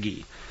little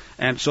baggie?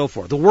 And so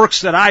forth. The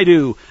works that I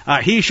do,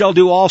 he shall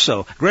do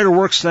also. Greater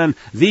works than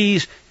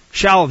these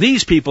shall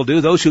these people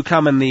do, those who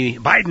come in the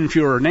Biden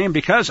Fuhrer name,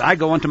 because I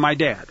go unto my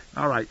dad.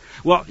 All right.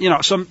 Well,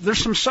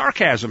 there's some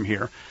sarcasm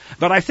here,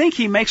 but I think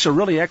he makes a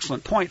really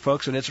excellent point,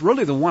 folks, and it's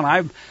really the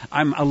one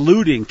I'm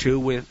alluding to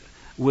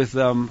with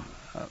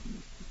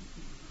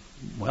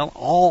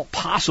all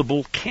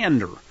possible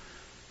candor.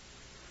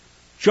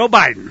 Joe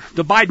Biden,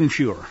 the Biden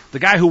Fuhrer, the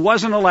guy who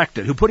wasn't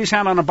elected, who put his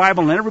hand on a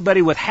Bible, and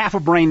everybody with half a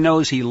brain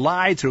knows he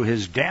lied through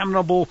his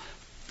damnable,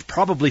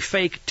 probably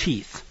fake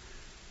teeth.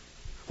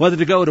 Whether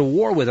to go to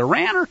war with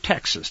Iran or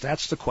Texas,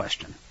 that's the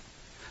question.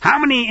 How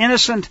many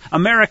innocent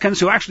Americans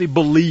who actually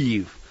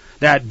believe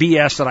that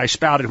BS that I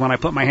spouted when I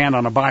put my hand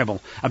on a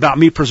Bible about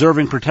me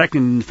preserving,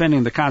 protecting, and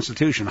defending the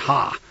Constitution?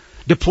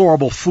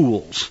 Deplorable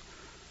fools.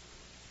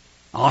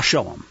 I'll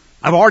show them.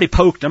 I've already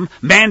poked them,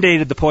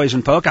 mandated the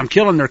poison poke. I'm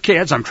killing their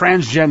kids. I'm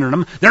transgendering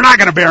them. They're not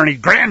going to bear any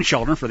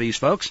grandchildren for these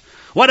folks.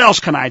 What else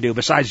can I do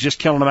besides just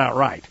killing them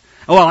outright?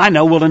 Well, I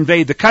know. We'll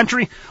invade the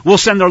country. We'll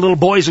send their little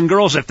boys and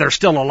girls, if they're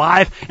still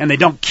alive and they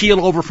don't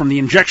keel over from the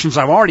injections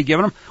I've already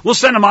given them, we'll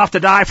send them off to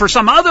die for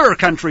some other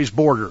country's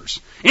borders.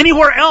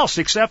 Anywhere else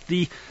except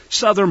the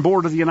southern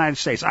border of the United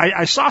States.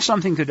 I saw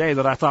something today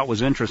that I thought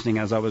was interesting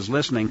as I was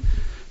listening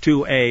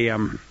to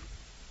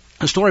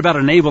a story about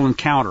a naval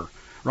encounter,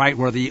 right,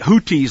 where the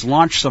Houthis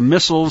launched some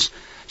missiles,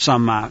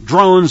 some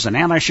drones and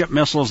anti-ship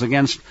missiles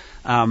against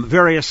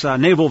various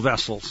naval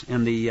vessels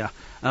in the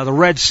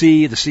Red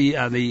Sea,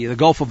 the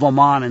Gulf of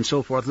Oman, and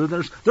so forth.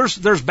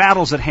 There's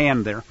battles at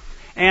hand there,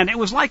 and it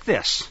was like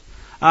this.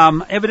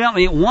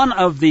 Evidently, one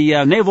of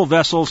the naval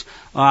vessels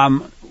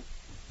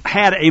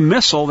had a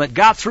missile that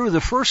got through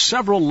the first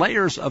several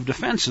layers of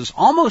defenses,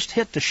 almost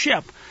hit the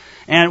ship,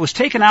 and it was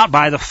taken out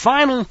by the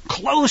final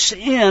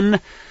close-in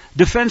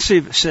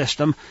defensive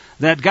system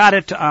that got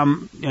it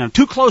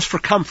too close for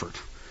comfort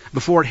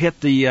before it hit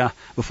the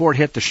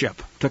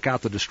ship, took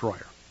out the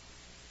destroyer.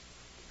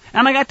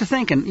 And I got to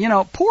thinking,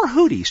 poor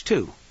Houthis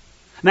too.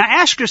 Now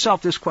ask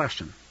yourself this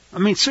question. I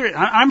mean,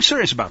 I'm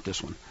serious about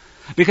this one.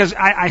 Because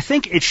I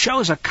think it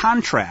shows a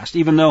contrast,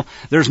 even though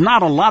there's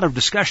not a lot of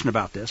discussion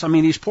about this. I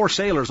mean, these poor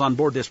sailors on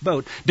board this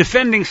boat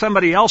defending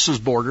somebody else's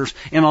borders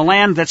in a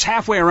land that's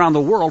halfway around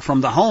the world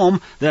from the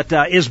home that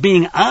is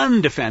being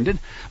undefended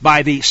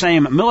by the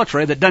same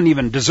military that doesn't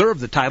even deserve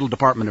the title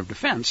Department of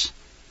Defense.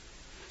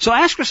 So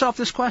ask yourself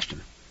this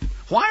question.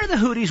 Why are the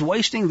Houthis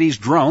wasting these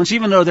drones,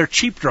 even though they're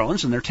cheap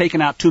drones and they're taking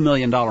out $2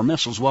 million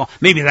missiles? Well,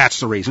 maybe that's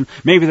the reason.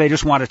 Maybe they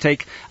just want to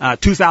take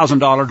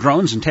 $2,000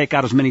 drones and take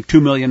out as many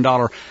 $2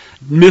 million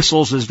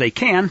missiles as they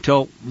can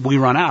till we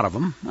run out of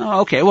them.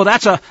 Okay, well,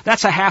 that's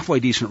a halfway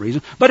decent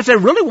reason. But if they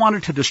really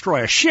wanted to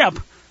destroy a ship,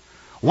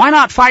 why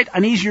not fight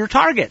an easier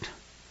target?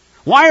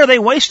 Why are they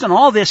wasting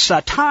all this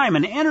time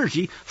and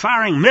energy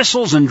firing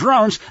missiles and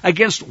drones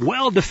against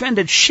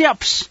well-defended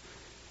ships?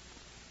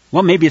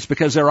 Well, maybe it's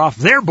because they're off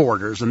their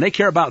borders, and they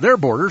care about their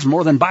borders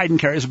more than Biden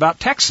cares about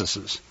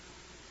Texas's.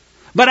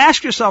 But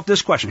ask yourself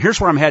this question.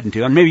 Here's where I'm heading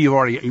to, and maybe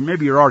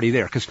you're already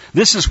there, because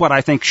this is what I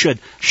think should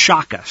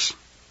shock us.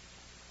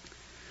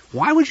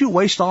 Why would you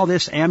waste all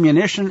this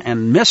ammunition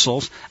and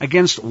missiles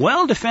against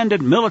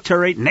well-defended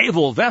military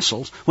naval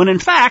vessels when, in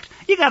fact,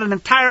 you got an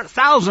entire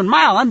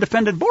 1,000-mile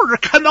undefended border?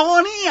 Come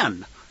on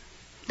in.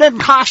 Doesn't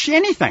cost you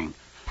anything.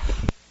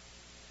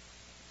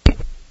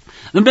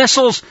 The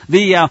missiles,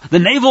 the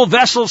naval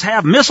vessels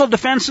have missile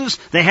defenses.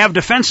 They have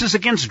defenses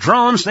against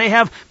drones. They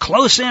have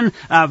close-in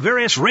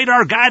various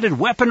radar-guided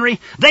weaponry.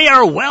 They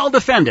are well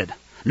defended.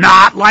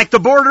 Not like the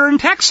border in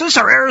Texas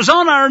or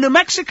Arizona or New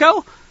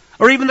Mexico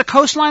or even the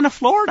coastline of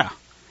Florida.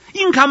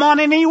 You can come on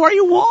in anywhere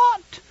you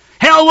want.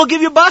 Hell, we'll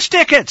give you bus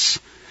tickets.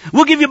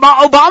 We'll give you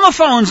Obama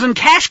phones and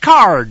cash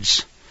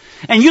cards.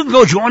 And you can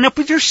go join up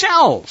with your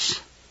cells.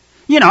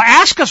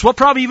 Ask us. We'll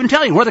probably even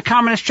tell you where the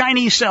communist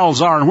Chinese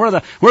cells are and where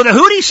the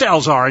Houthi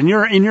cells are in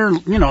your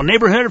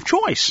neighborhood of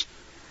choice.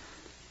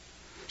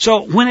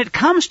 So when it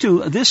comes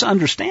to this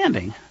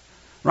understanding,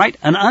 right,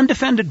 an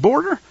undefended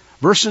border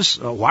versus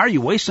why are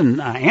you wasting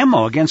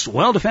ammo against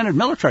well-defended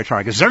military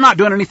targets? They're not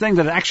doing anything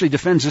that actually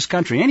defends this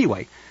country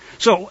anyway.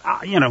 So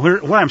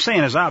what I'm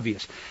saying is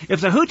obvious.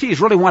 If the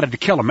Houthis really wanted to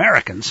kill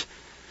Americans,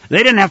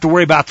 They didn't have to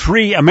worry about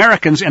 3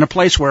 Americans in a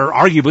place where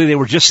arguably they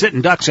were just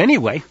sitting ducks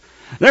anyway.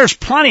 There's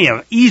plenty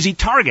of easy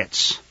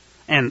targets,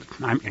 and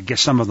I guess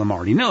some of them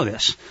already know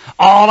this,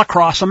 all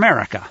across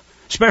America,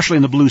 especially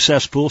in the blue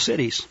cesspool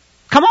cities.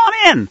 Come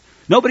on in.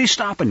 Nobody's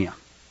stopping you.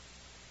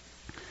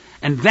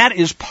 And that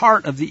is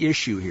part of the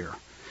issue here.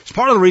 It's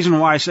part of the reason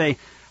why I say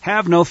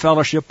have no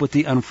fellowship with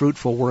the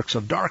unfruitful works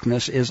of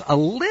darkness is a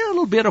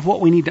little bit of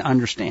what we need to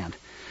understand.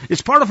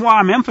 It's part of why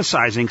I'm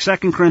emphasizing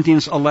 2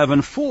 Corinthians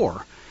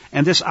 11:4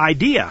 and this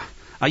idea.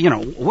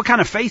 What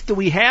kind of faith do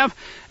we have?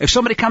 If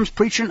somebody comes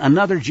preaching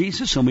another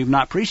Jesus whom we've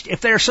not preached,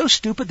 if they're so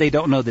stupid they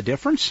don't know the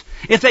difference,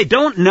 if they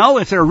don't know,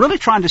 if they're really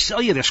trying to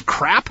sell you this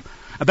crap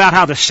about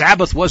how the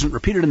Sabbath wasn't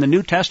repeated in the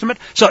New Testament,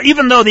 so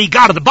even though the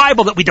God of the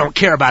Bible that we don't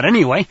care about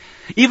anyway,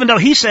 even though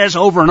he says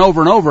over and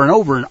over and over and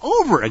over and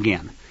over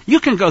again, you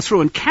can go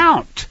through and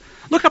count.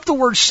 Look up the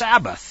word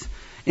Sabbath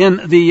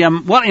in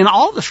in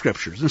all the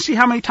scriptures and see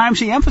how many times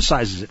he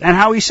emphasizes it and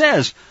how he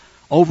says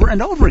over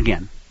and over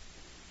again,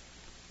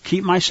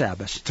 keep my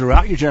Sabbaths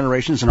throughout your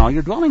generations and all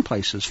your dwelling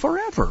places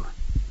forever.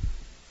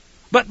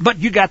 But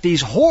you got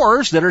these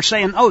whores that are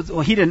saying, oh, well,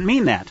 he didn't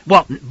mean that.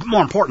 Well,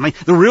 more importantly,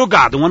 the real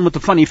God, the one with the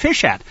funny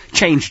fish hat,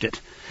 changed it.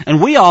 And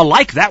we all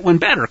like that one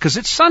better because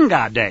it's Sun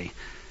God Day.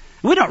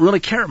 We don't really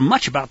care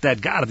much about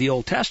that God of the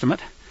Old Testament.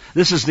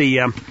 This is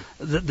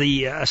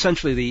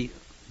essentially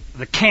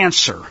the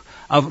cancer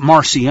of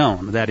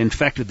Marcion that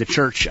infected the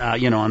church,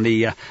 in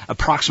the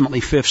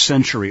approximately 5th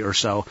century or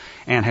so,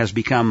 and has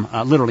become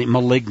literally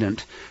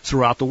malignant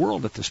throughout the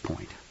world at this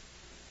point.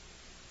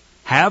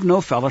 Have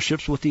no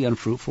fellowships with the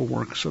unfruitful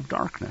works of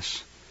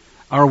darkness.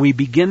 Are we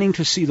beginning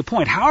to see the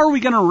point? How are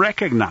we going to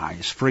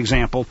recognize, for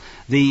example,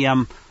 the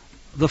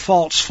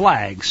false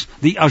flags,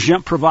 the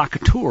agents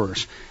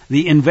provocateurs,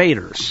 the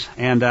invaders?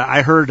 And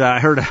I heard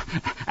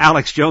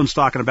Alex Jones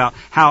talking about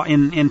how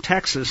in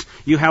Texas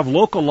you have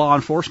local law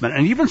enforcement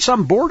and even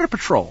some border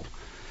patrol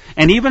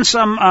and even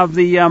some of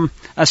the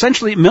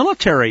essentially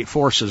military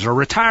forces or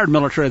retired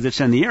military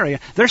that's in the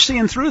area. They're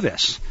seeing through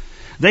this.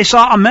 They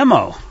saw a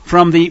memo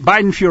from the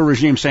Biden-Fuhrer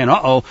regime saying,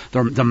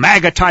 the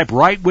MAGA-type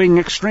right-wing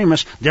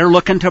extremists, they're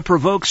looking to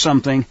provoke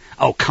something.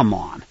 Oh, come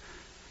on.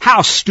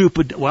 How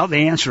stupid? Well,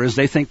 the answer is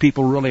they think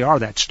people really are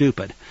that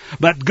stupid.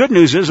 But good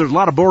news is there's a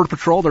lot of border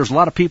patrol, there's a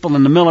lot of people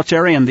in the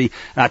military and the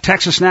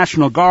Texas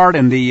National Guard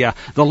and the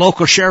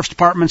local sheriff's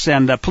departments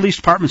and police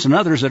departments and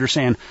others that are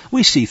saying,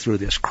 we see through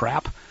this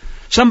crap.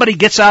 Somebody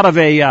gets out of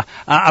a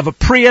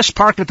Prius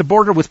parked at the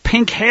border with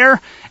pink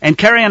hair and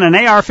carrying an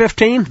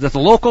AR-15 that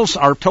the locals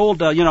are told,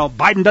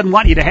 Biden doesn't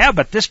want you to have,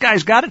 but this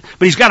guy's got it.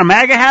 But he's got a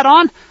MAGA hat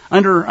on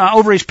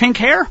over his pink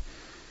hair.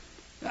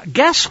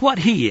 Guess what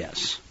he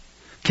is?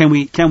 Can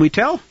we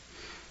tell?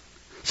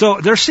 So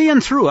they're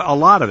seeing through a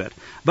lot of it,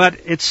 but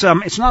it's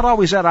not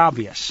always that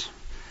obvious.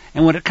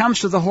 And when it comes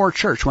to the whore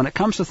church, when it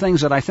comes to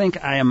things that I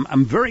think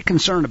I'm very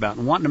concerned about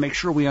and wanting to make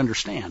sure we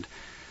understand,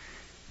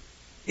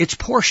 it's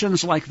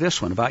portions like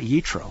this one about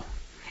Yitro.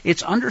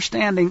 It's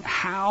understanding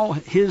how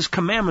his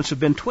commandments have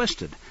been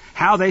twisted,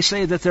 how they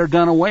say that they're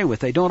done away with,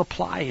 they don't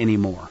apply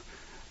anymore,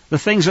 the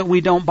things that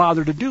we don't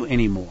bother to do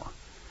anymore,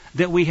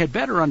 that we had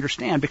better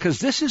understand, because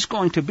this is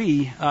going to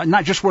be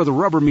not just where the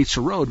rubber meets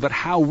the road, but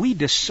how we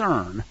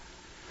discern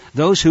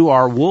those who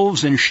are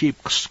wolves in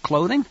sheep's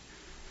clothing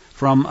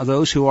from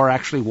those who are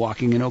actually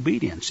walking in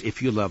obedience.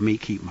 If you love me,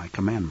 keep my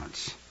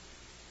commandments.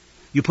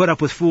 You put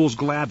up with fools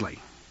gladly.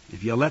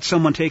 If you let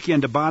someone take you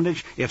into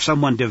bondage, if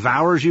someone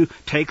devours you,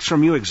 takes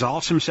from you,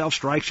 exalts himself,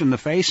 strikes you in the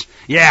face,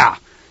 it's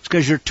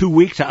because you're too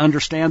weak to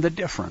understand the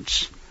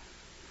difference.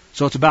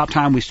 So it's about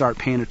time we start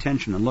paying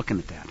attention and looking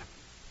at that.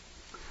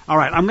 All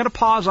right, I'm going to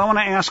pause. I want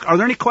to ask, are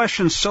there any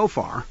questions so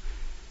far?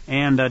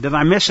 And did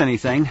I miss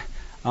anything?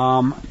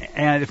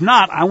 And if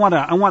not, I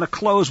want to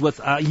close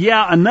with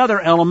another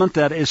element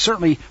that is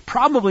certainly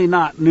probably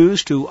not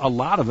news to a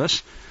lot of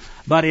us,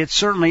 but it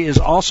certainly is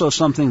also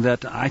something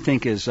that I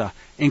think is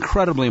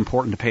incredibly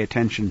important to pay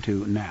attention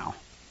to now.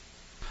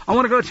 I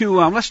want to go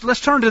to,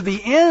 let's turn to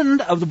the end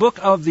of the book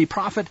of the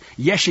prophet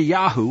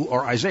Yeshayahu,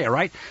 or Isaiah,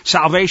 right?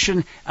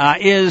 Salvation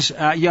is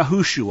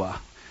Yahushua.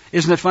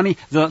 Isn't it funny?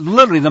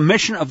 Literally, the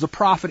mission of the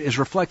prophet is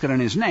reflected in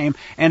his name.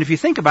 And if you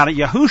think about it,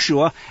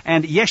 Yahushua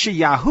and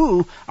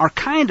Yeshayahu are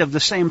kind of the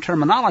same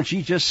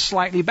terminology, just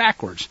slightly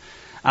backwards.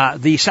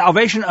 The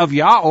salvation of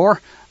Yah, or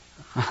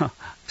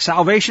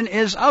salvation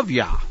is of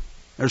Yah.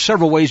 There's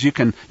several ways you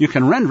can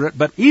render it,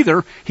 but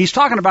either he's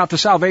talking about the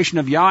salvation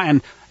of Yah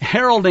and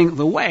heralding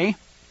the way.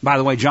 By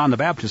the way, John the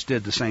Baptist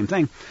did the same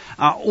thing.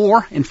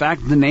 Or, in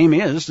fact, the name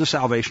is the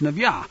salvation of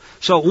Yah.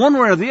 So one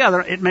way or the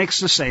other, it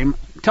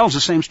tells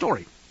the same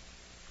story.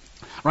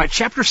 Right,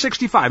 chapter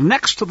 65,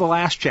 next to the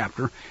last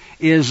chapter,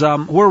 is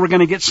where we're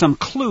going to get some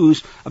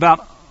clues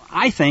about,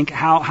 I think,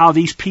 how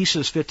these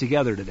pieces fit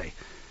together today.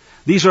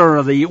 These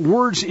are the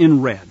words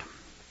in red.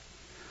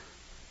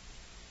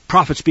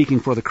 Prophet speaking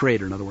for the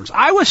Creator, in other words.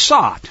 I was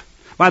sought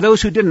by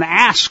those who didn't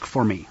ask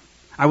for me.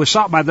 I was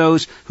sought by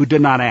those who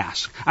did not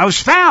ask. I was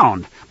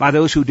found by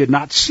those who did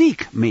not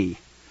seek me.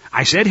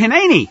 I said,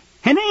 Hineni,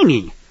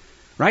 Hineni,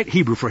 right?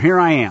 Hebrew for here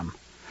I am.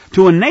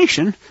 to a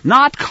nation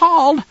not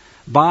called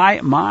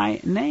by my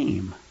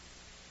name.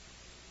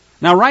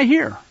 Now right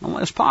here,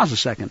 let's pause a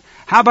second.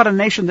 How about a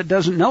nation that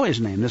doesn't know his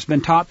name, that's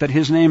been taught that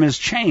his name is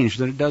changed,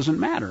 that it doesn't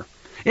matter?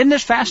 Isn't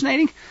this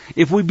fascinating?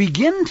 If we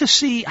begin to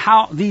see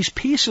how these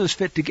pieces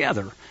fit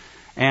together,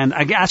 and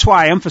that's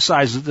why I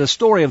emphasize the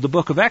story of the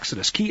book of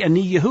Exodus, Ki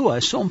Ani Yahuwah,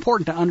 is so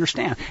important to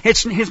understand.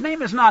 His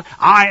name is not,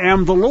 I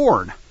am the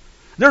Lord.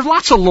 There's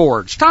lots of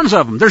lords, tons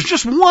of them. There's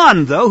just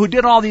one, though, who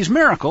did all these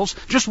miracles,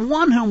 just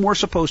one whom we're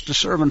supposed to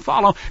serve and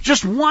follow,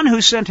 just one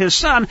who sent his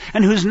son,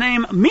 and whose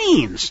name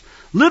means,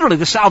 literally,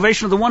 the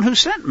salvation of the one who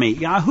sent me,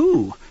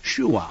 Yahu,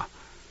 Shua.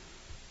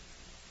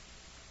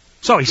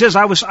 So he says,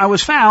 I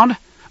was found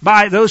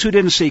by those who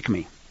didn't seek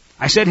me.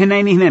 I said,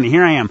 Hineni, Hineni,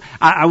 here I am.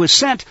 I was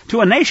sent to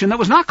a nation that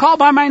was not called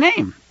by my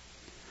name.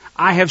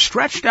 I have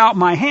stretched out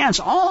my hands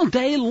all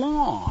day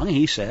long,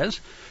 he says,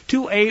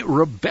 to a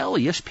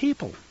rebellious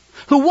people,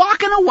 who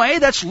walk in a way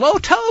that's lo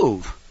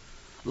tov.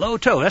 Lo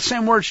tov, that's the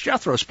same words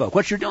Jethro spoke.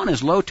 What you're doing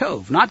is lo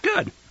tov, not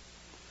good.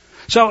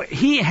 So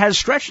he has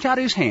stretched out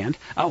his hand.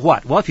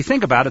 What? Well, if you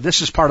think about it,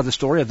 this is part of the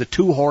story of the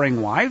two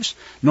whoring wives.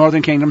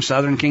 Northern kingdom,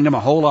 southern kingdom,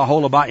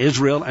 Aholah,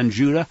 Israel and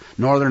Judah,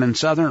 northern and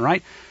southern,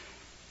 right?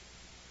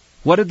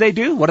 What did they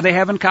do? What do they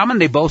have in common?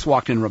 They both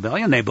walked in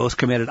rebellion. They both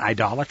committed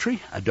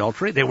idolatry,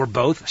 adultery. They were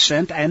both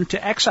sent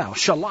into exile,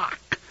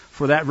 shalak,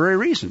 for that very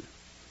reason.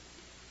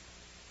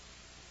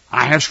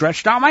 I have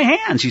stretched out my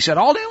hands, he said,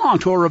 all day long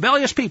to a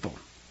rebellious people.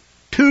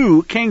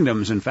 Two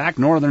kingdoms, in fact,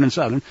 northern and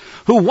southern,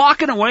 who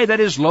walk in a way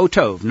that is lo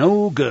tov,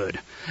 no good,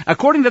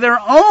 according to their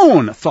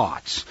own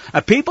thoughts,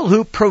 a people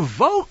who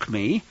provoke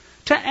me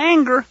to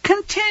anger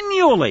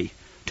continually,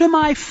 to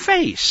my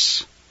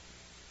face.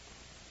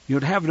 You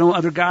would have no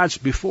other gods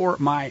before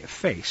my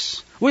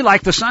face. We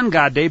like the sun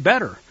god day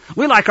better.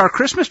 We like our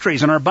Christmas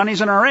trees and our bunnies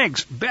and our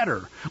eggs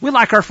better. We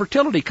like our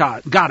fertility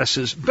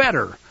goddesses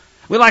better.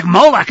 We like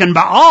Molech and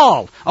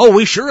Baal. Oh,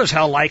 we sure as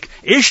hell like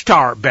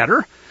Ishtar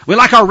better. We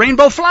like our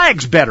rainbow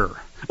flags better.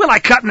 We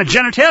like cutting the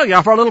genitalia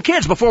off our little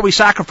kids before we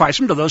sacrifice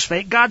them to those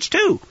fake gods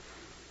too.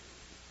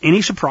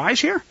 Any surprise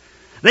here?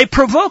 They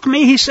provoke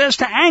me, he says,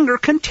 to anger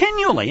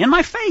continually in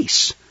my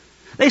face.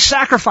 They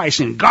sacrifice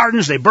in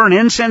gardens. They burn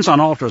incense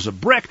on altars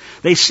of brick.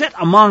 They sit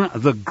among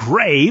the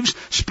graves,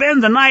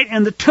 spend the night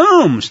in the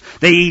tombs.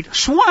 They eat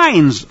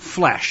swine's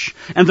flesh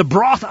and the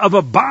broth of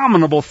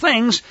abominable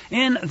things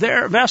in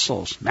their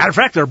vessels. Matter of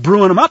fact, they're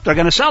brewing them up. They're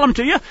going to sell them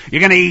to you. You're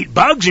going to eat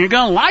bugs and you're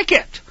going to like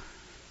it.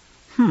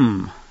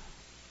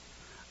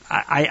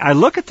 I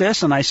look at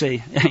this and I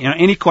say,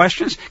 any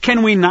questions?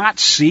 Can we not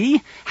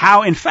see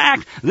how, in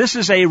fact, this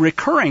is a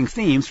recurring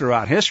theme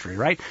throughout history,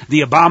 right?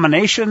 The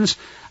abominations,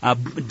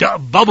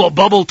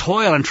 bubble,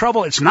 toil, and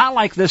trouble. It's not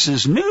like this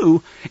is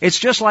new. It's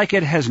just like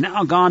it has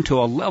now gone to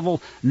a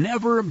level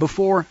never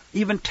before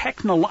even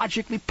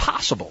technologically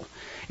possible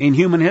in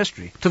human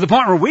history. To the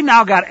point where we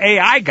now got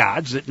AI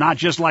gods that not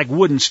just like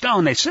wood and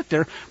stone, they sit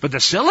there, but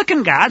the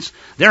silicon gods,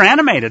 they're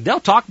animated.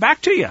 They'll talk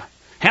back to you.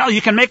 Hell,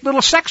 you can make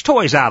little sex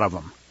toys out of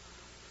them.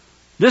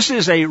 This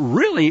is a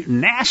really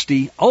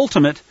nasty,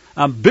 ultimate,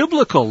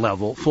 biblical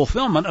level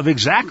fulfillment of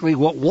exactly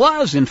what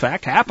was, in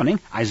fact, happening.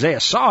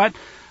 Isaiah saw it,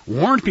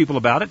 warned people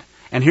about it,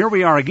 and here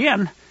we are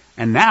again,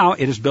 and now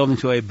it is building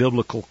to a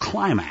biblical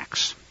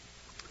climax.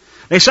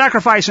 They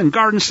sacrifice in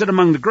gardens, sit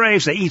among the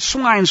graves, they eat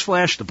swine's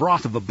flesh, the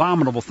broth of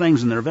abominable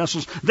things in their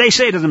vessels. They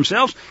say to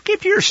themselves,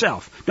 keep to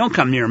yourself, don't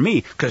come near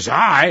me, because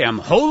I am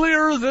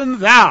holier than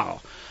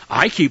thou.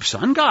 I keep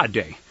sun god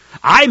day.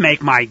 I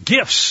make my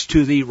gifts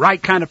to the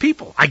right kind of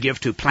people. I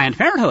give to Planned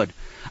Parenthood.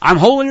 I'm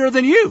holier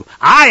than you.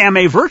 I am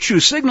a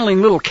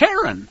virtue-signaling little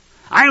Karen.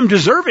 I am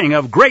deserving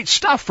of great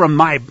stuff from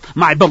my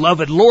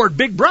beloved Lord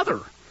Big Brother.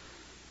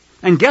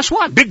 And guess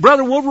what? Big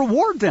Brother will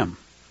reward them.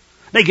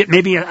 They get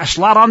maybe a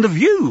slot on The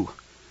View.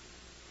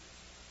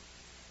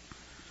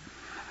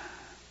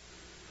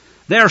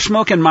 They are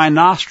smoke in my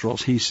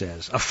nostrils, he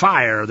says, a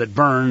fire that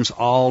burns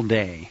all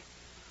day.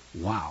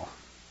 Wow.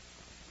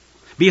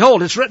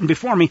 Behold, it's written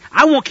before me,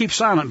 I won't keep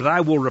silent, but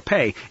I will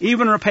repay,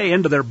 even repay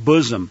into their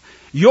bosom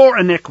your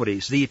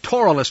iniquities, the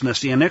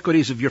Torahlessness, the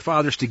iniquities of your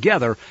fathers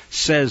together,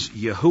 says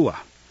Yahuwah,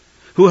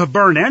 who have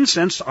burned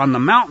incense on the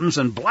mountains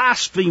and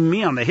blasphemed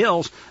me on the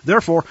hills.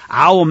 Therefore,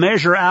 I will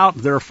measure out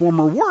their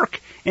former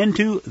work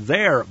into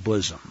their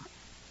bosom.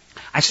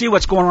 I see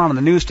what's going on in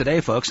the news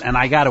today, folks, and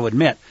I got to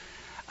admit,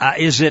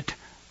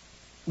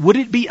 would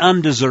it be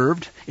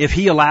undeserved if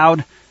he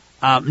allowed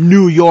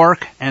New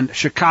York and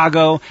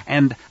Chicago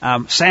and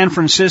San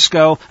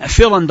Francisco,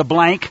 fill in the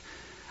blank,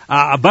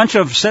 a bunch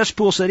of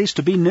cesspool cities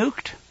to be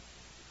nuked?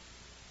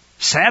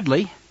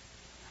 Sadly,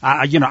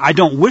 I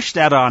don't wish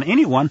that on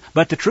anyone,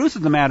 but the truth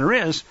of the matter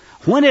is,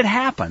 when it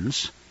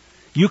happens,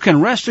 you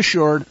can rest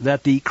assured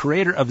that the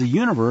creator of the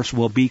universe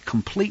will be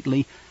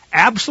completely,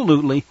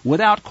 absolutely,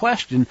 without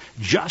question,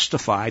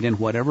 justified in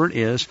whatever it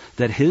is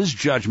that his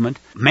judgment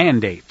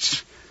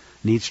mandates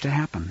needs to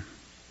happen.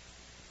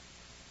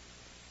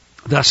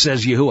 Thus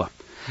says Yahuwah,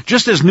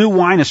 just as new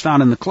wine is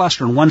found in the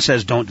cluster and one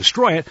says, don't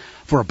destroy it,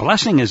 for a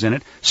blessing is in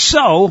it,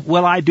 so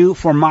will I do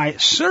for my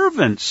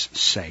servants'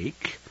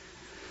 sake.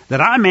 that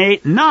I may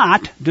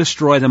not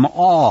destroy them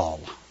all.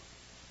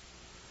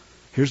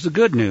 Here's the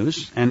good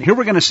news, and here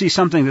we're going to see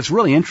something that's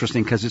really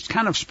interesting because it's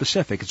kind of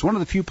specific. It's one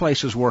of the few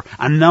places where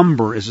a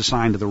number is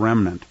assigned to the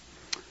remnant.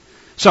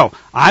 So,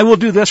 I will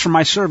do this for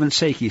my servant's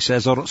sake, he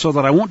says, so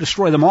that I won't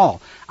destroy them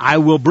all. I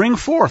will bring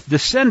forth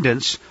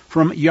descendants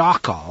from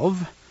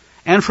Yaakov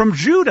and from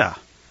Judah,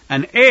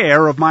 an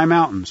heir of my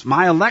mountains.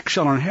 My elect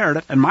shall inherit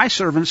it, and my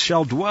servants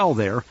shall dwell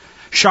there.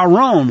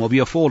 Sharon will be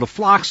a fold of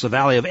flocks, the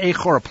valley of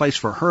Achor, a place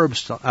for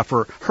herds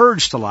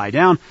to lie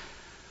down.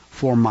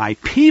 For my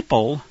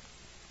people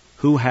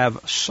who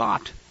have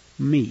sought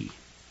me.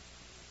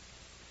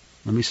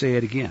 Let me say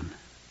it again.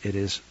 It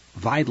is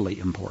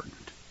vitally important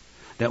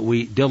that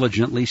we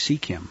diligently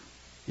seek him.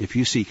 If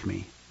you seek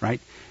me,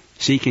 right?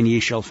 Seek and ye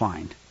shall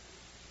find.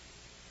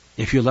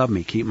 If you love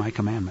me, keep my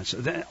commandments.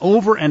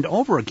 Over and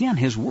over again,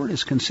 his word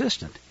is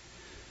consistent.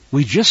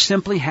 We just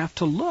simply have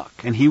to look,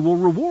 and he will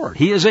reward.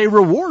 He is a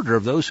rewarder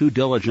of those who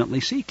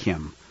diligently seek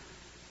him.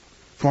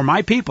 For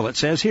my people, it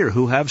says here,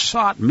 who have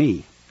sought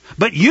me.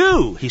 But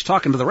you, he's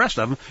talking to the rest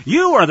of them,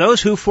 you are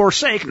those who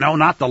forsake, no,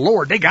 not the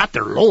Lord. They got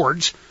their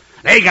lords.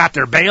 They got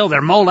their Baal,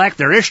 their Molech,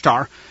 their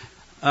Ishtar.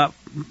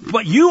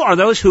 But you are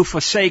those who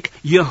forsake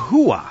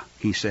Yahuwah,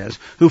 he says,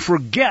 who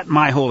forget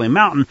my holy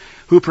mountain,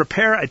 who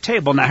prepare a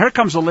table. Now here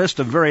comes a list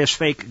of various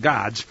fake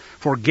gods.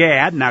 For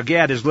Gad, now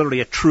Gad is literally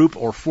a troop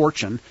or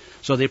fortune,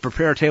 so they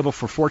prepare a table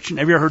for fortune.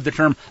 Have you ever heard the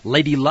term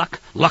Lady Luck?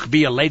 Luck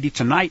be a lady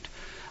tonight.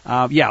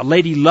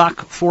 Lady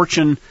Luck,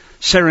 fortune,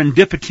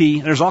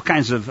 serendipity. There's all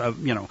kinds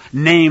of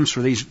names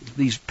for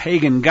these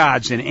pagan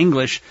gods in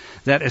English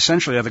that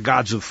essentially are the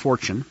gods of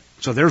fortune.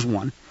 So there's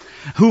one.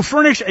 Who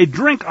furnish a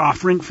drink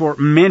offering for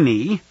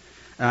many,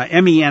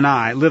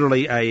 M-E-N-I,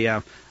 literally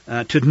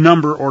to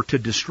number or to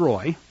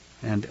destroy.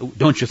 And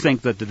don't you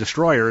think that the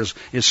destroyer is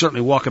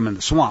certainly welcome in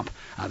the swamp?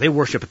 They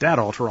worship at that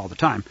altar all the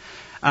time.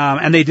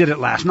 And they did it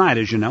last night,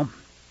 as you know.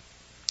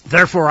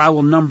 Therefore I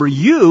will number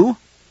you,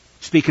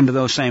 speaking to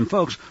those same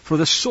folks, for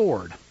the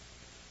sword.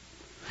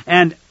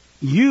 And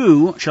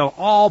you shall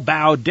all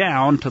bow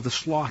down to the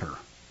slaughter.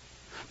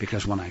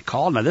 Because when I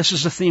called, now this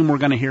is a theme we're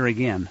going to hear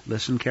again.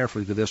 Listen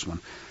carefully to this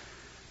one.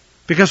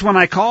 Because when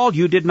I called,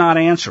 you did not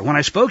answer. When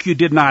I spoke, you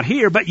did not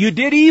hear, but you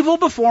did evil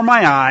before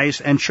my eyes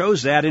and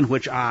chose that in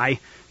which I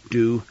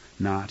do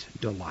not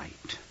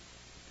delight.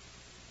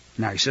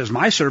 Now he says,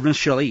 my servants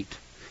shall eat.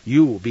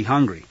 You will be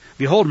hungry.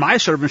 Behold, my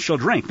servants shall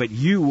drink, but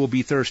you will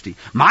be thirsty.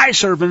 My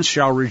servants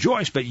shall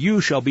rejoice, but you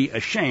shall be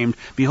ashamed.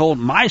 Behold,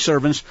 my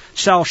servants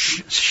shall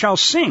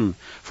sing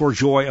for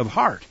joy of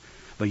heart,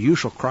 but you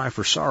shall cry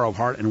for sorrow of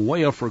heart and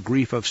wail for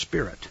grief of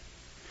spirit.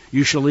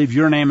 You shall leave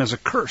your name as a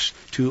curse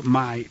to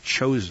my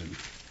chosen.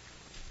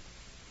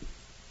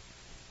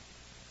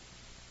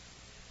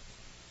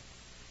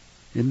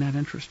 Isn't that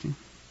interesting?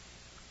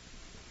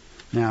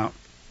 Now,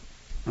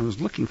 I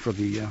was looking for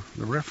the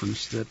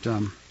reference that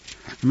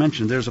I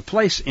mentioned. There's a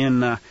place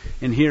in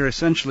here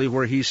essentially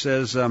where he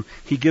says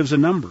he gives a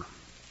number,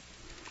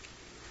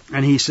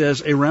 and he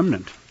says a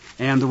remnant,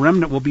 and the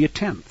remnant will be a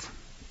tenth.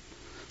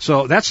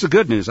 So that's the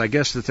good news, I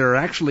guess, that there are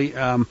actually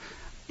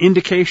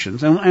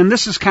indications, and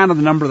this is kind of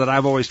the number that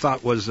I've always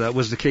thought was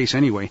the case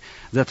anyway,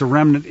 that the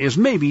remnant is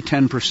maybe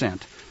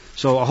 10%.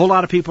 So a whole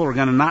lot of people are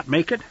going to not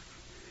make it,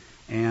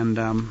 and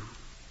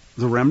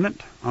the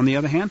remnant, on the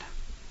other hand,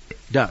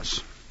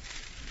 does.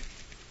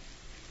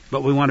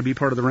 But we want to be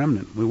part of the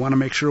remnant. We want to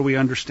make sure we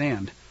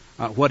understand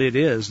what it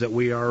is that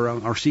we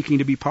are seeking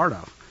to be part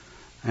of,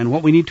 and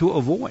what we need to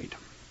avoid.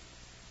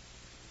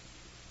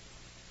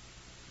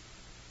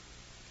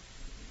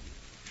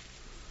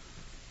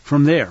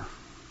 From there,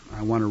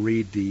 I want to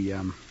read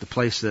the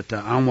place that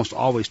I almost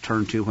always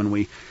turn to when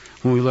we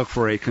look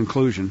for a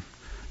conclusion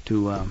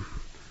to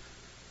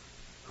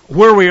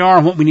where we are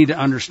and what we need to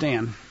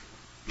understand.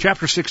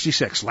 Chapter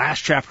 66, last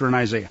chapter in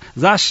Isaiah.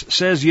 Thus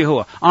says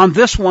Yahuwah, on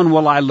this one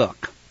will I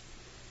look.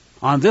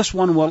 On this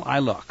one will I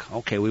look.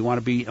 Okay, we want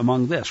to be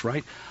among this,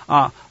 right?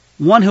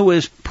 One who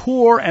is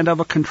poor and of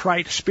a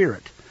contrite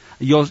spirit.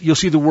 You'll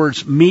see the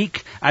words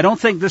meek. I don't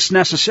think this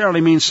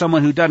necessarily means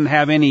someone who doesn't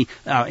have any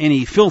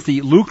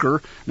filthy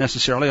lucre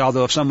necessarily,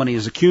 although if somebody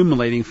is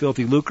accumulating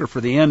filthy lucre for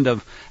the end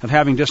of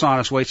having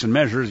dishonest weights and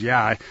measures,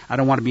 I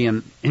don't want to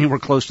be anywhere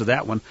close to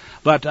that one.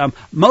 But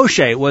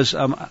Moshe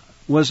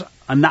was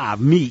a nav,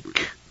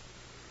 meek.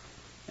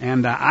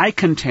 And I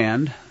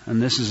contend,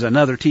 and this is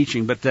another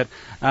teaching, but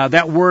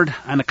that word,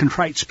 and a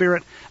contrite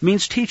spirit,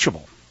 means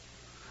teachable.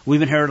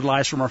 We've inherited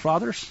lies from our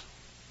fathers.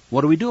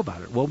 What do we do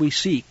about it? Well, we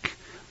seek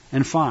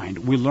and find.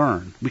 We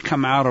learn. We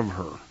come out of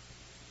her.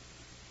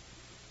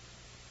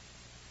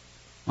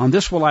 On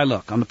this will I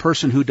look, on the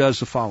person who does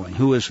the following,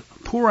 who is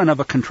poor and of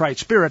a contrite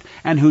spirit,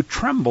 and who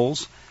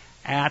trembles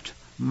at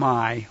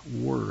my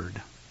word.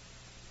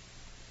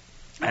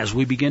 As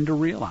we begin to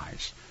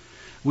realize,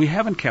 we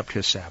haven't kept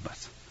his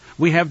Sabbath.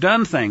 We have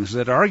done things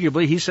that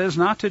arguably he says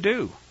not to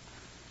do.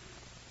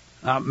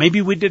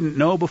 Maybe we didn't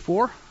know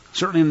before.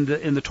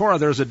 Certainly in the Torah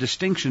there's a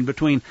distinction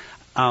between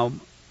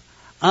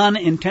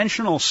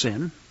unintentional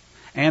sin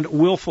and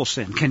willful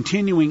sin,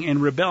 continuing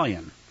in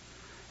rebellion.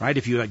 Right?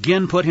 If you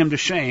again put him to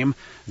shame,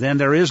 then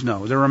there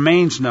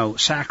remains no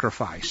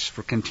sacrifice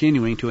for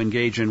continuing to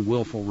engage in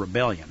willful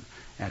rebellion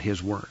at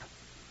his word.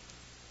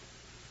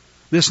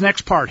 This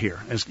next part here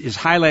is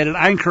highlighted.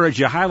 I encourage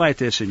you to highlight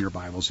this in your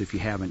Bibles if you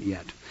haven't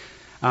yet.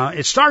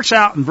 It starts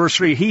out in verse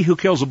 3, he who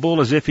kills a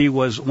bull as if he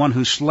was one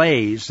who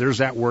slays, there's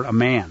that word, a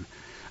man.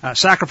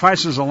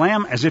 Sacrifices a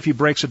lamb as if he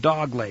breaks a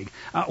dog leg.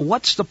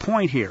 What's the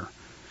point here?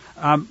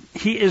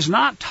 He is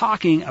not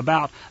talking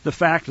about the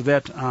fact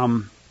that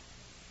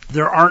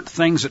there aren't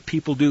things that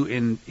people do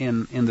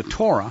in the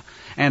Torah,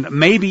 and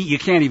maybe you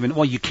can't even,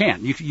 well, you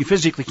can. You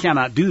physically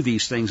cannot do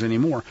these things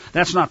anymore.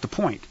 That's not the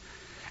point.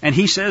 And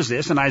he says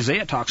this, and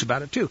Isaiah talks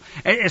about it too.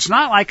 It's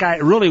not like I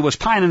really was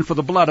pining for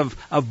the blood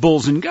of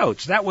bulls and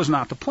goats. That was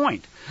not the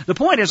point. The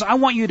point is, I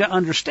want you to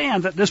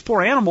understand that this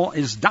poor animal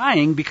is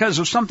dying because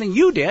of something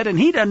you did, and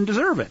he doesn't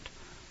deserve it.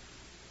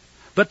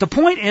 But the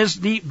point is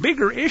the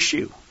bigger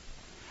issue.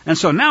 And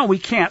so now we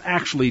can't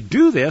actually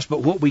do this,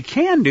 but what we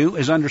can do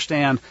is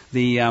understand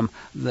the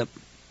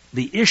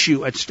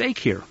issue at stake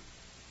here.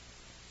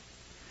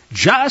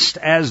 Just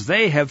as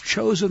they have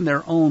chosen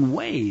their own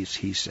ways,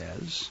 he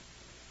says,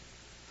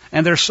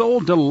 and their soul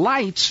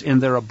delights in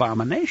their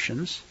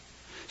abominations,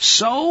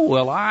 so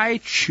will I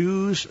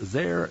choose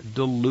their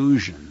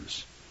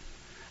delusions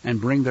and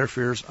bring their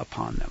fears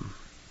upon them.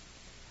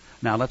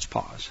 Now let's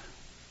pause.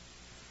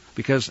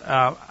 Because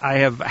I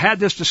have had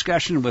this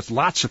discussion with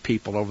lots of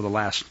people over the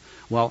last,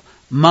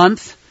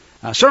 month,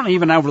 certainly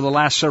even over the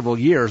last several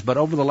years, but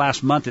over the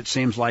last month it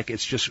seems like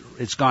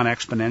it's gone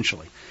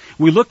exponentially.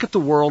 We look at the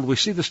world, we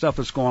see the stuff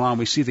that's going on,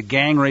 we see the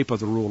gang rape of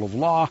the rule of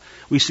law,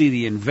 we see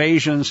the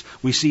invasions,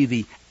 we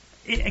see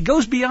it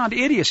goes beyond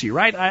idiocy,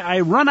 right? I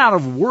run out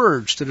of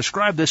words to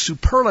describe the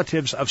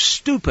superlatives of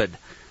stupid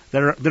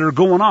that are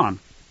going on.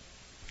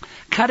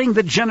 Cutting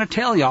the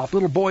genitalia off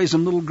little boys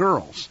and little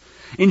girls.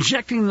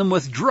 Injecting them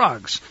with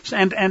drugs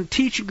and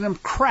teaching them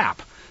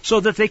crap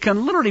so that they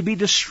can literally be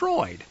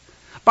destroyed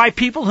by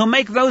people who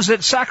make those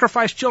that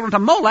sacrifice children to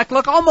Molech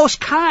look almost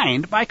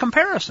kind by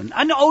comparison.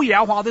 And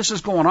while this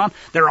is going on,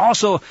 they're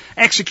also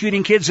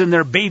executing kids in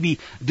their baby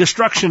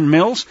destruction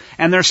mills,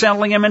 and they're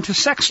selling them into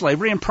sex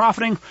slavery and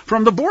profiting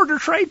from the border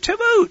trade to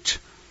boot.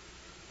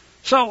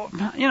 So,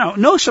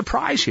 no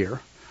surprise here,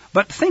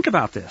 but think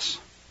about this.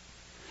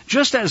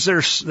 Just as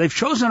they've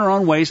chosen their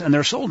own ways and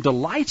their soul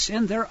delights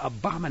in their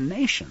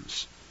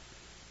abominations.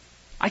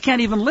 I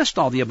can't even list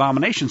all the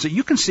abominations that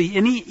you can see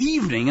any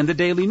evening in the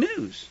daily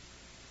news.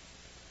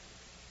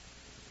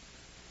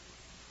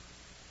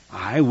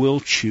 I will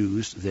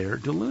choose their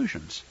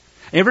delusions.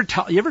 Ever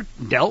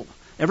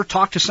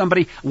talk to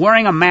somebody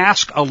wearing a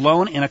mask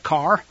alone in a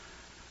car?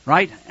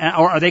 Right?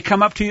 Or they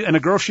come up to you in a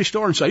grocery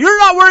store and say, "You're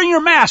not wearing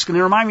your mask." And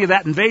they remind me of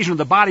that Invasion of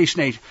the Body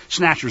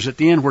Snatchers at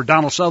the end where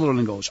Donald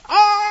Sutherland goes,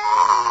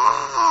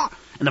 "Ah!"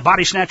 And the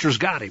body snatchers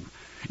got him.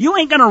 You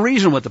ain't going to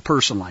reason with a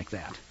person like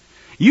that.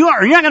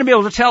 You're not going to be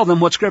able to tell them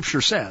what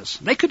Scripture says.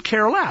 They could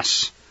care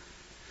less.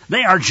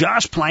 They are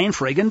just plain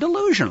friggin'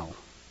 delusional.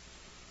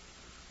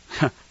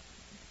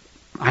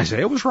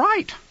 Isaiah was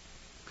right.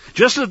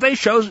 Just as they've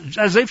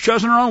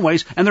chosen their own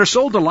ways, and their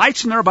soul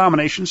delights in their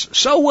abominations,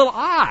 so will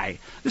I.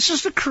 This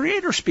is the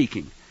Creator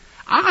speaking.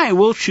 I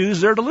will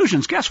choose their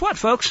delusions. Guess what,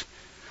 folks?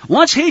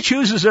 Once He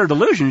chooses their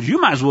delusions,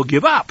 you might as well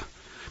give up.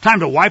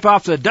 Time to wipe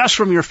off the dust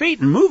from your feet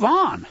and move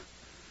on.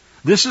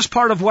 This is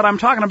part of what I'm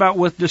talking about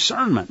with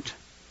discernment.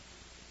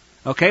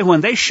 Okay,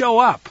 when they show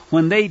up,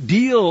 when they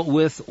deal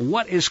with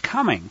what is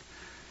coming,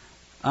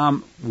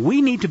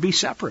 we need to be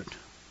separate.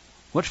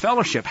 What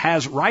fellowship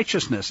has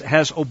righteousness,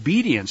 has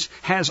obedience,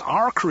 has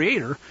our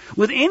Creator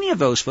with any of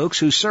those folks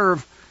who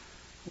serve,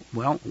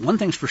 one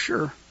thing's for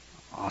sure,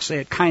 I'll say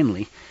it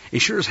kindly, it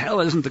sure as hell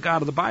isn't the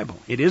God of the Bible.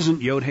 It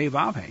isn't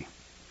Yod-Heh-Vav-Heh.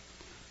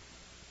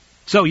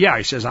 So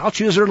he says, I'll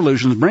choose their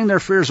delusions, bring their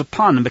fears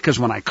upon them, because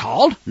when I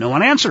called, no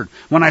one answered.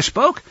 When I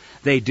spoke,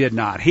 they did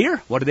not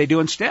hear. What did they do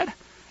instead?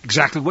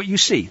 Exactly what you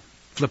see.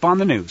 Flip on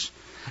the news.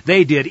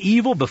 They did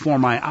evil before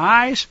my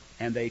eyes,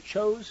 and they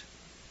chose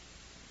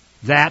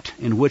that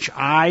in which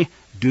I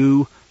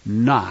do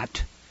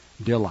not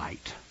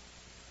delight.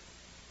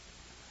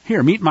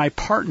 Here, meet my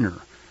partner.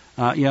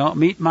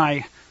 Meet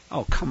my...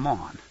 Oh, come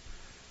on.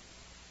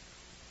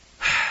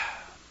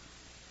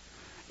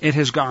 It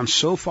has gone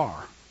so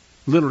far,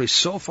 literally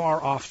so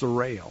far off the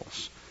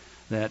rails,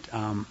 that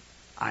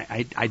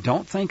I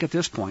don't think at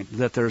this point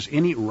that there's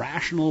any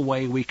rational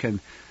way we can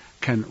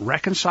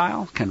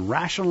reconcile, can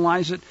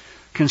rationalize it,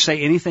 can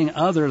say anything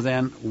other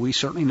than we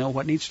certainly know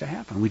what needs to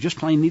happen. We just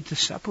plain need to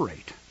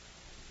separate.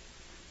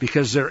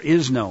 Because there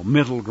is no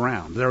middle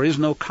ground. There is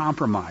no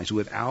compromise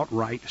with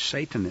outright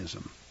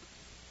Satanism.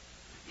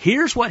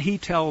 Here's what he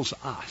tells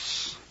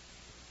us.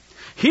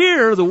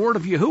 Hear the word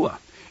of Yahuwah.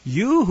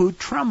 You who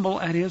tremble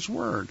at his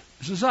word.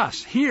 This is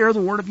us. Hear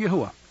the word of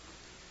Yahuwah.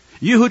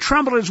 You who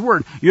tremble at his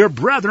word. Your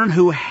brethren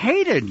who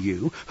hated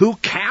you, who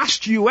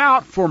cast you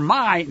out for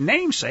my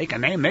name's sake, a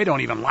name they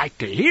don't even like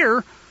to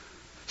hear,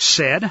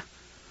 said,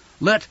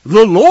 Let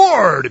the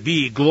Lord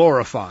be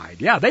glorified.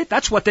 Yeah,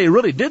 that's what they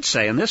really did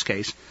say in this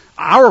case.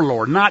 Our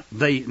Lord, not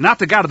the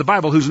God of the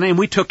Bible whose name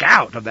we took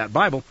out of that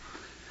Bible.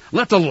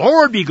 Let the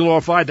Lord be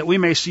glorified that we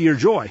may see your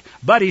joy.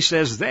 But he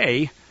says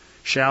they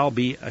shall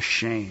be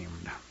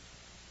ashamed.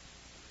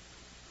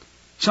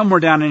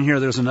 Somewhere down in here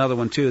there's another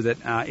one too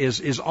that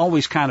is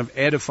always kind of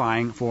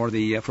edifying for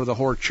the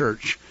whore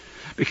church.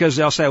 Because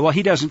they'll say, well,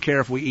 he doesn't care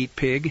if we eat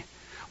pig.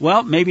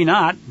 Well, maybe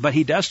not, but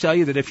he does tell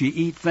you that if you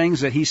eat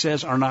things that he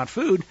says are not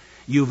food,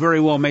 you very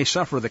well may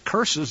suffer the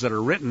curses that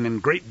are written in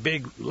great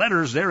big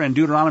letters there in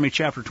Deuteronomy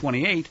chapter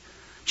 28.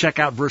 Check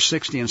out verse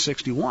 60 and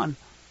 61.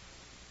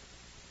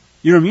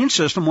 Your immune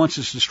system, once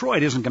it's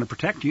destroyed, isn't going to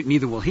protect you,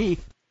 neither will he.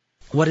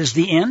 What is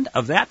the end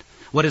of that?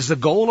 What is the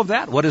goal of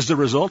that? What is the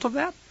result of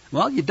that?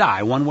 Well, you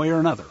die one way or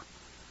another.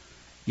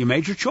 You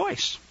made your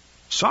choice.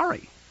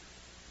 Sorry.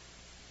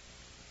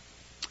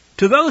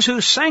 To those who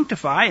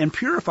sanctify and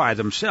purify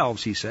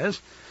themselves, he says,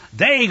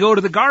 they go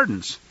to the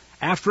gardens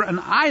after an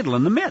idol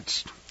in the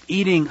midst,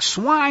 eating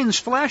swine's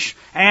flesh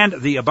and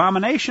the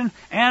abomination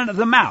and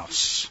the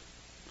mouse.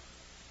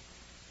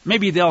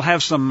 Maybe they'll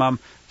have some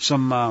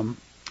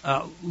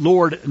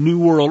Lord New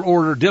World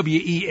Order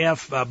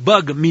WEF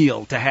bug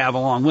meal to have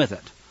along with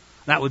it.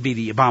 That would be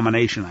the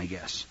abomination, I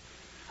guess.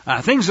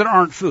 Things that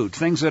aren't food,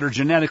 things that are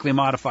genetically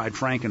modified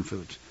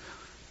frankenfoods.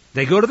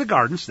 They go to the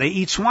gardens, they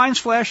eat swine's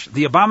flesh,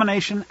 the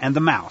abomination, and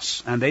the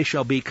mouse, and they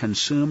shall be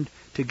consumed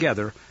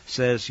together,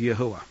 says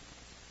Yahuwah.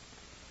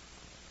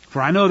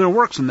 For I know their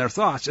works and their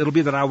thoughts. It'll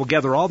be that I will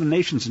gather all the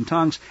nations and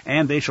tongues,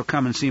 and they shall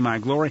come and see my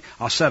glory.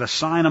 I'll set a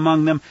sign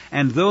among them,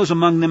 and those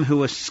among them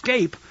who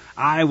escape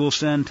I will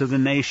send to the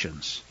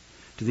nations,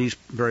 to these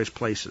various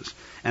places,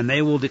 and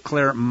they will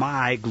declare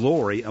my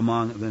glory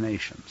among the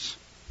nations.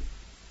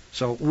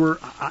 So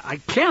I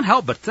can't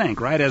help but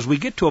think, right, as we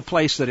get to a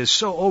place that is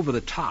so over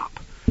the top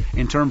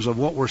in terms of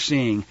what we're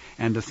seeing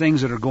and the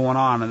things that are going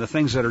on and the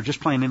things that are just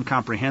plain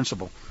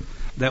incomprehensible,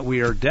 that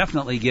we are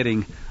definitely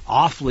getting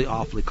awfully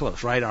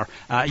close, right?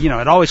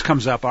 It always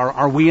comes up,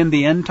 are we in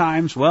the end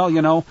times?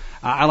 Well,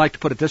 I like to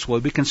put it this way,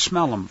 we can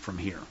smell them from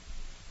here.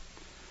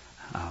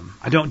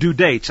 I don't do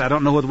dates. I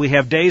don't know whether we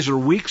have days or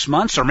weeks,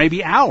 months, or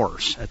maybe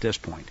hours at this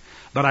point.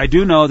 But I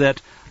do know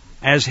that,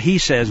 as he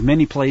says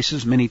many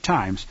places, many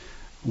times,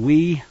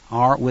 we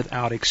are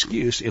without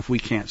excuse if we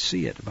can't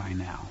see it by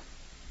now.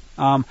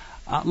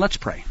 Let's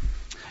pray.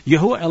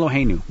 Yahuwah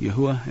Eloheinu,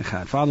 Yahuwah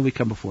Echad. Father, we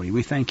come before you.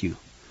 We thank you.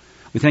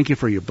 We thank you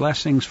for your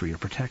blessings, for your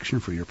protection,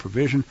 for your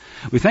provision.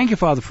 We thank you,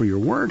 Father, for your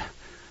word.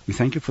 We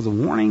thank you for the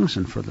warnings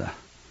and for the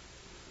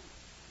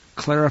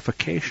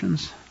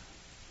clarifications,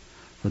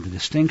 for the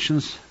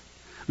distinctions.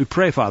 We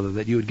pray, Father,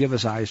 that you would give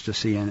us eyes to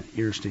see and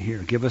ears to hear.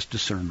 Give us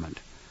discernment.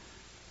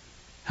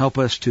 Help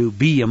us to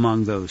be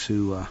among those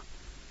who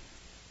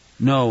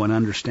know and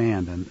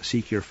understand and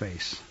seek your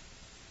face.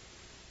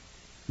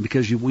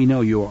 Because we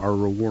know you are a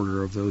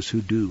rewarder of those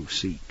who do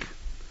seek.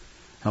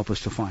 Help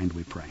us to find,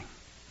 we pray.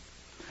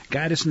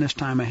 Guide us in this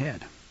time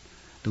ahead.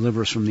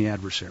 Deliver us from the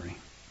adversary.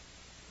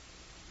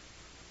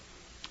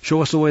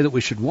 Show us the way that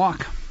we should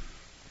walk.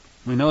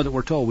 We know that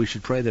we're told we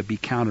should pray that be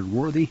counted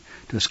worthy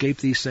to escape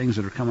these things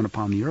that are coming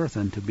upon the earth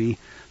and to be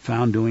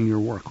found doing your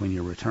work when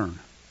you return.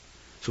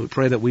 So we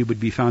pray that we would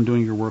be found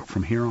doing your work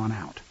from here on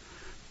out,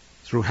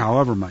 through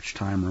however much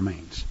time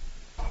remains.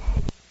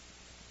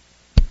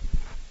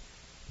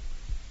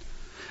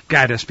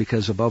 Guide us,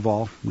 because above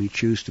all, we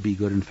choose to be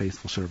good and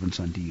faithful servants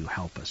unto you.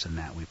 Help us in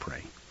that, we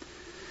pray.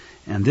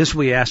 And this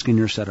we ask in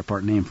your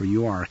set-apart name, for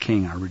you are our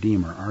King, our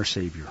Redeemer, our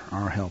Savior,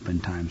 our help in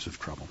times of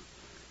trouble.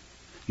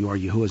 You are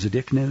Yahuwah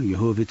Zedeknu,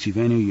 Yahuwah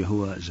Vitzivenu,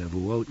 Yahuwah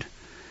Zevuot,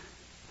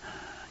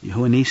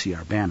 Yahuwah Nisi,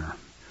 our banner,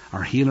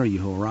 our healer,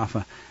 Yahuwah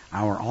Rapha,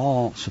 our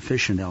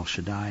all-sufficient El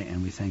Shaddai,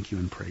 and we thank you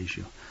and praise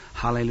you.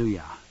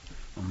 Hallelujah.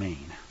 Amen.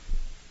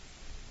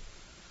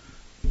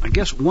 I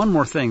guess one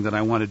more thing that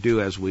I want to do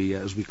as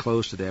we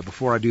close today,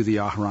 before I do the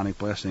Aharonic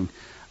blessing,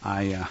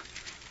 I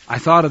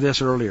thought of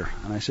this earlier,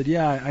 and I said,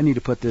 I need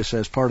to put this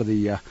as part of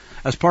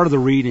the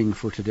reading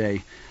for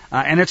today,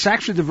 and it's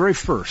actually the very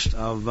first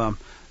of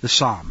the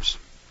Psalms,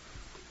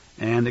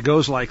 and it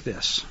goes like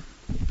this: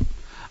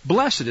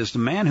 Blessed is the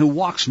man who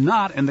walks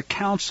not in the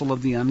counsel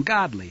of the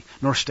ungodly,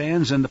 nor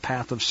stands in the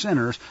path of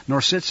sinners,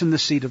 nor sits in the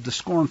seat of the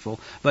scornful,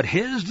 but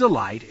his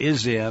delight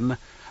is in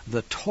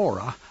the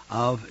Torah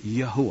of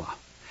Yahuwah.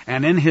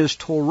 And in his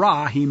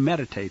Torah he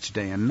meditates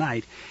day and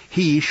night.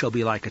 He shall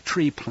be like a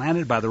tree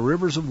planted by the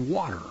rivers of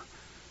water,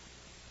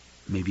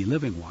 maybe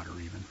living water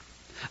even,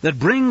 that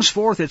brings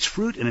forth its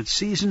fruit in its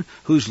season,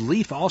 whose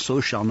leaf also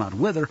shall not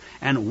wither,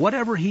 and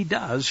whatever he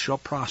does shall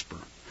prosper.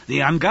 The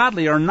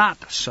ungodly are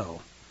not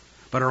so,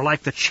 but are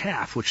like the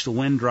chaff which the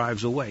wind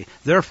drives away.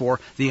 Therefore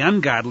the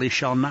ungodly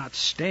shall not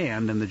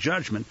stand in the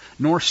judgment,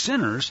 nor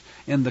sinners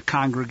in the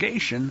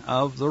congregation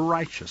of the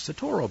righteous, the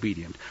Torah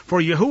obedient.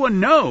 For Yahuwah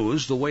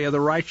knows the way of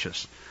the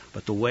righteous,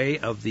 but the way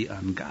of the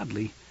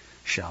ungodly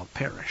shall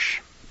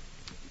perish.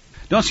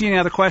 Don't see any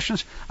other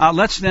questions?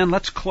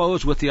 Let's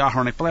close with the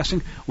Aharonic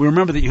blessing. We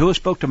remember that Yahuwah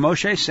spoke to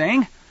Moshe,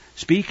 saying,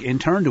 Speak in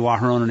turn to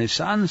Aharon and his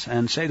sons,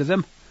 and say to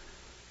them,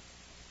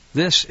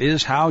 This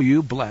is how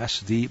you bless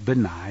the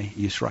B'nai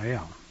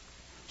Yisrael.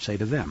 Say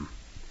to them,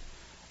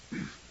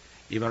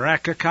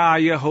 Yivarekaka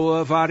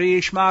Yehovah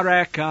varish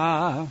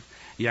mareka,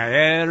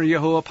 Yair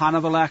Yehovah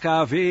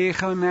panavaleka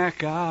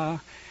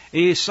vichoneka,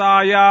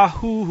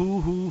 Isayahu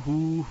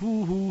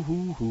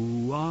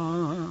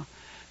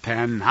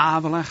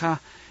penavalecha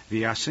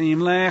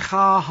v'yasim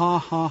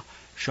lecha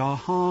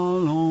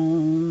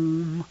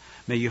shalom.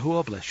 May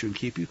Yahuwah bless you and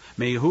keep you.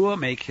 May Yahuwah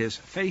make his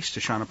face to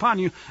shine upon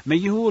you. May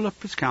Yahuwah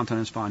lift his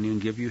countenance upon you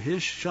and give you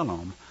his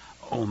shalom.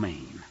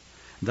 Amen.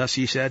 Thus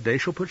he said, they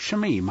shall put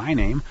Shemi, my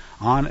name,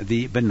 on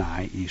the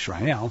B'nai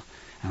Yisrael,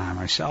 and I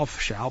myself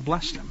shall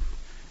bless them.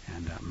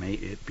 And may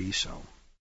it be so.